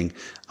the ring.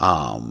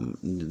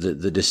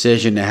 The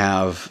decision to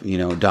have,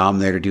 Dom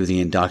there to do the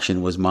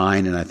induction was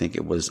mine, and I think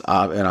it was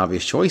an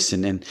obvious choice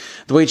and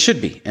the way it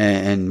should be.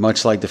 And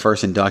much like the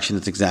first induction,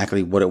 that's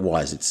exactly what it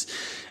was.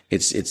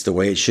 It's the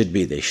way it should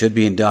be. They should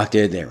be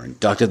inducted. They were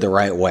inducted the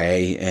right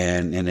way.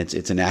 And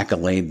it's an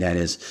accolade that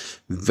is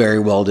very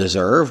well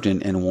deserved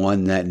and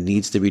one that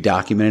needs to be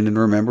documented and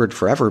remembered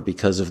forever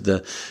because of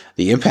the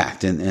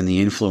impact and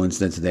the influence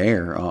that's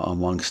there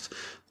amongst,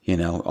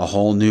 a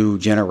whole new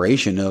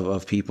generation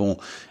of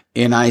people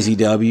in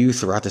IZW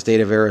throughout the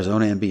state of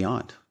Arizona and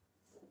beyond.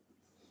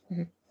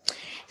 Mm-hmm.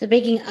 So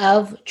speaking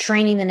of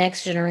training the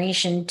next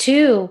generation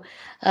too,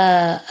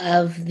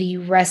 of the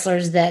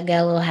wrestlers that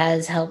Gallo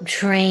has helped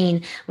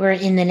train were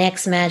in the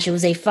next match. It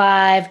was a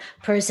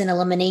 5-person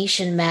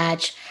elimination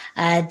match.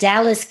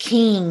 Dallas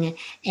King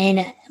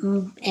and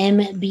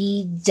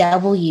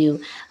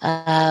MBW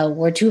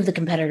were two of the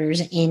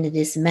competitors in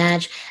this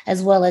match,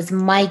 as well as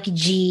Mike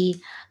G,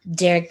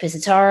 Derek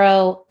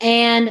Pizarro,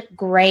 and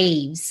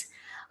Graves.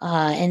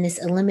 In this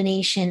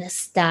elimination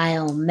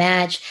style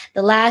match.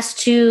 The last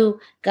two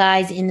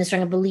guys in this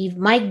ring, I believe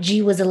Mike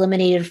G was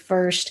eliminated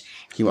first,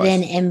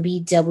 then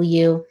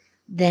MBW,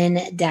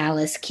 then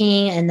Dallas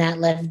King, and that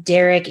left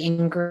Derek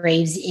and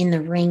Graves in the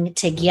ring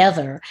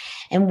together.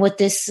 And what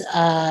this,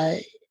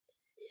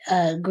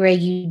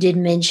 Greg, you did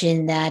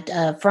mention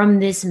that from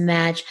this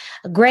match,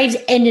 Graves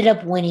ended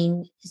up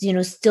winning,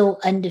 still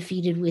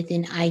undefeated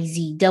within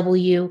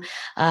IZW.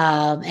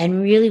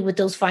 And really with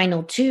those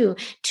final two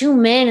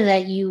men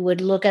that you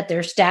would look at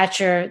their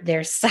stature,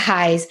 their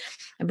size,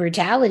 and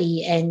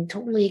brutality and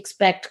totally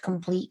expect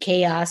complete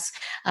chaos.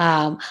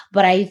 But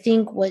I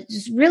think what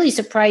really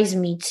surprised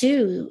me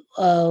too,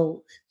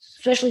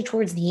 especially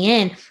towards the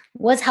end,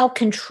 was how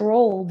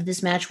controlled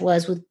this match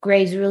was, with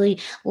Graves really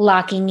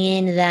locking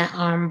in that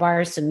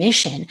armbar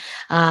submission.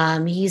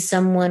 He's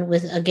someone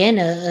with, again,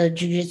 a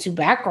jiu-jitsu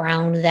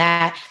background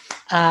that,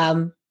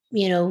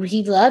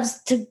 he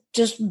loves to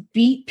just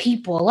beat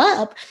people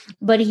up,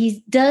 but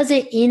he does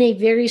it in a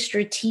very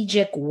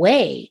strategic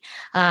way.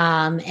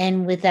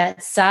 And with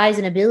that size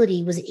and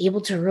ability, was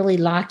able to really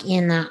lock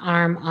in that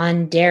arm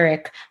on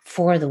Derek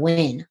for the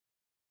win.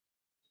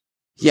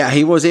 Yeah,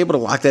 he was able to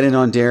lock that in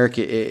on Derek.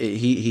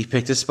 He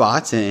picked his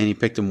spots and he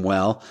picked them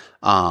well.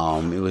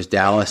 It was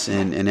Dallas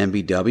and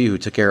MBW who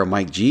took care of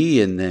Mike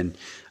G, and then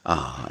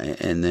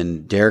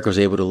Derek was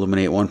able to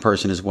eliminate one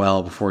person as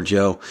well before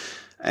Joe.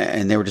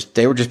 And they were just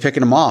picking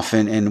them off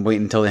and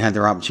waiting until they had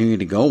their opportunity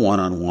to go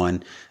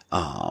one-on-one.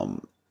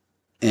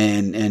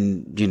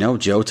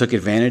 Joe took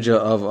advantage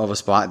of a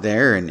spot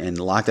there and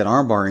locked that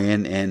armbar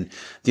in. And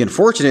the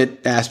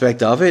unfortunate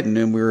aspect of it,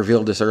 and we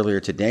revealed this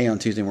earlier today on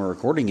Tuesday when we're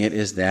recording it,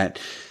 is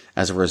that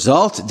as a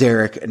result,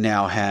 Derek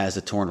now has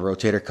a torn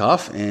rotator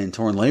cuff and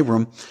torn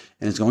labrum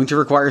and is going to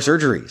require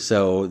surgery.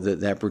 So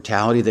that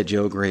brutality that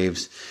Joe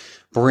Graves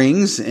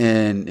brings,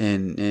 and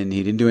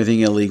he didn't do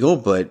anything illegal,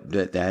 but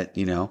that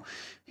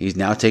he's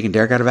now taking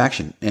Derek out of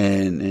action.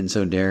 And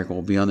so Derek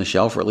will be on the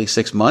shelf for at least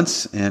 6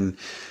 months, and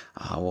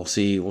we'll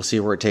see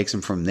where it takes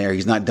him from there.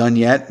 He's not done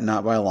yet,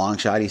 not by a long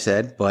shot, he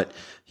said, but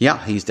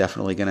yeah, he's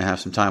definitely going to have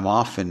some time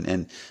off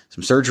and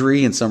some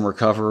surgery and some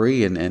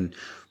recovery and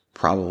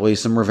probably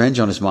some revenge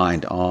on his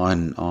mind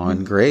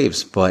on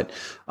Graves. But,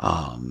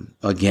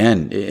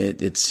 again,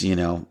 it's, he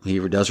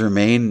does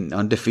remain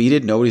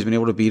undefeated. Nobody's been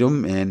able to beat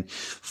him, and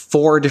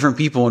 4 different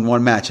people in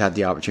one match had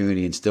the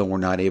opportunity and still were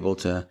not able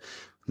to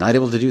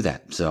do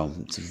that. So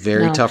it's a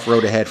very tough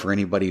road ahead for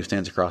anybody who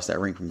stands across that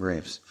ring from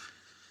Graves.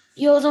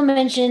 You also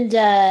mentioned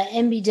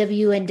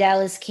MBW and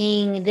Dallas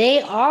King.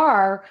 They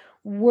are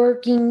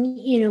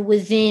working,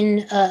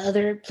 within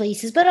other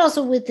places, but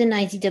also within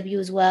IZW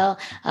as well,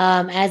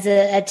 as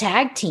a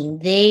tag team.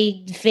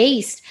 They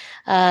faced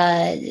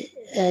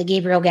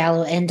Gabriel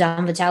Gallo and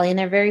Dom Vitale in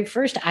their very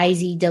first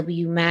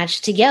IZW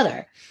match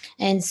together.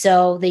 And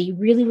so they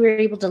really were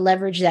able to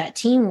leverage that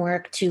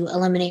teamwork to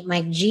eliminate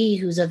Mike G,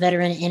 who's a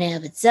veteran in and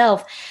of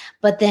itself.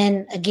 But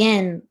then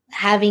again,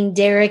 having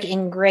Derek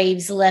and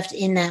Graves left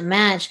in that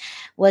match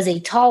was a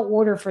tall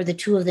order for the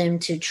two of them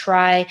to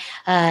try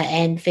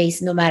and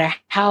face, no matter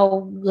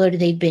how good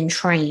they've been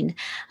trained.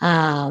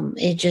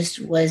 It just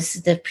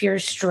was the pure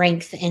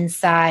strength and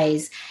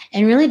size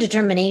and really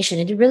determination.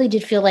 It really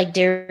did feel like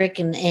Derek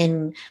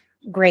and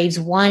Graves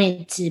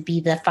wanted to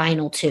be the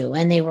final two,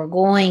 and they were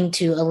going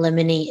to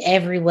eliminate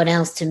everyone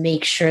else to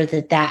make sure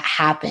that that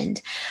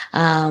happened.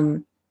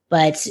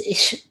 But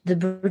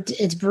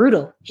it's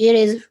brutal. It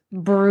is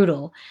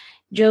brutal.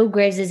 Joe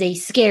Graves is a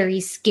scary,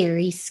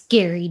 scary,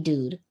 scary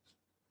dude.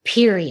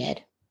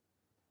 Period.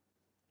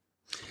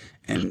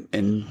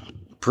 And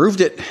proved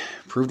it.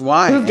 Proved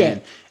why. Proved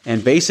it.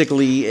 And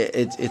basically,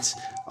 it's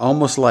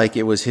almost like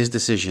it was his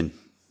decision.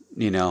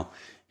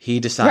 He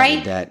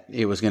decided that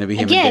it was going to be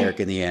him and Derek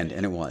in the end,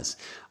 and it was.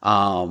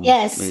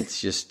 Yes.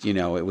 It's just,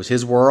 it was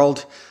his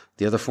world.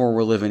 The other four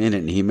were living in it,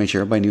 and he made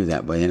sure everybody knew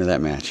that by the end of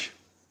that match.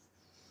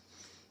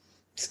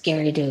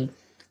 Scary dude.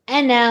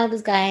 And now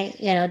this guy,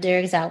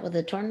 Derek's out with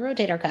a torn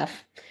rotator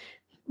cuff.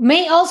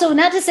 May also,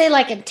 not to say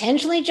like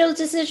intentionally Joe's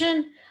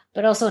decision,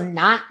 but also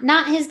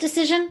not his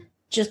decision.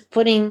 Just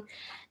putting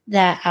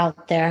that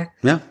out there.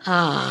 Yeah.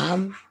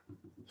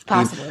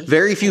 Possibly.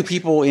 Very few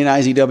people in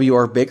IZW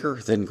are bigger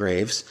than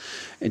Graves.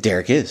 And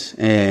Derek is.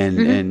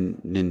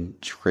 And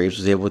Graves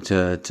was able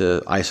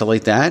to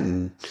isolate that.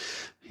 And,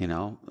 I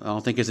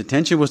don't think his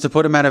intention was to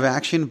put him out of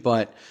action,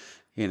 but,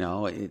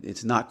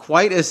 it's not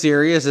quite as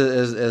serious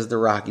as the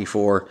Rocky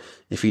IV.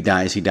 If he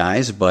dies, he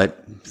dies.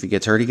 But if he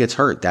gets hurt, he gets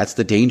hurt. That's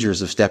the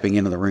dangers of stepping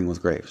into the ring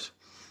with Graves.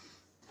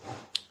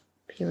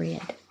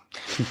 Period.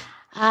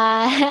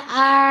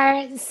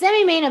 Our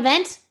semi-main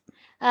event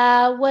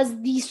was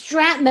the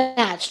strap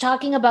match,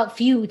 talking about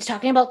feuds,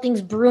 talking about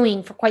things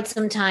brewing for quite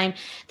some time.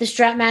 The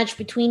strap match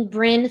between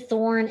Bryn,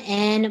 Thorne,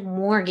 and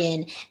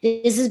Morgan.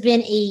 This has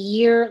been a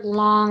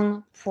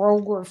year-long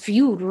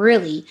feud,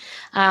 really,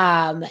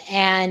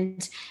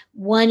 and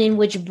one in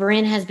which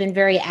Bryn has been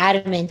very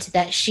adamant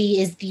that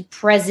she is the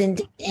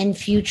present and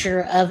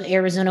future of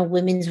Arizona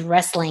women's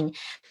wrestling.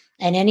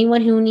 And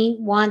anyone who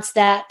wants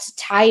that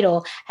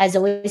title has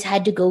always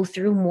had to go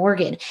through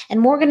Morgan.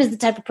 And Morgan is the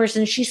type of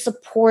person, she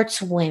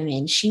supports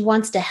women. She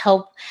wants to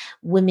help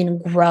women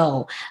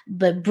grow.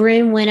 But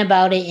Bryn went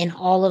about it in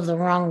all of the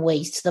wrong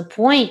ways, to the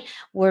point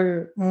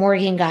where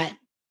Morgan got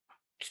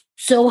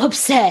so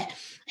upset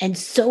and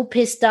so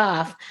pissed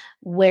off,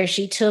 where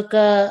she took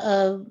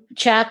a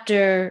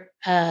chapter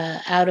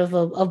out of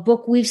a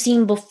book we've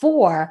seen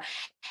before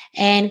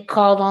and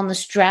called on the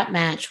strap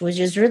match, which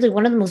is really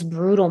one of the most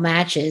brutal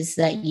matches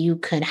that you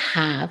could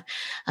have.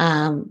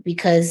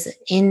 Because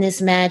in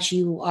this match,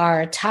 you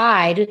are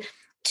tied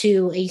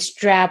to a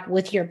strap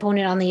with your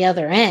opponent on the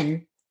other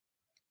end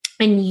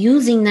and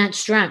using that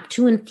strap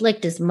to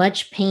inflict as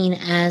much pain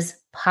as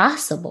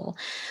possible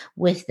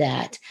with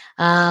that.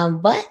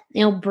 But,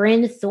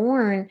 Bryn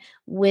Thorne,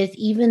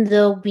 even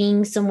though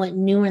being somewhat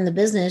newer in the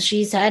business,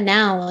 she's had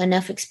now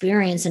enough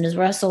experience and has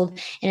wrestled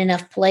in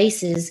enough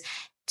places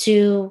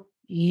to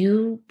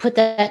put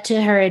that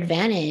to her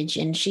advantage.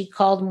 And she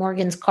called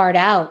Morgan's card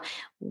out,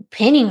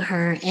 pinning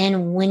her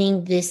and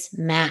winning this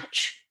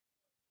match.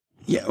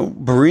 Yeah,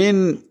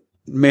 Bryn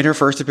made her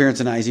first appearance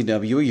in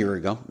IZW a year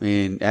ago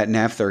at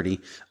NAV 30,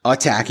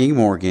 attacking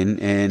Morgan.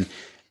 And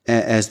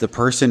as the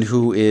person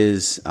who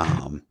is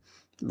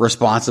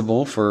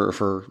responsible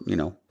for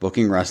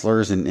booking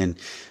wrestlers and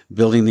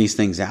building these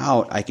things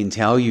out, I can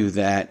tell you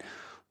that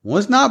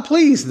was not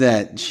pleased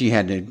that she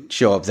had to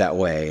show up that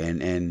way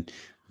and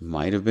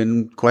might have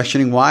been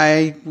questioning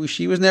why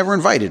she was never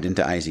invited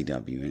into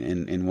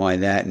IZW and why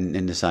that,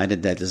 and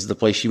decided that this is the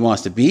place she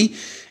wants to be.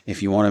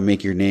 If you want to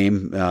make your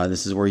name,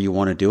 this is where you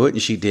want to do it.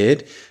 And she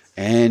did.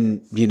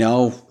 And,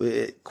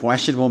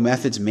 questionable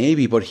methods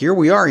maybe, but here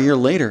we are a year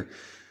later.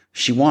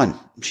 She won.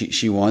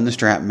 She won the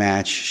strap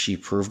match. She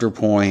proved her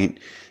point,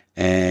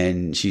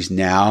 and she's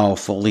now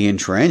fully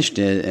entrenched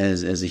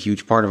as a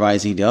huge part of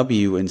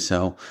IZW. And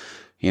so,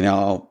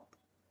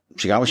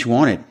 she got what she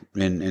wanted,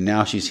 and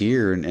now she's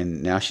here,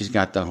 and now she's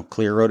got the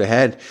clear road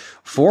ahead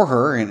for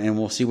her, and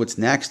we'll see what's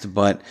next.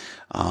 But,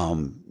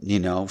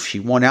 she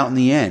won out in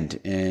the end,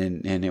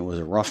 and it was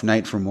a rough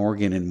night for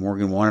Morgan, and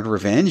Morgan wanted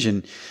revenge,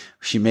 and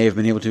she may have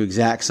been able to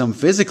exact some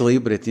physically,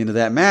 but at the end of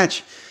that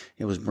match,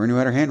 it was Bryn who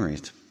had her hand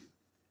raised.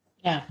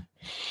 Yeah.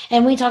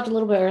 And we talked a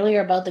little bit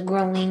earlier about the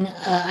growing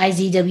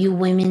IZW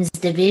women's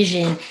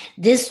division.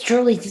 This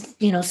truly,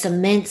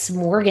 cements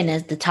Morgan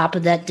as the top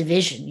of that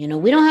division.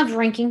 We don't have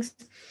rankings.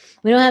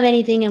 We don't have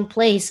anything in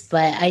place,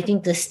 but I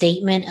think the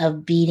statement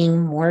of beating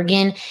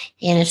Morgan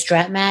in a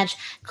strap match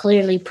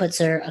clearly puts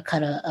her a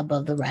cut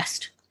above the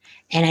rest.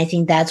 And I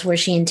think that's where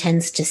she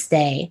intends to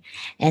stay.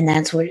 And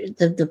that's where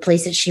the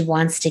place that she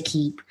wants to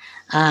keep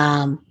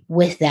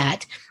with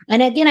that.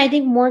 And again, I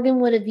think Morgan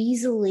would have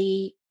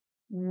easily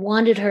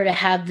wanted her to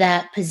have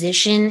that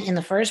position in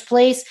the first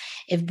place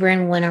if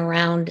Bryn went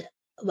around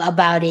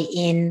about it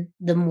in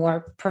the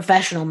more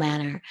professional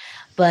manner.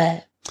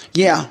 But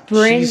yeah,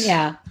 Bryn,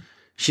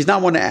 she's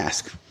not one to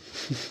ask.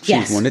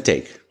 She's one to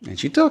take, and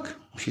she took.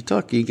 She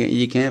took.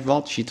 You can't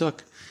fault. She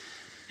took.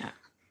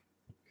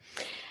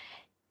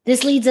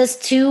 This leads us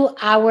to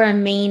our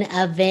main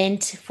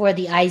event for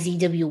the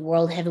IZW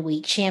World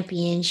Heavyweight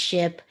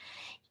Championship.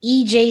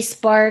 EJ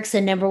Sparks,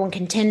 the number one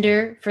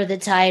contender for the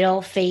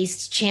title,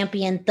 faced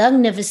champion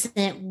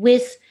Thugnificent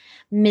with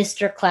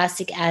Mr.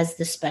 Classic as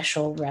the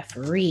special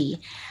referee.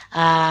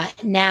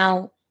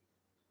 Now,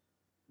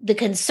 the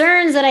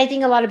concerns that I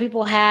think a lot of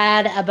people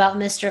had about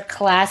Mr.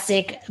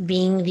 Classic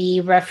being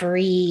the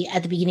referee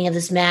at the beginning of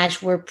this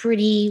match were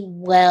pretty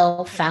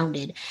well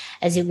founded,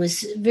 as it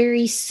was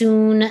very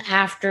soon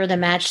after the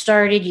match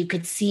started. You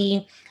could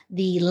see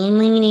the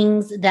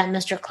leanings that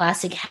Mr.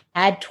 Classic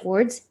had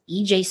towards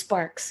EJ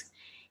Sparks.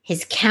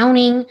 His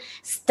counting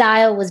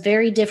style was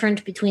very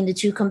different between the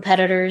two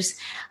competitors,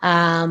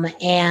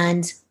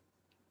 and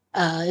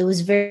it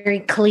was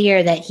very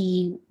clear that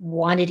he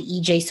wanted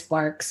EJ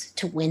Sparks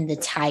to win the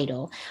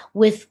title,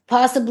 with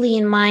possibly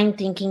in mind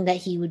thinking that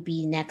he would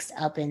be next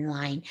up in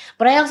line.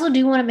 But I also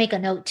do want to make a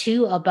note,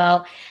 too,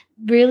 about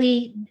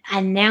really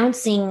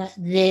announcing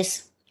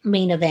this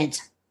main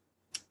event.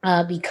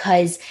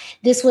 Because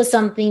this was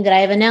something that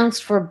I have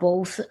announced for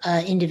both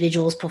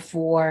individuals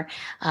before,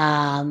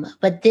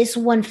 but this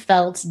one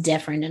felt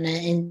different,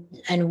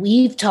 and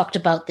we've talked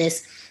about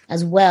this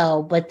as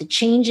well. But the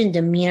change in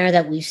demeanor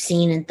that we've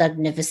seen in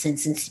Thugnificent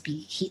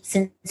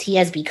since he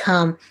has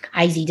become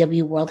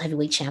IZW World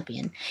Heavyweight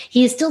Champion,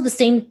 he is still the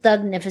same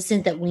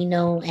Thugnificent that we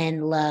know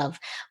and love,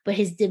 but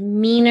his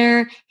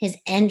demeanor, his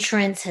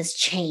entrance has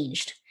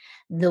changed.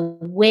 The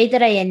way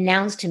that I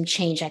announced him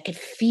changed. I could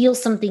feel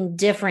something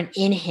different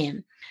in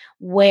him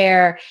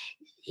where,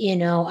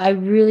 I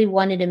really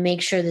wanted to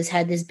make sure this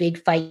had this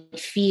big fight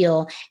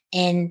feel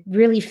and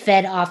really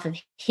fed off of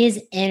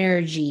his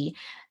energy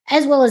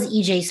as well as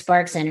EJ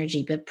Sparks'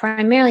 energy, but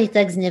primarily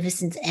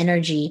Thugnificent's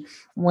energy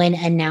when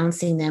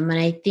announcing them. And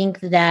I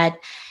think that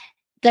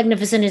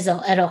Thugnificent is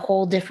at a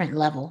whole different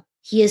level.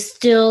 He is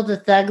still the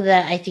Thug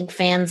that I think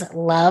fans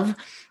love,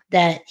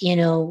 that,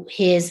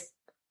 his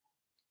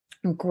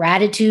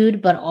gratitude,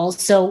 but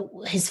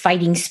also his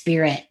fighting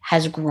spirit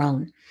has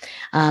grown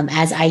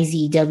as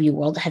IZW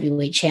World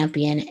Heavyweight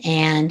Champion.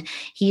 And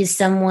he is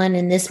someone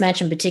in this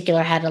match in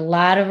particular had a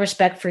lot of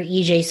respect for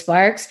EJ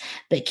Sparks,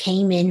 but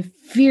came in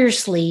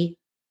fiercely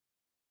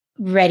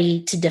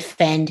ready to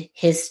defend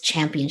his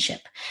championship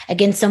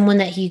against someone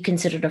that he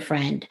considered a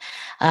friend,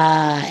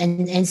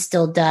 and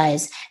still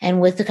does.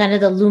 And with the kind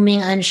of the looming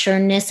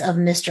unsureness of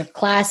Mr.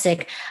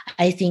 Classic,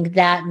 I think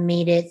that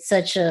made it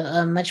such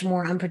a much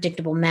more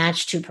unpredictable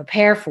match to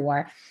prepare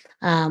for.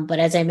 But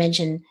as I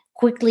mentioned,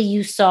 quickly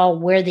you saw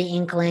where the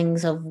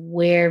inklings of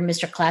where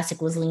Mr.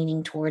 Classic was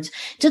leaning towards,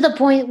 to the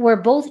point where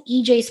both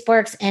EJ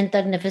Sparks and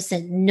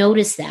Thugnificent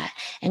noticed that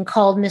and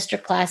called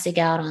Mr. Classic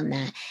out on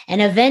that.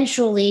 And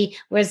eventually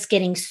was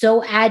getting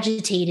so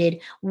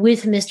agitated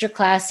with Mr.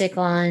 Classic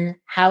on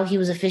how he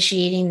was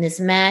officiating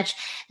this match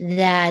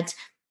that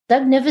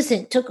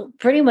Thugnificent took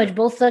pretty much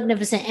both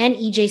Thugnificent and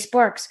EJ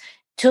Sparks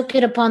took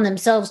it upon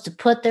themselves to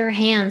put their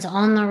hands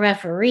on the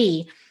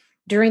referee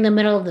during the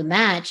middle of the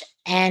match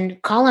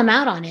and call him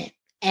out on it,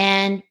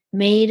 and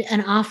made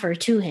an offer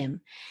to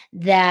him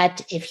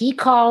that if he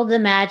called the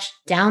match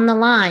down the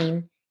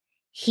line,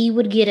 he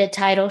would get a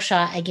title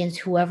shot against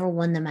whoever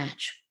won the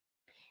match.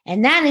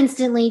 And that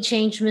instantly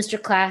changed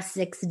Mr.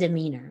 Classic's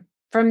demeanor.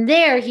 From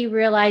there, he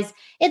realized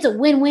it's a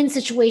win-win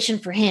situation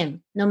for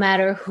him, no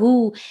matter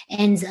who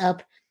ends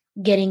up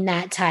getting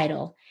that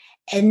title.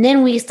 And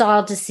then we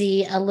started to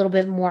see a little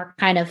bit more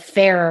kind of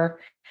fairer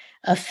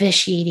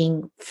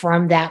officiating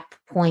from that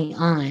point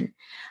on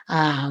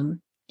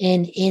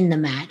in the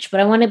match. But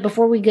I wanted,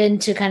 before we get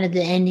into kind of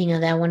the ending of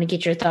that, I want to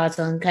get your thoughts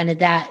on kind of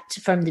that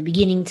from the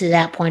beginning to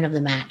that point of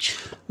the match.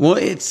 Well,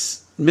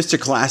 it's Mr.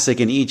 Classic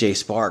and EJ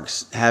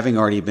Sparks having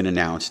already been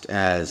announced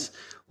as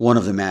one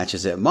of the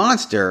matches at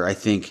Monster. I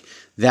think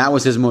that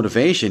was his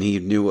motivation. He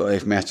knew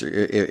if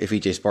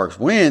EJ Sparks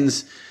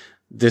wins,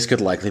 this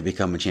could likely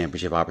become a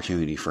championship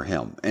opportunity for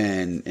him.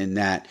 And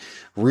that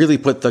really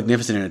put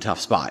Thugnificent in a tough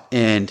spot.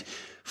 And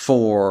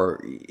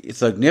for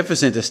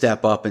Thugnificent to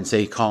step up and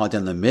say, call it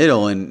down the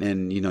middle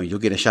and you'll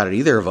get a shot at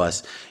either of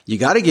us, you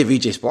got to give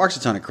EJ Sparks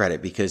a ton of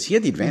credit because he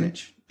had the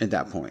advantage at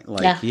that point.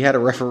 He had a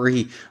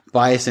referee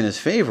bias in his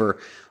favor,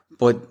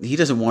 but he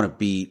doesn't want to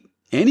beat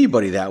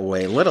anybody that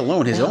way, let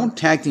alone his own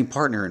tag team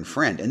partner and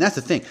friend. And that's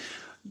the thing.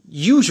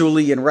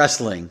 Usually in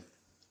wrestling,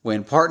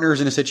 when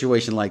partners in a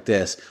situation like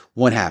this,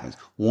 what happens?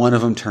 One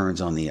of them turns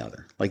on the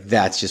other.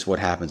 That's just what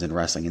happens in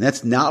wrestling. And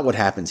that's not what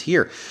happens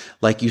here.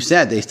 Like you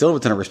said, they still have a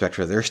ton of respect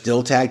for her. They're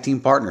still tag team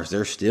partners.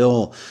 They're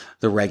still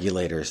the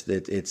regulators.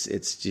 It's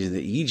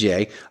the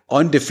EJ,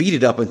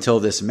 undefeated up until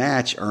this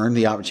match, earned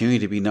the opportunity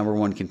to be number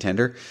one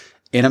contender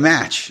in a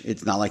match.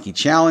 It's not like he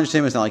challenged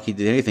him. It's not like he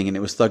did anything. And it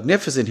was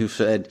Thugnificent who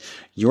said,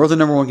 you're the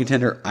number one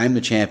contender. I'm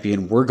the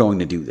champion. We're going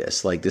to do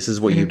this. This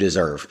is what you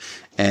deserve.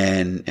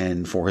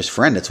 And for his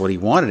friend, that's what he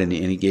wanted. And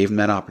he gave him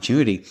that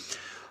opportunity.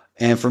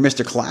 And for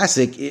Mr.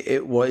 Classic,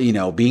 it was,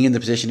 being in the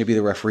position to be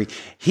the referee,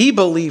 he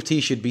believed he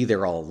should be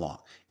there all along.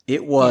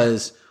 It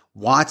was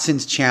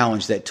Watson's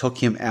challenge that took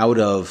him out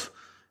of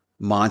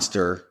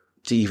Monster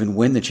to even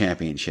win the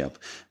championship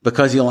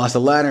because he lost a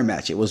ladder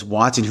match. It was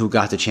Watson who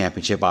got the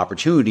championship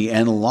opportunity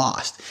and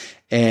lost.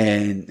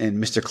 And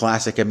Mr.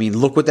 Classic, I mean,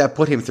 look what that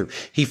put him through.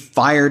 He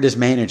fired his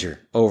manager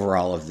over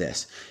all of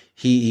this.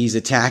 He's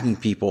attacking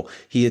people.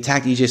 He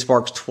attacked EJ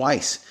Sparks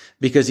twice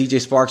because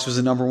EJ Sparks was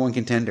the number one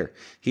contender.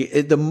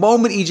 The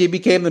moment EJ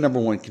became the number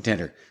one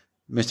contender,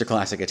 Mr.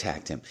 Classic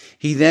attacked him.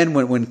 He then,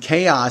 when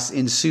chaos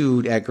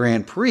ensued at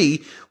Grand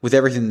Prix with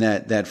everything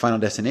that Final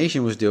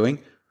Destination was doing,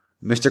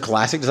 Mr.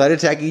 Classic decided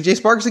to attack EJ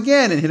Sparks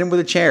again and hit him with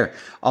a chair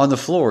on the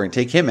floor and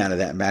take him out of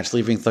that match,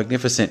 leaving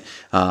Thugnificent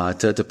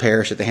to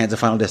perish at the hands of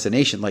Final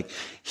Destination. Like,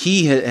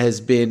 he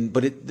has been,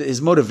 but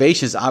his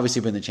motivation has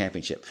obviously been the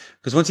championship.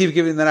 Because once he was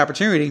given that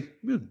opportunity,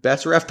 he was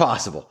best ref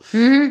possible.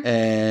 Mm-hmm.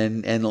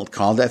 And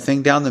called that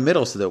thing down the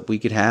middle so that we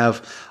could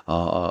have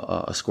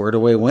a squared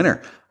away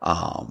winner.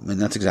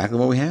 And that's exactly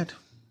what we had.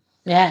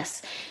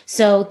 Yes.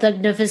 So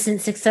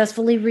Thugnificent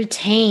successfully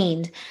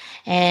retained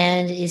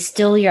and is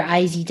still your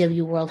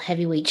IZW World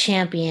Heavyweight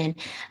Champion.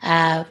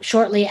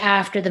 Shortly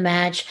after the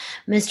match,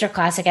 Mr.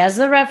 Classic, as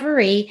the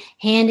referee,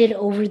 handed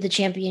over the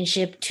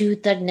championship to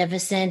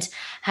Thugnificent.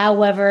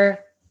 However,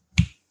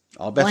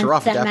 all bets are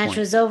off at that match point.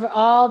 Was over,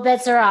 all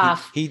bets are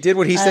off. He did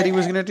what he said he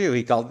was going to do.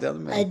 He called the other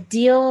man. A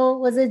deal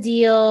was a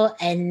deal,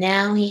 and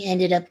now he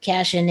ended up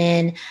cashing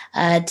in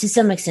to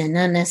some extent,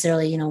 not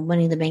necessarily,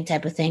 winning the bank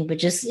type of thing, but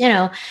just,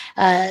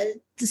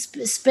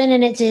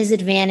 spinning it to his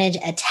advantage,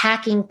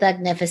 attacking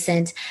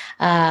Thugnificent,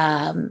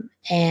 EJ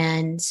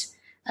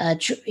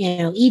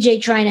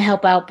trying to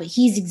help out, but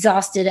he's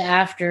exhausted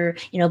after,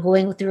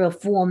 going through a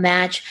full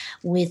match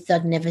with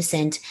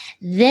Thugnificent.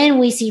 Then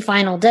we see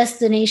Final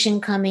Destination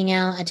coming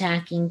out,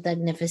 attacking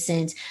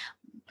Thugnificent.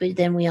 But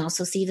then we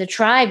also see the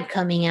Tribe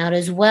coming out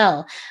as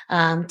well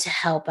to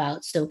help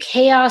out. So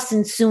chaos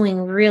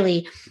ensuing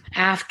really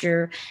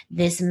after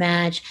this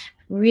match,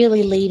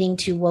 really leading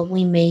to what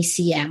we may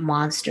see at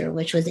Monster,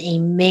 which was a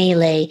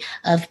melee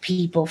of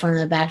people from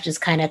the back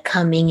just kind of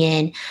coming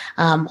in,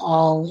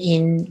 all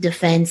in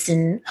defense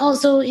and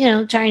also,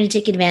 trying to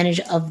take advantage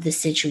of the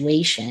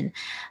situation.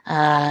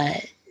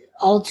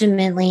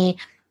 Ultimately,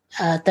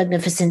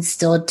 Thugnificent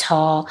stood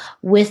tall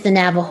with the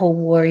Navajo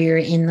Warrior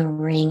in the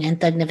ring, and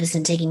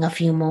Thugnificent taking a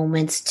few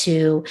moments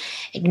to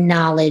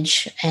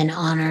acknowledge and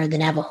honor the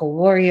Navajo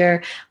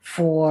Warrior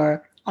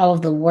for all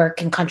of the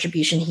work and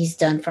contribution he's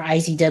done for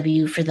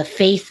IZW, for the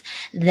faith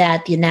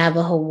that the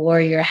Navajo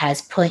Warrior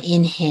has put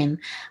in him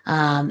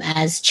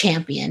as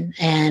champion.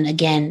 And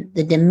again,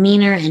 the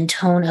demeanor and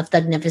tone of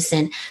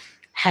Thugnificent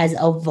has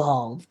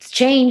evolved.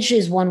 Change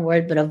is one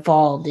word, but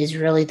evolved is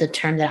really the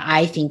term that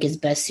I think is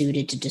best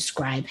suited to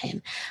describe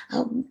him.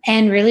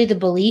 And really the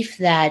belief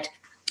that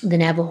the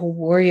Navajo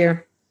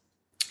Warrior,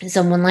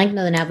 someone like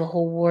the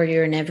Navajo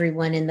Warrior and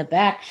everyone in the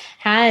back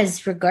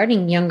has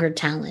regarding younger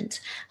talent,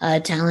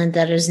 talent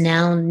that is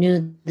now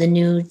the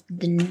new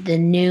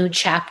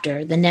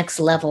chapter, the next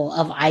level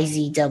of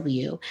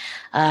IZW.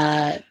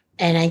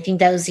 And I think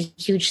that was a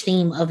huge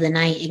theme of the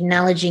night,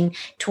 acknowledging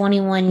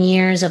 21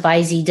 years of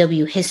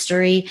IZW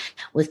history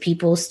with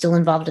people still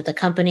involved at the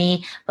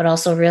company, but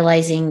also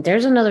realizing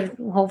there's another,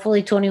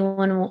 hopefully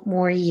 21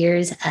 more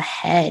years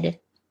ahead.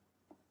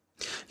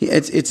 Yeah,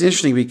 it's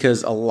interesting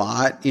because a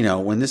lot,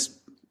 when this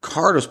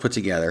card was put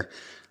together,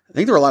 I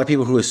think there were a lot of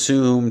people who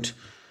assumed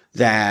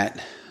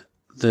that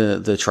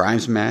the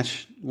Tribes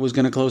match was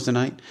going to close the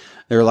night.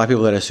 There were a lot of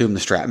people that assumed the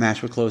strap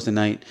match would close the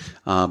night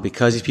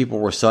because these people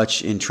were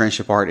such entrenched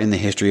apart in the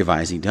history of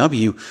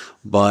IZW,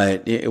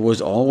 but it was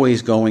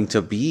always going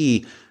to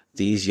be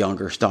these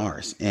younger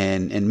stars.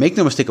 And make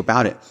no mistake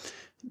about it,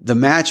 the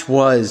match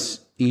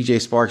was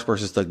EJ Sparks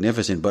versus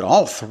Thugnificent, but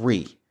all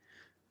three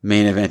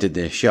main evented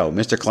this show.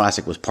 Mr.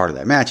 Classic was part of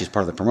that match. He's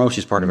part of the promotion.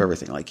 He's part of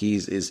everything. Like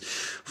he's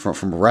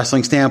from a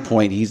wrestling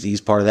standpoint,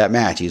 he's part of that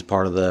match. He's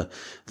part of the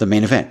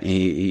main event.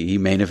 He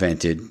main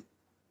evented,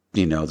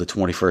 the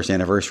 21st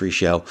anniversary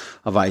show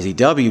of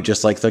IZW,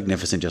 just like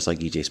Thugnificent, just like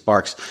EJ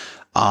Sparks.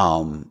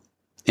 And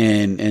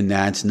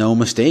that's no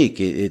mistake.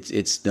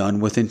 It's done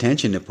with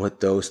intention to put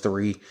those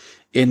three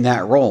in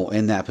that role,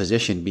 in that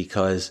position,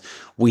 because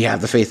we have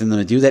the faith in them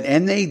to do that,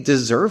 and they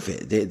deserve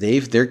it.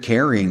 They're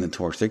carrying the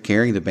torch. They're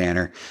carrying the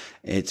banner.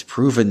 It's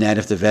proven that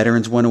if the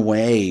veterans went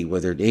away,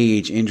 whether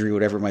age, injury,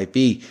 whatever it might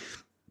be,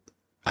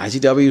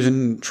 IZW is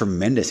in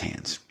tremendous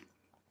hands.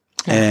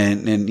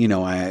 And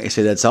I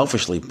say that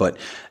selfishly, but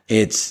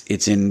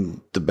it's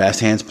in the best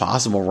hands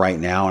possible right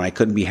now, and I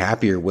couldn't be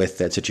happier with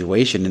that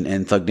situation.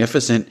 And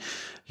Thugnificent,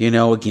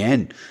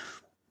 again,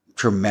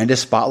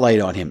 tremendous spotlight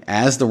on him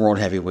as the World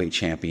Heavyweight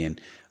Champion.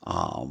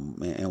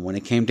 And when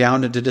it came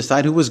down to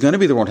decide who was going to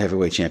be the World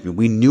Heavyweight Champion,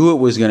 we knew it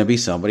was going to be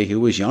somebody who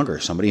was younger,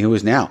 somebody who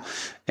was now.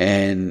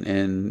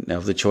 And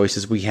of the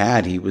choices we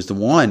had, he was the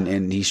one,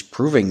 and he's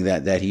proving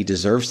that he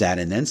deserves that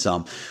and then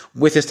some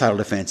with his title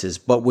defenses,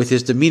 but with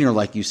his demeanor,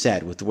 like you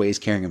said, with the way he's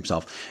carrying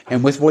himself,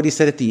 and with what he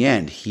said at the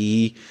end.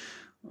 He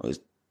was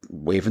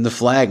waving the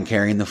flag and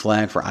carrying the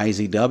flag for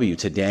IZW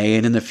today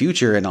and in the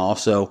future, and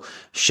also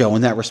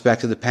showing that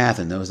respect to the path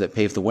and those that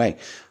paved the way.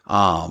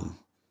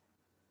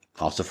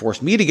 Also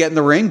forced me to get in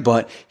the ring,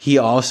 but he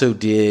also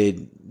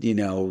did,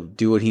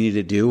 do what he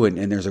needed to do.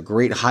 And there's a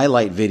great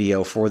highlight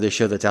video for this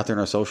show that's out there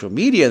on our social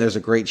media. There's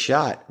a great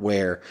shot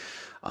where,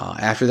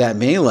 after that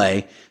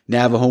melee,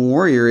 Navajo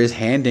Warrior is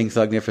handing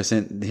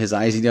Thugnificent his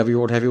IZW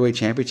World Heavyweight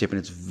Championship, and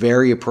it's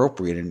very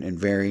appropriate and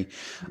very,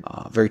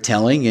 very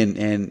telling.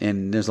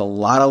 And there's a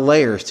lot of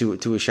layers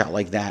to a shot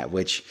like that,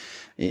 which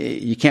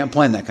you can't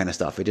plan that kind of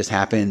stuff. It just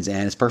happens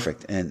and it's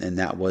perfect. And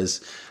that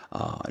was,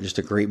 just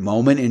a great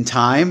moment in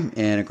time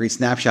and a great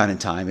snapshot in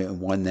time,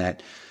 and one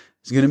that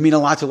is going to mean a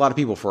lot to a lot of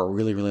people for a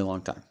really, really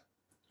long time.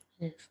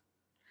 Yes.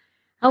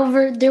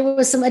 However, there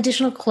was some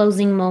additional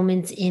closing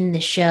moments in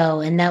the show,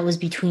 and that was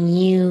between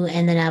you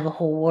and the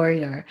Navajo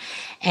Warrior,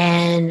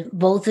 and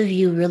both of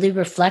you really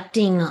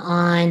reflecting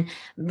on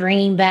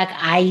bringing back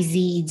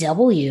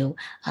IZW,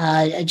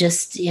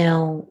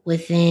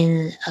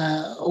 within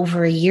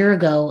over a year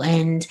ago,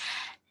 and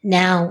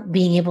now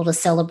being able to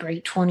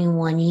celebrate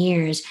 21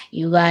 years.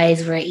 You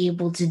guys were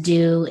able to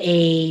do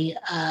a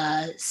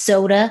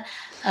soda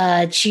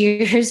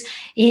cheers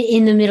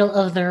in the middle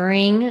of the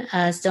ring,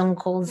 Stone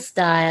Cold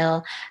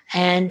style.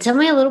 And tell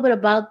me a little bit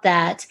about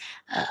that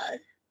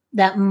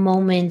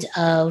moment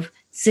of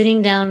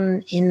sitting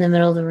down in the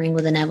middle of the ring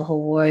with a Navajo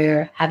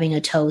Warrior, having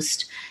a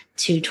toast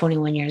to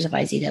 21 years of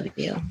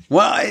IZW.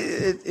 Well,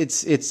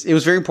 it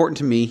was very important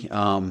to me.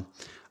 One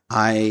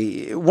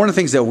of the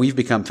things that we've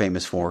become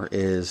famous for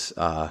is,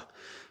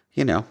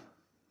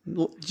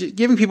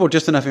 giving people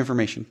just enough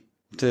information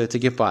to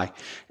get by.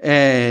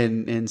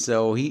 And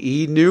so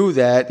he knew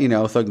that,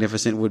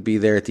 Thugnificent would be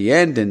there at the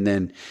end, and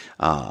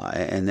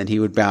then he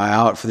would bow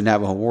out for the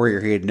Navajo Warrior.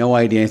 He had no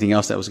idea anything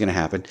else that was going to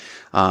happen,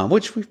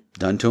 which we've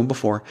done to him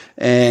before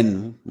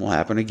and will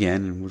happen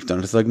again. And we've done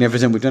it to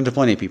Thugnificent. We've done it to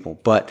plenty of people,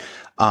 but,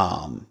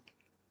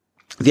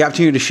 the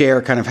opportunity to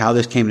share kind of how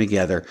this came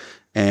together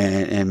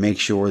and make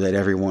sure that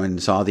everyone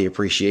saw the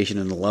appreciation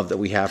and the love that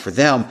we have for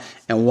them,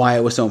 and why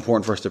it was so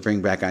important for us to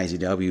bring back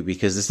IZW,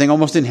 because this thing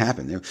almost didn't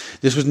happen.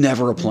 This was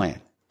never a plan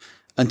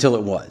until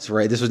it was,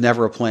 right? This was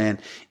never a plan.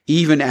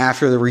 Even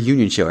after the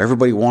reunion show,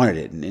 everybody wanted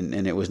it,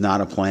 and it was not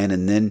a plan.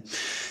 And then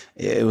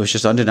it was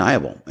just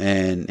undeniable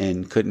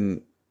and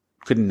couldn't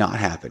not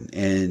happen.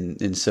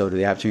 And so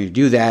the opportunity to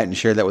do that and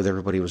share that with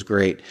everybody was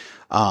great.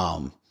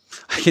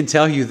 I can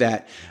tell you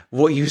that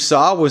what you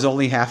saw was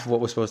only half of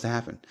what was supposed to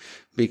happen,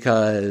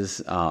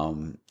 because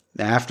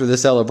after the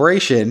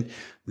celebration,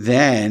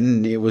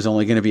 then it was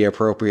only going to be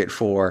appropriate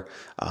for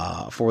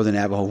the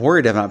Navajo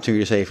Warrior to have an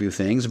opportunity to say a few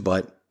things,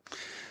 but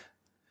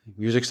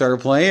music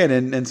started playing,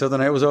 and so the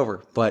night was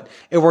over. But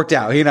it worked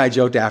out. He and I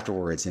joked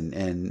afterwards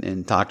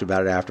and talked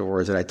about it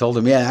afterwards, and I told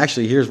him, yeah,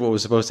 actually, here's what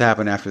was supposed to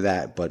happen after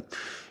that. But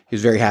he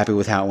was very happy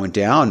with how it went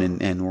down,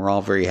 and we're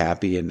all very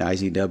happy. And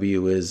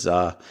IZW is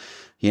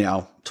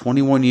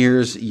 21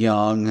 years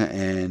young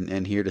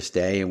and here to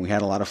stay. And we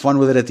had a lot of fun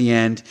with it at the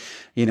end,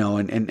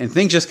 and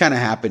things just kind of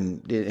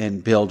happened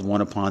and build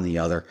one upon the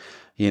other.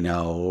 We're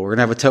going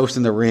to have a toast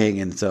in the ring.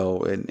 And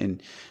so,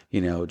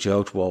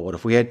 joked, well, what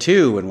if we had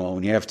two? And well,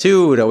 when you have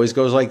two, it always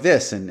goes like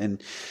this,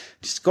 and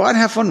just go out and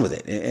have fun with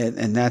it.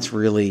 And that's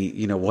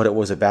really, what it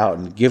was about,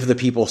 and give the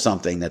people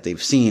something that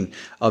they've seen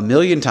a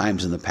million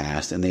times in the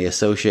past and they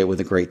associate with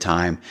a great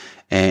time,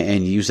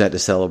 and use that to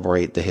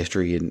celebrate the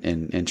history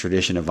and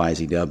tradition of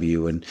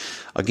IZW. And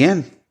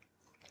again,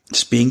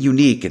 just being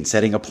unique and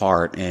setting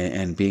apart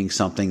and being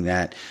something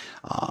that,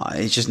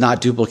 it's just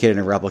not duplicated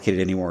and replicated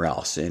anywhere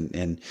else.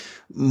 And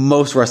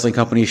most wrestling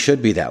companies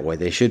should be that way.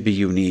 They should be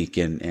unique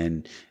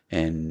and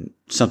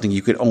something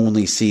you could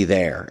only see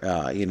there.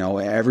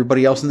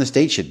 Everybody else in the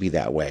state should be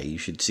that way. You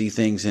should see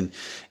things in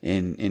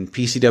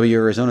PCW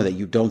Arizona that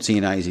you don't see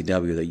in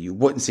IZW, that you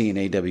wouldn't see in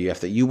AWF,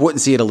 that you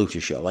wouldn't see at a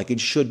Lucha show. Like, it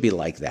should be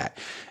like that.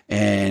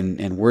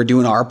 And we're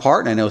doing our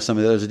part, and I know some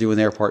of those are doing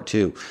their part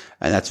too.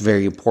 And that's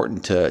very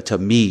important to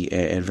me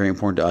and very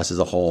important to us as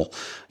a whole.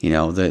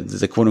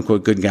 The quote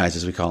unquote good guys,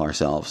 as we call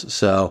ourselves.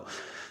 So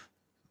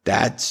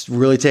that's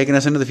really taking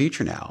us into the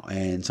future now,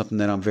 and something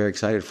that I'm very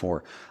excited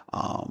for.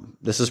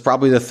 This is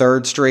probably the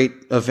third straight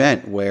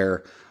event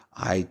where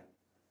a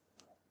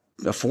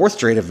fourth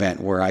straight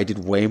event where I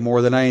did way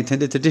more than I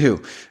intended to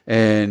do.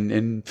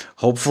 And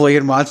hopefully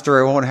in Monster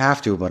I won't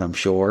have to, but I'm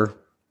sure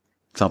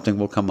something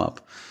will come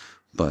up.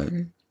 But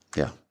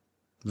yeah,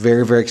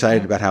 very, very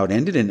excited about how it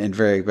ended, and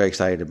very, very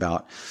excited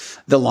about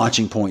the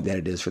launching point that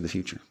it is for the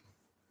future.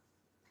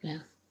 Yeah.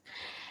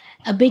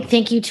 A big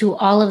thank you to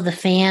all of the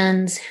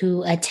fans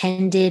who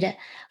attended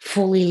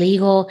fully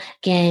legal.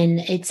 Again,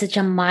 it's such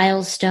a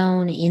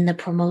milestone in the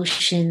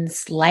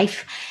promotion's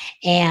life.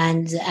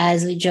 And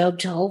as we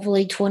joked,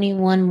 hopefully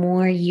 21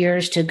 more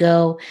years to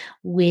go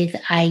with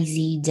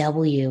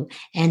IZW,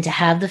 and to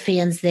have the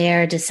fans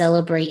there to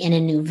celebrate in a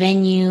new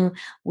venue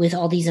with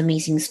all these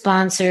amazing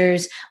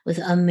sponsors, with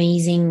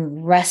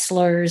amazing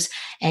wrestlers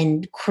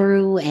and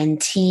crew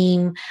and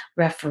team,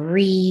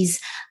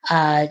 referees,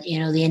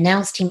 the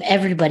announce team,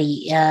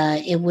 everybody.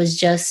 It was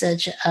just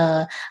such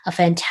a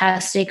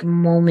fantastic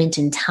moment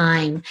in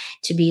time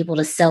to be able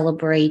to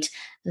celebrate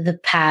the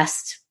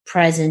past,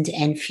 present,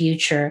 and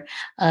future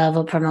of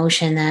a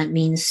promotion that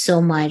means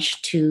so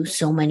much to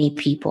so many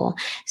people.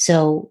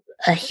 So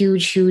a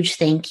huge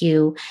thank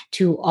you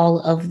to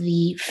all of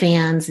the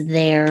fans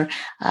there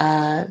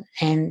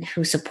and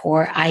who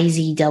support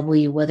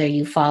IZW, whether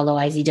you follow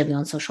IZW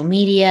on social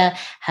media,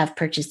 have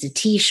purchased a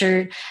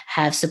t-shirt,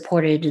 have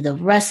supported the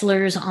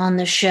wrestlers on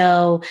the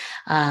show,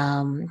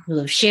 who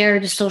have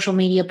shared social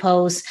media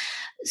posts.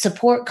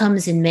 Support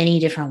comes in many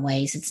different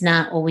ways. It's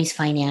not always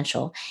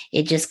financial.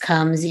 It just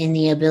comes in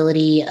the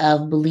ability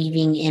of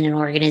believing in an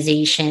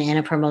organization and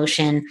a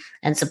promotion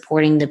and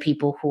supporting the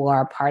people who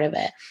are a part of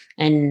it.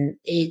 And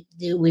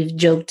we've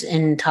joked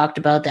and talked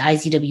about the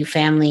IZW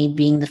family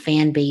being the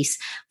fan base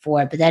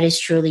for it, but that is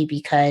truly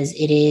because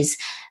it is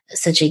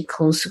such a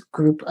close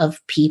group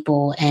of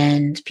people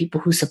and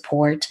people who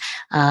support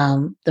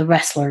the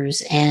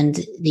wrestlers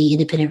and the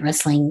independent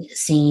wrestling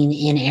scene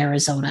in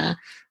Arizona.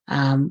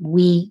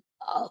 We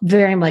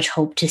very much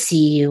hope to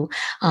see you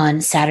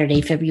on Saturday,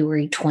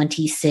 February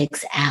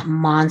 26th at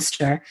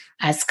Monster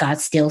at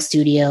Scottsdale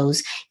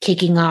Studios,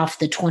 kicking off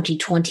the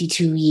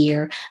 2022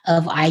 year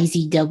of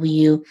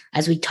IZW.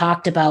 As we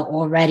talked about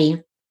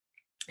already,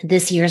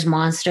 this year's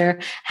Monster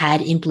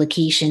had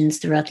implications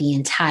throughout the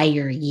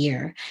entire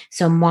year.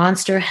 So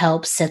Monster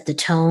helps set the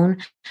tone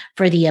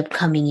for the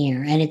upcoming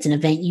year, and it's an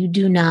event you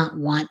do not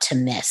want to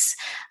miss.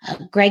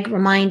 Greg,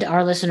 remind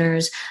our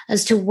listeners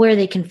as to where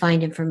they can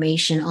find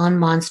information on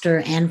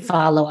Monster and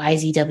follow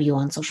IZW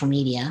on social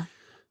media.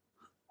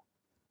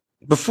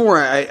 Before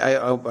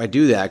I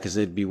do that, because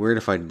it'd be weird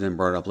if I didn't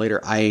brought it up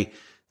later, I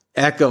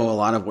echo a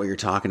lot of what you're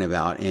talking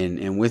about.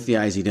 And with the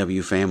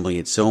IZW family,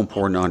 it's so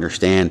important to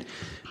understand.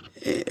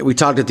 We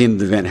talked at the end of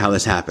the event how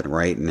this happened,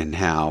 right? And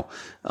how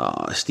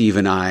Steve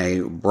and I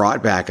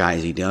brought back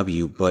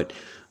IZW, but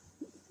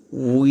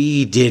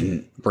we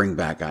didn't bring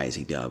back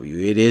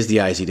IZW. It is the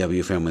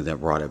IZW family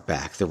that brought it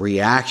back. The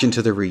reaction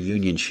to the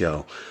reunion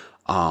show,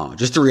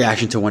 just the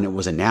reaction to when it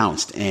was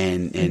announced,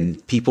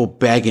 and people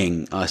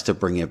begging us to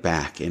bring it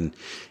back. And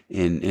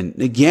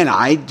again,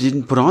 I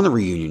didn't put on the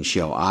reunion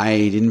show.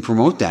 I didn't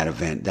promote that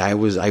event.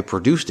 I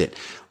produced it,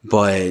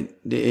 but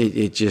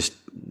it just,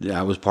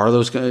 I was part of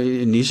those.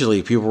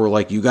 Initially, people were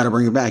like, "You got to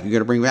bring it back. You got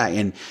to bring it back."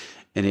 And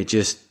it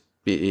just,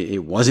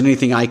 it wasn't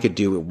anything I could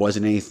do. It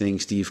wasn't anything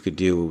Steve could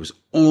do. It was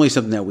only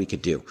something that we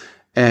could do.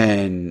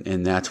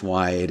 And that's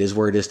why it is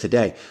where it is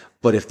today.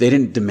 But if they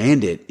didn't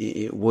demand it,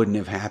 it wouldn't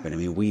have happened. I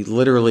mean, we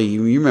literally,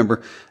 you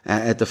remember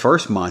at the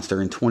first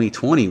Monster in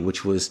 2020,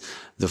 which was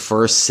the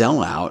first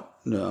sellout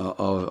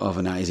of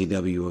an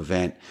IZW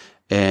event.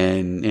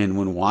 And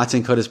when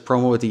Watson cut his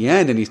promo at the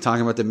end and he's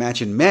talking about the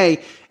match in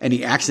May and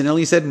he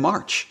accidentally said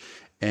March,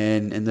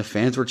 and the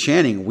fans were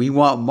chanting, "We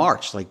want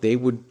March." Like they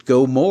would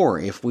go more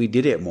if we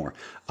did it more.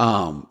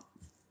 And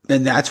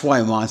that's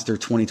why Monster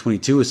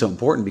 2022 is so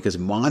important, because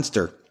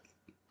Monster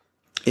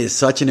is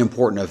such an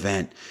important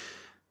event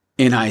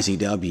in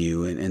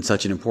IZW and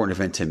such an important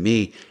event to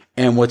me.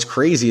 And what's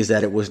crazy is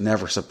that it was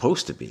never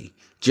supposed to be.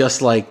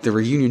 Just like the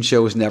reunion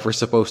show was never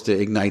supposed to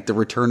ignite the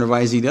return of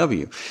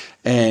IZW.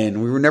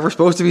 And we were never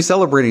supposed to be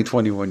celebrating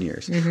 21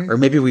 years. Or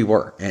maybe we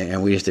were,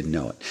 and we just didn't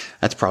know it.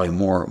 That's probably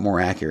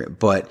more accurate.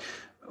 But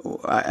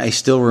I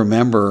still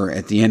remember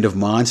at the end of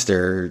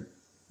Monster,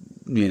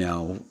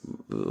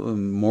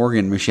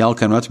 Morgan, Michelle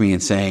coming up to me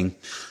and saying,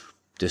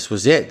 "This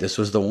was it. This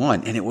was the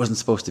one." And it wasn't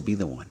supposed to be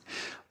the one.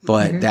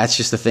 But that's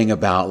just the thing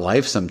about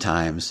life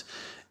sometimes.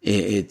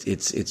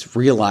 It's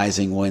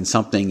realizing when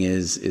something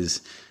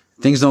is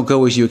things don't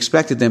go as you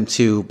expected them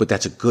to, but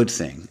that's a good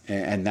thing.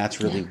 And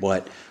that's really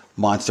what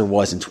Monster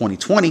was in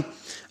 2020.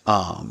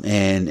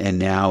 And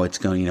now it's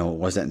going, it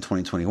was that in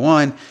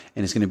 2021,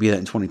 and it's going to be that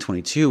in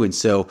 2022. And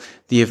so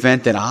the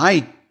event that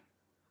I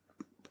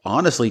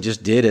honestly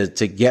just did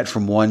to get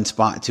from one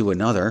spot to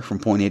another, from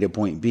point A to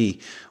point B,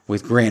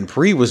 with Grand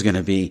Prix was going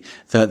to be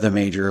the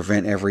major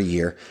event every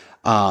year.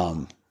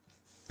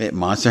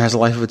 Monster has a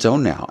life of its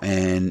own now,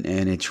 and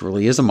it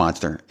truly is a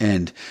monster.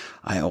 And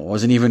I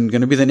wasn't even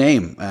going to be the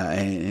name,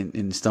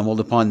 and stumbled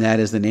upon that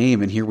as the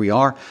name, and here we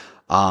are.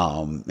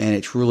 And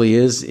it truly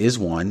is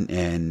one.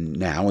 And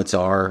now it's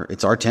our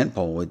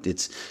tentpole.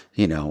 It's,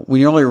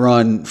 when you only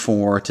run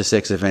 4 to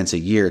 6 events a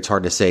year, it's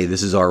hard to say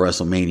this is our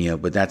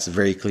WrestleMania, but that's a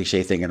very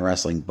cliche thing in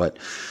wrestling, but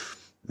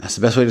that's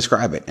the best way to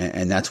describe it.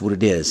 And that's what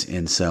it is.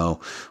 And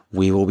so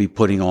we will be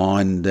putting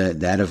on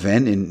that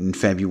event in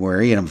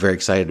February, and I'm very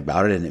excited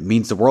about it. And it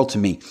means the world to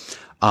me,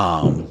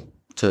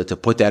 to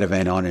put that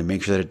event on and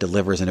make sure that it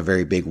delivers in a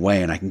very big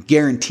way. And I can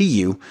guarantee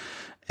you,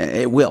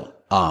 It will.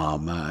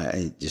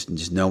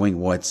 Just knowing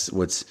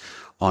what's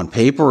on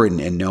paper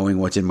and knowing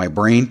what's in my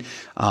brain,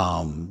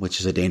 which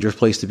is a dangerous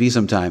place to be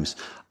sometimes.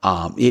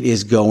 It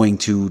is going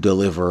to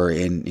deliver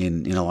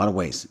in a lot of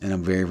ways. And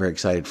I'm very, very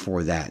excited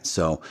for that.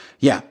 So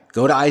yeah,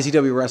 go to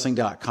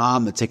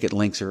IZWwrestling.com. The ticket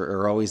links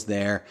are always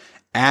there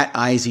at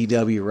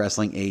IZW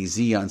Wrestling AZ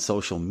on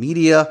social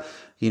media.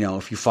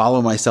 If you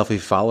follow myself, if you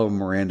follow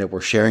Miranda,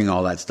 we're sharing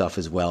all that stuff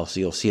as well. So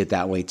you'll see it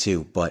that way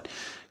too. But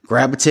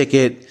grab a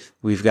ticket.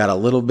 We've got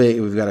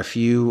a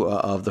few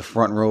of the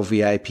front row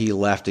VIP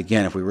left.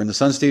 Again, if we were in the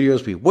Sun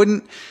Studios, we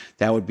wouldn't.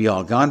 That would be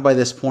all gone by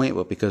this point.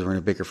 But because we're in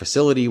a bigger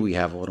facility, we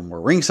have a little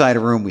more ringside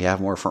room. We have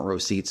more front row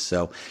seats.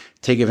 So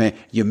take advantage.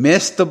 You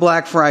missed the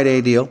Black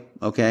Friday deal.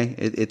 Okay.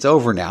 It's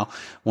over now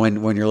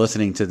when you're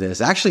listening to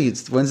this. Actually,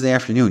 it's Wednesday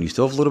afternoon. You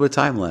still have a little bit of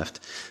time left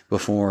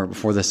before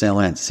the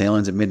sale ends. Sale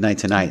ends at midnight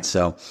tonight.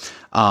 So,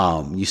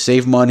 you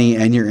save money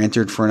and you're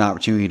entered for an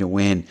opportunity to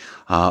win,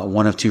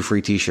 one of 2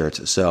 free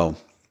t-shirts. So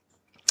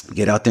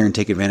get out there and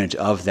take advantage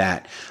of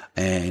that.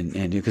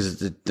 And because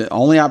the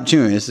only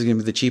opportunity, this is going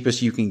to be the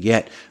cheapest you can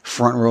get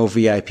front row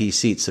VIP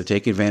seats. So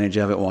take advantage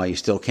of it while you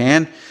still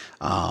can.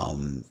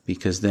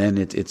 Because then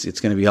it's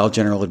going to be all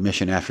general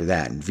admission after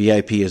that. And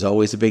VIP is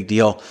always a big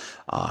deal.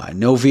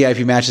 No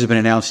VIP matches have been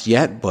announced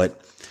yet,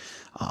 but,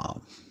 you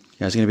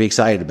guys are going to be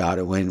excited about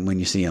it when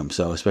you see them.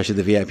 So especially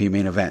the VIP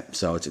main event.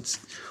 So it's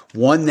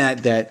one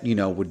that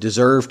would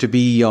deserve to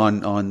be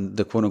on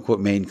the quote unquote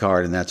main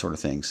card and that sort of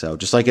thing. So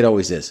just like it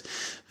always is,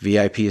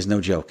 VIP is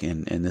no joke.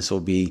 And this will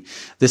be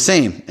the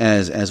same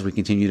as we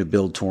continue to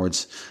build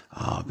towards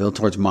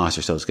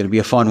Monster. So it's going to be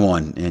a fun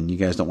one and you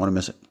guys don't want to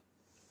miss it.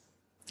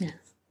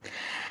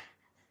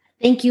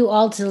 Thank you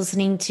all to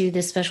listening to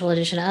this special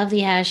edition of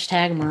the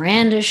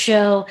 #Miranda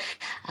Show.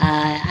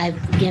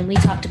 Again, we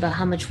talked about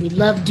how much we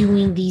love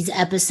doing these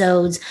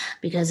episodes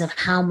because of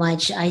how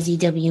much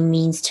IZW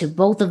means to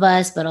both of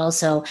us, but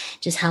also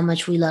just how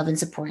much we love and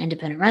support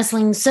independent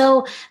wrestling.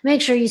 So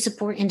make sure you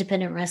support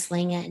independent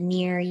wrestling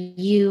near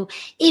you.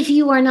 If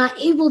you are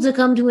not able to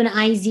come to an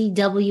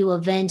IZW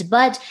event,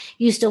 but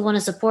you still want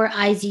to support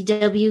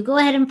IZW, go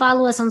ahead and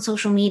follow us on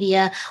social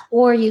media,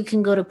 or you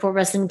can go to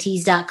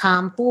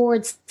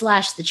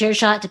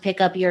ProWrestlingTees.com/TheChairShot to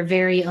pick up your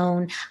very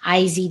own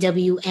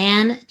IZW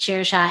and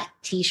Chairshot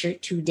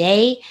t-shirt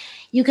today.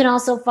 You can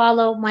also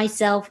follow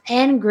myself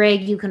and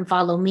Greg. You can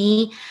follow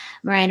me,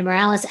 Miranda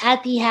Morales,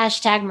 at the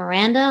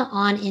 #Miranda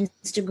on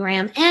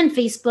Instagram and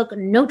Facebook,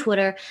 no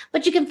Twitter,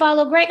 but you can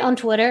follow Greg on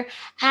Twitter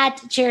at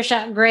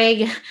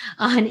ChairShotGreg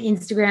on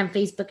Instagram,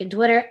 Facebook, and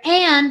Twitter,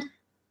 and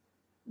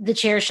the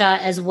Chairshot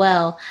as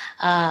well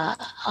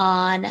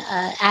on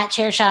at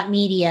Chairshot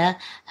Media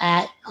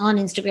on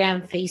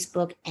Instagram,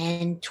 Facebook,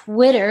 and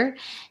Twitter.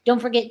 Don't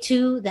forget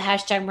to the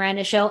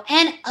 #Miranda Show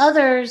and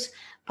others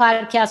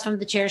podcasts from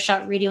the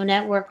Chairshot Radio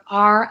Network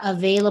are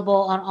available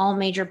on all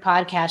major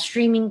podcast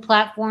streaming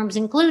platforms,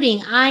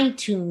 including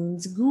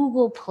iTunes,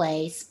 Google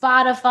Play,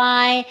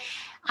 Spotify,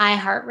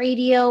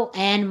 iHeartRadio,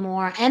 and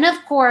more. And of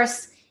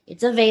course,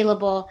 it's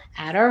available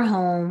at our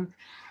home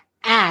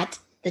at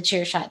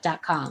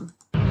thechairshot.com.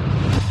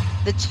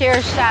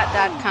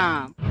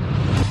 Thechairshot.com.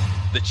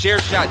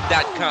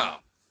 Thechairshot.com.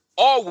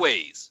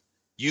 Always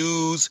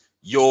use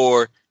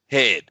your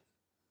head.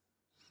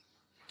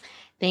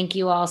 Thank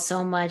you all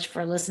so much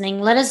for listening.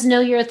 Let us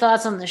know your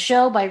thoughts on the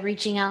show by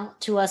reaching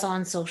out to us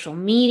on social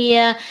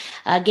media.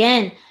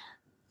 Again,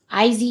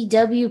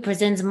 IZW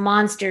presents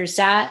Monster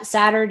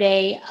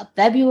Saturday,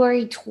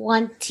 February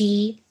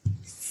 20.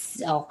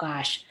 Oh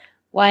gosh,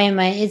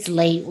 it's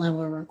late when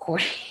we're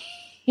recording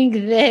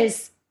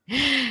this.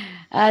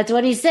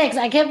 26.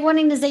 I kept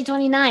wanting to say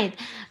 29th.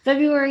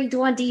 February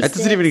 26th. That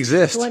doesn't even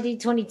exist.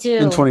 2022.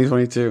 In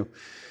 2022.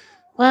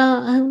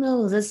 Well, who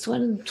knows? That's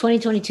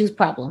 2022's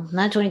problem,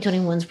 not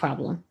 2021's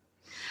problem.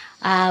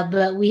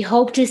 But we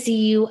hope to see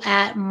you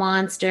at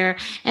Monster,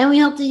 and we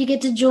hope that you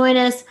get to join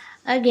us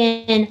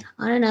again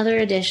on another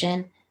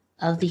edition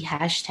of the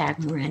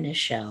 #Miranda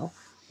Show.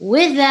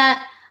 With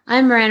that,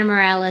 I'm Miranda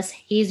Morales.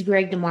 He's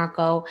Greg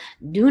DeMarco.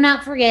 Do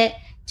not forget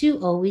to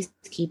always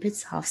keep it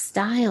soft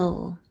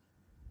style.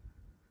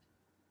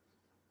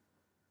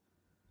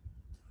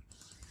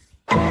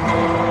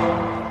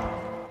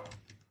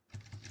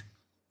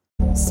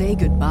 Say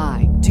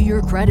goodbye to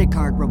your credit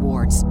card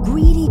rewards.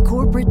 Greedy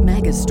corporate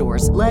mega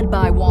stores, led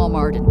by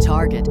Walmart and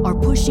Target, are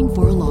pushing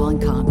for a law in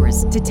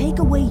Congress to take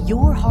away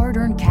your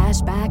hard-earned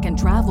cash back and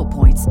travel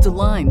points to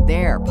line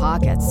their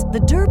pockets. The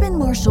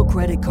Durbin-Marshall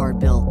credit card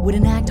bill would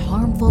enact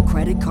harmful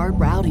credit card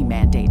routing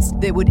mandates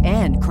that would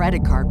end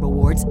credit card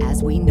rewards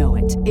as we know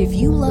it. If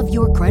you love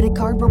your credit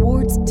card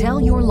rewards,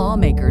 tell your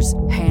lawmakers,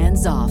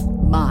 hands off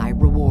my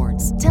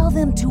rewards. Tell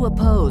them to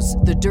oppose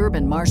the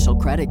Durbin-Marshall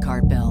credit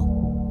card bill.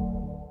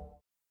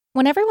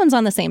 When everyone's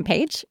on the same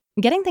page,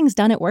 getting things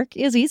done at work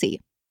is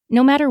easy.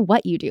 No matter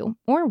what you do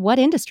or what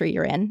industry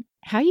you're in,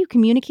 how you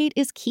communicate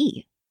is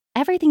key.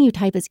 Everything you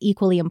type is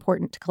equally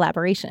important to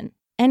collaboration,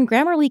 and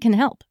Grammarly can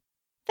help.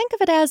 Think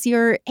of it as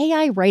your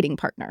AI writing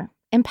partner,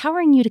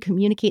 empowering you to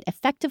communicate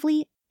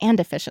effectively and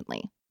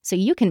efficiently, so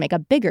you can make a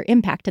bigger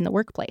impact in the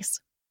workplace.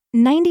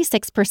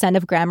 96%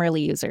 of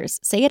Grammarly users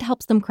say it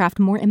helps them craft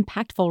more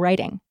impactful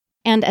writing.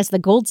 And as the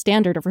gold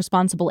standard of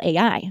responsible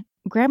AI,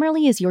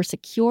 Grammarly is your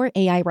secure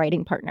AI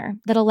writing partner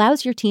that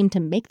allows your team to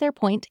make their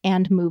point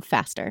and move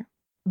faster.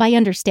 By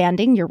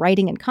understanding your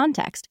writing and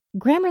context,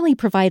 Grammarly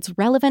provides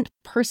relevant,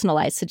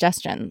 personalized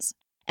suggestions.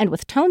 And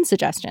with tone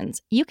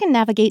suggestions, you can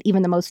navigate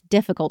even the most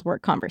difficult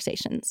work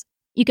conversations.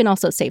 You can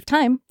also save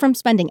time from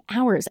spending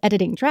hours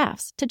editing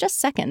drafts to just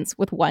seconds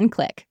with one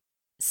click.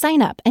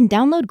 Sign up and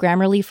download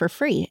Grammarly for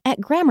free at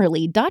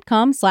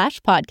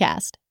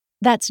grammarly.com/podcast.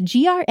 That's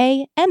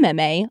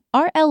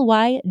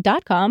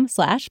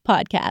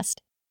GRAMMARLY.com/podcast.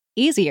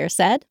 Easier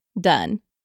said, done.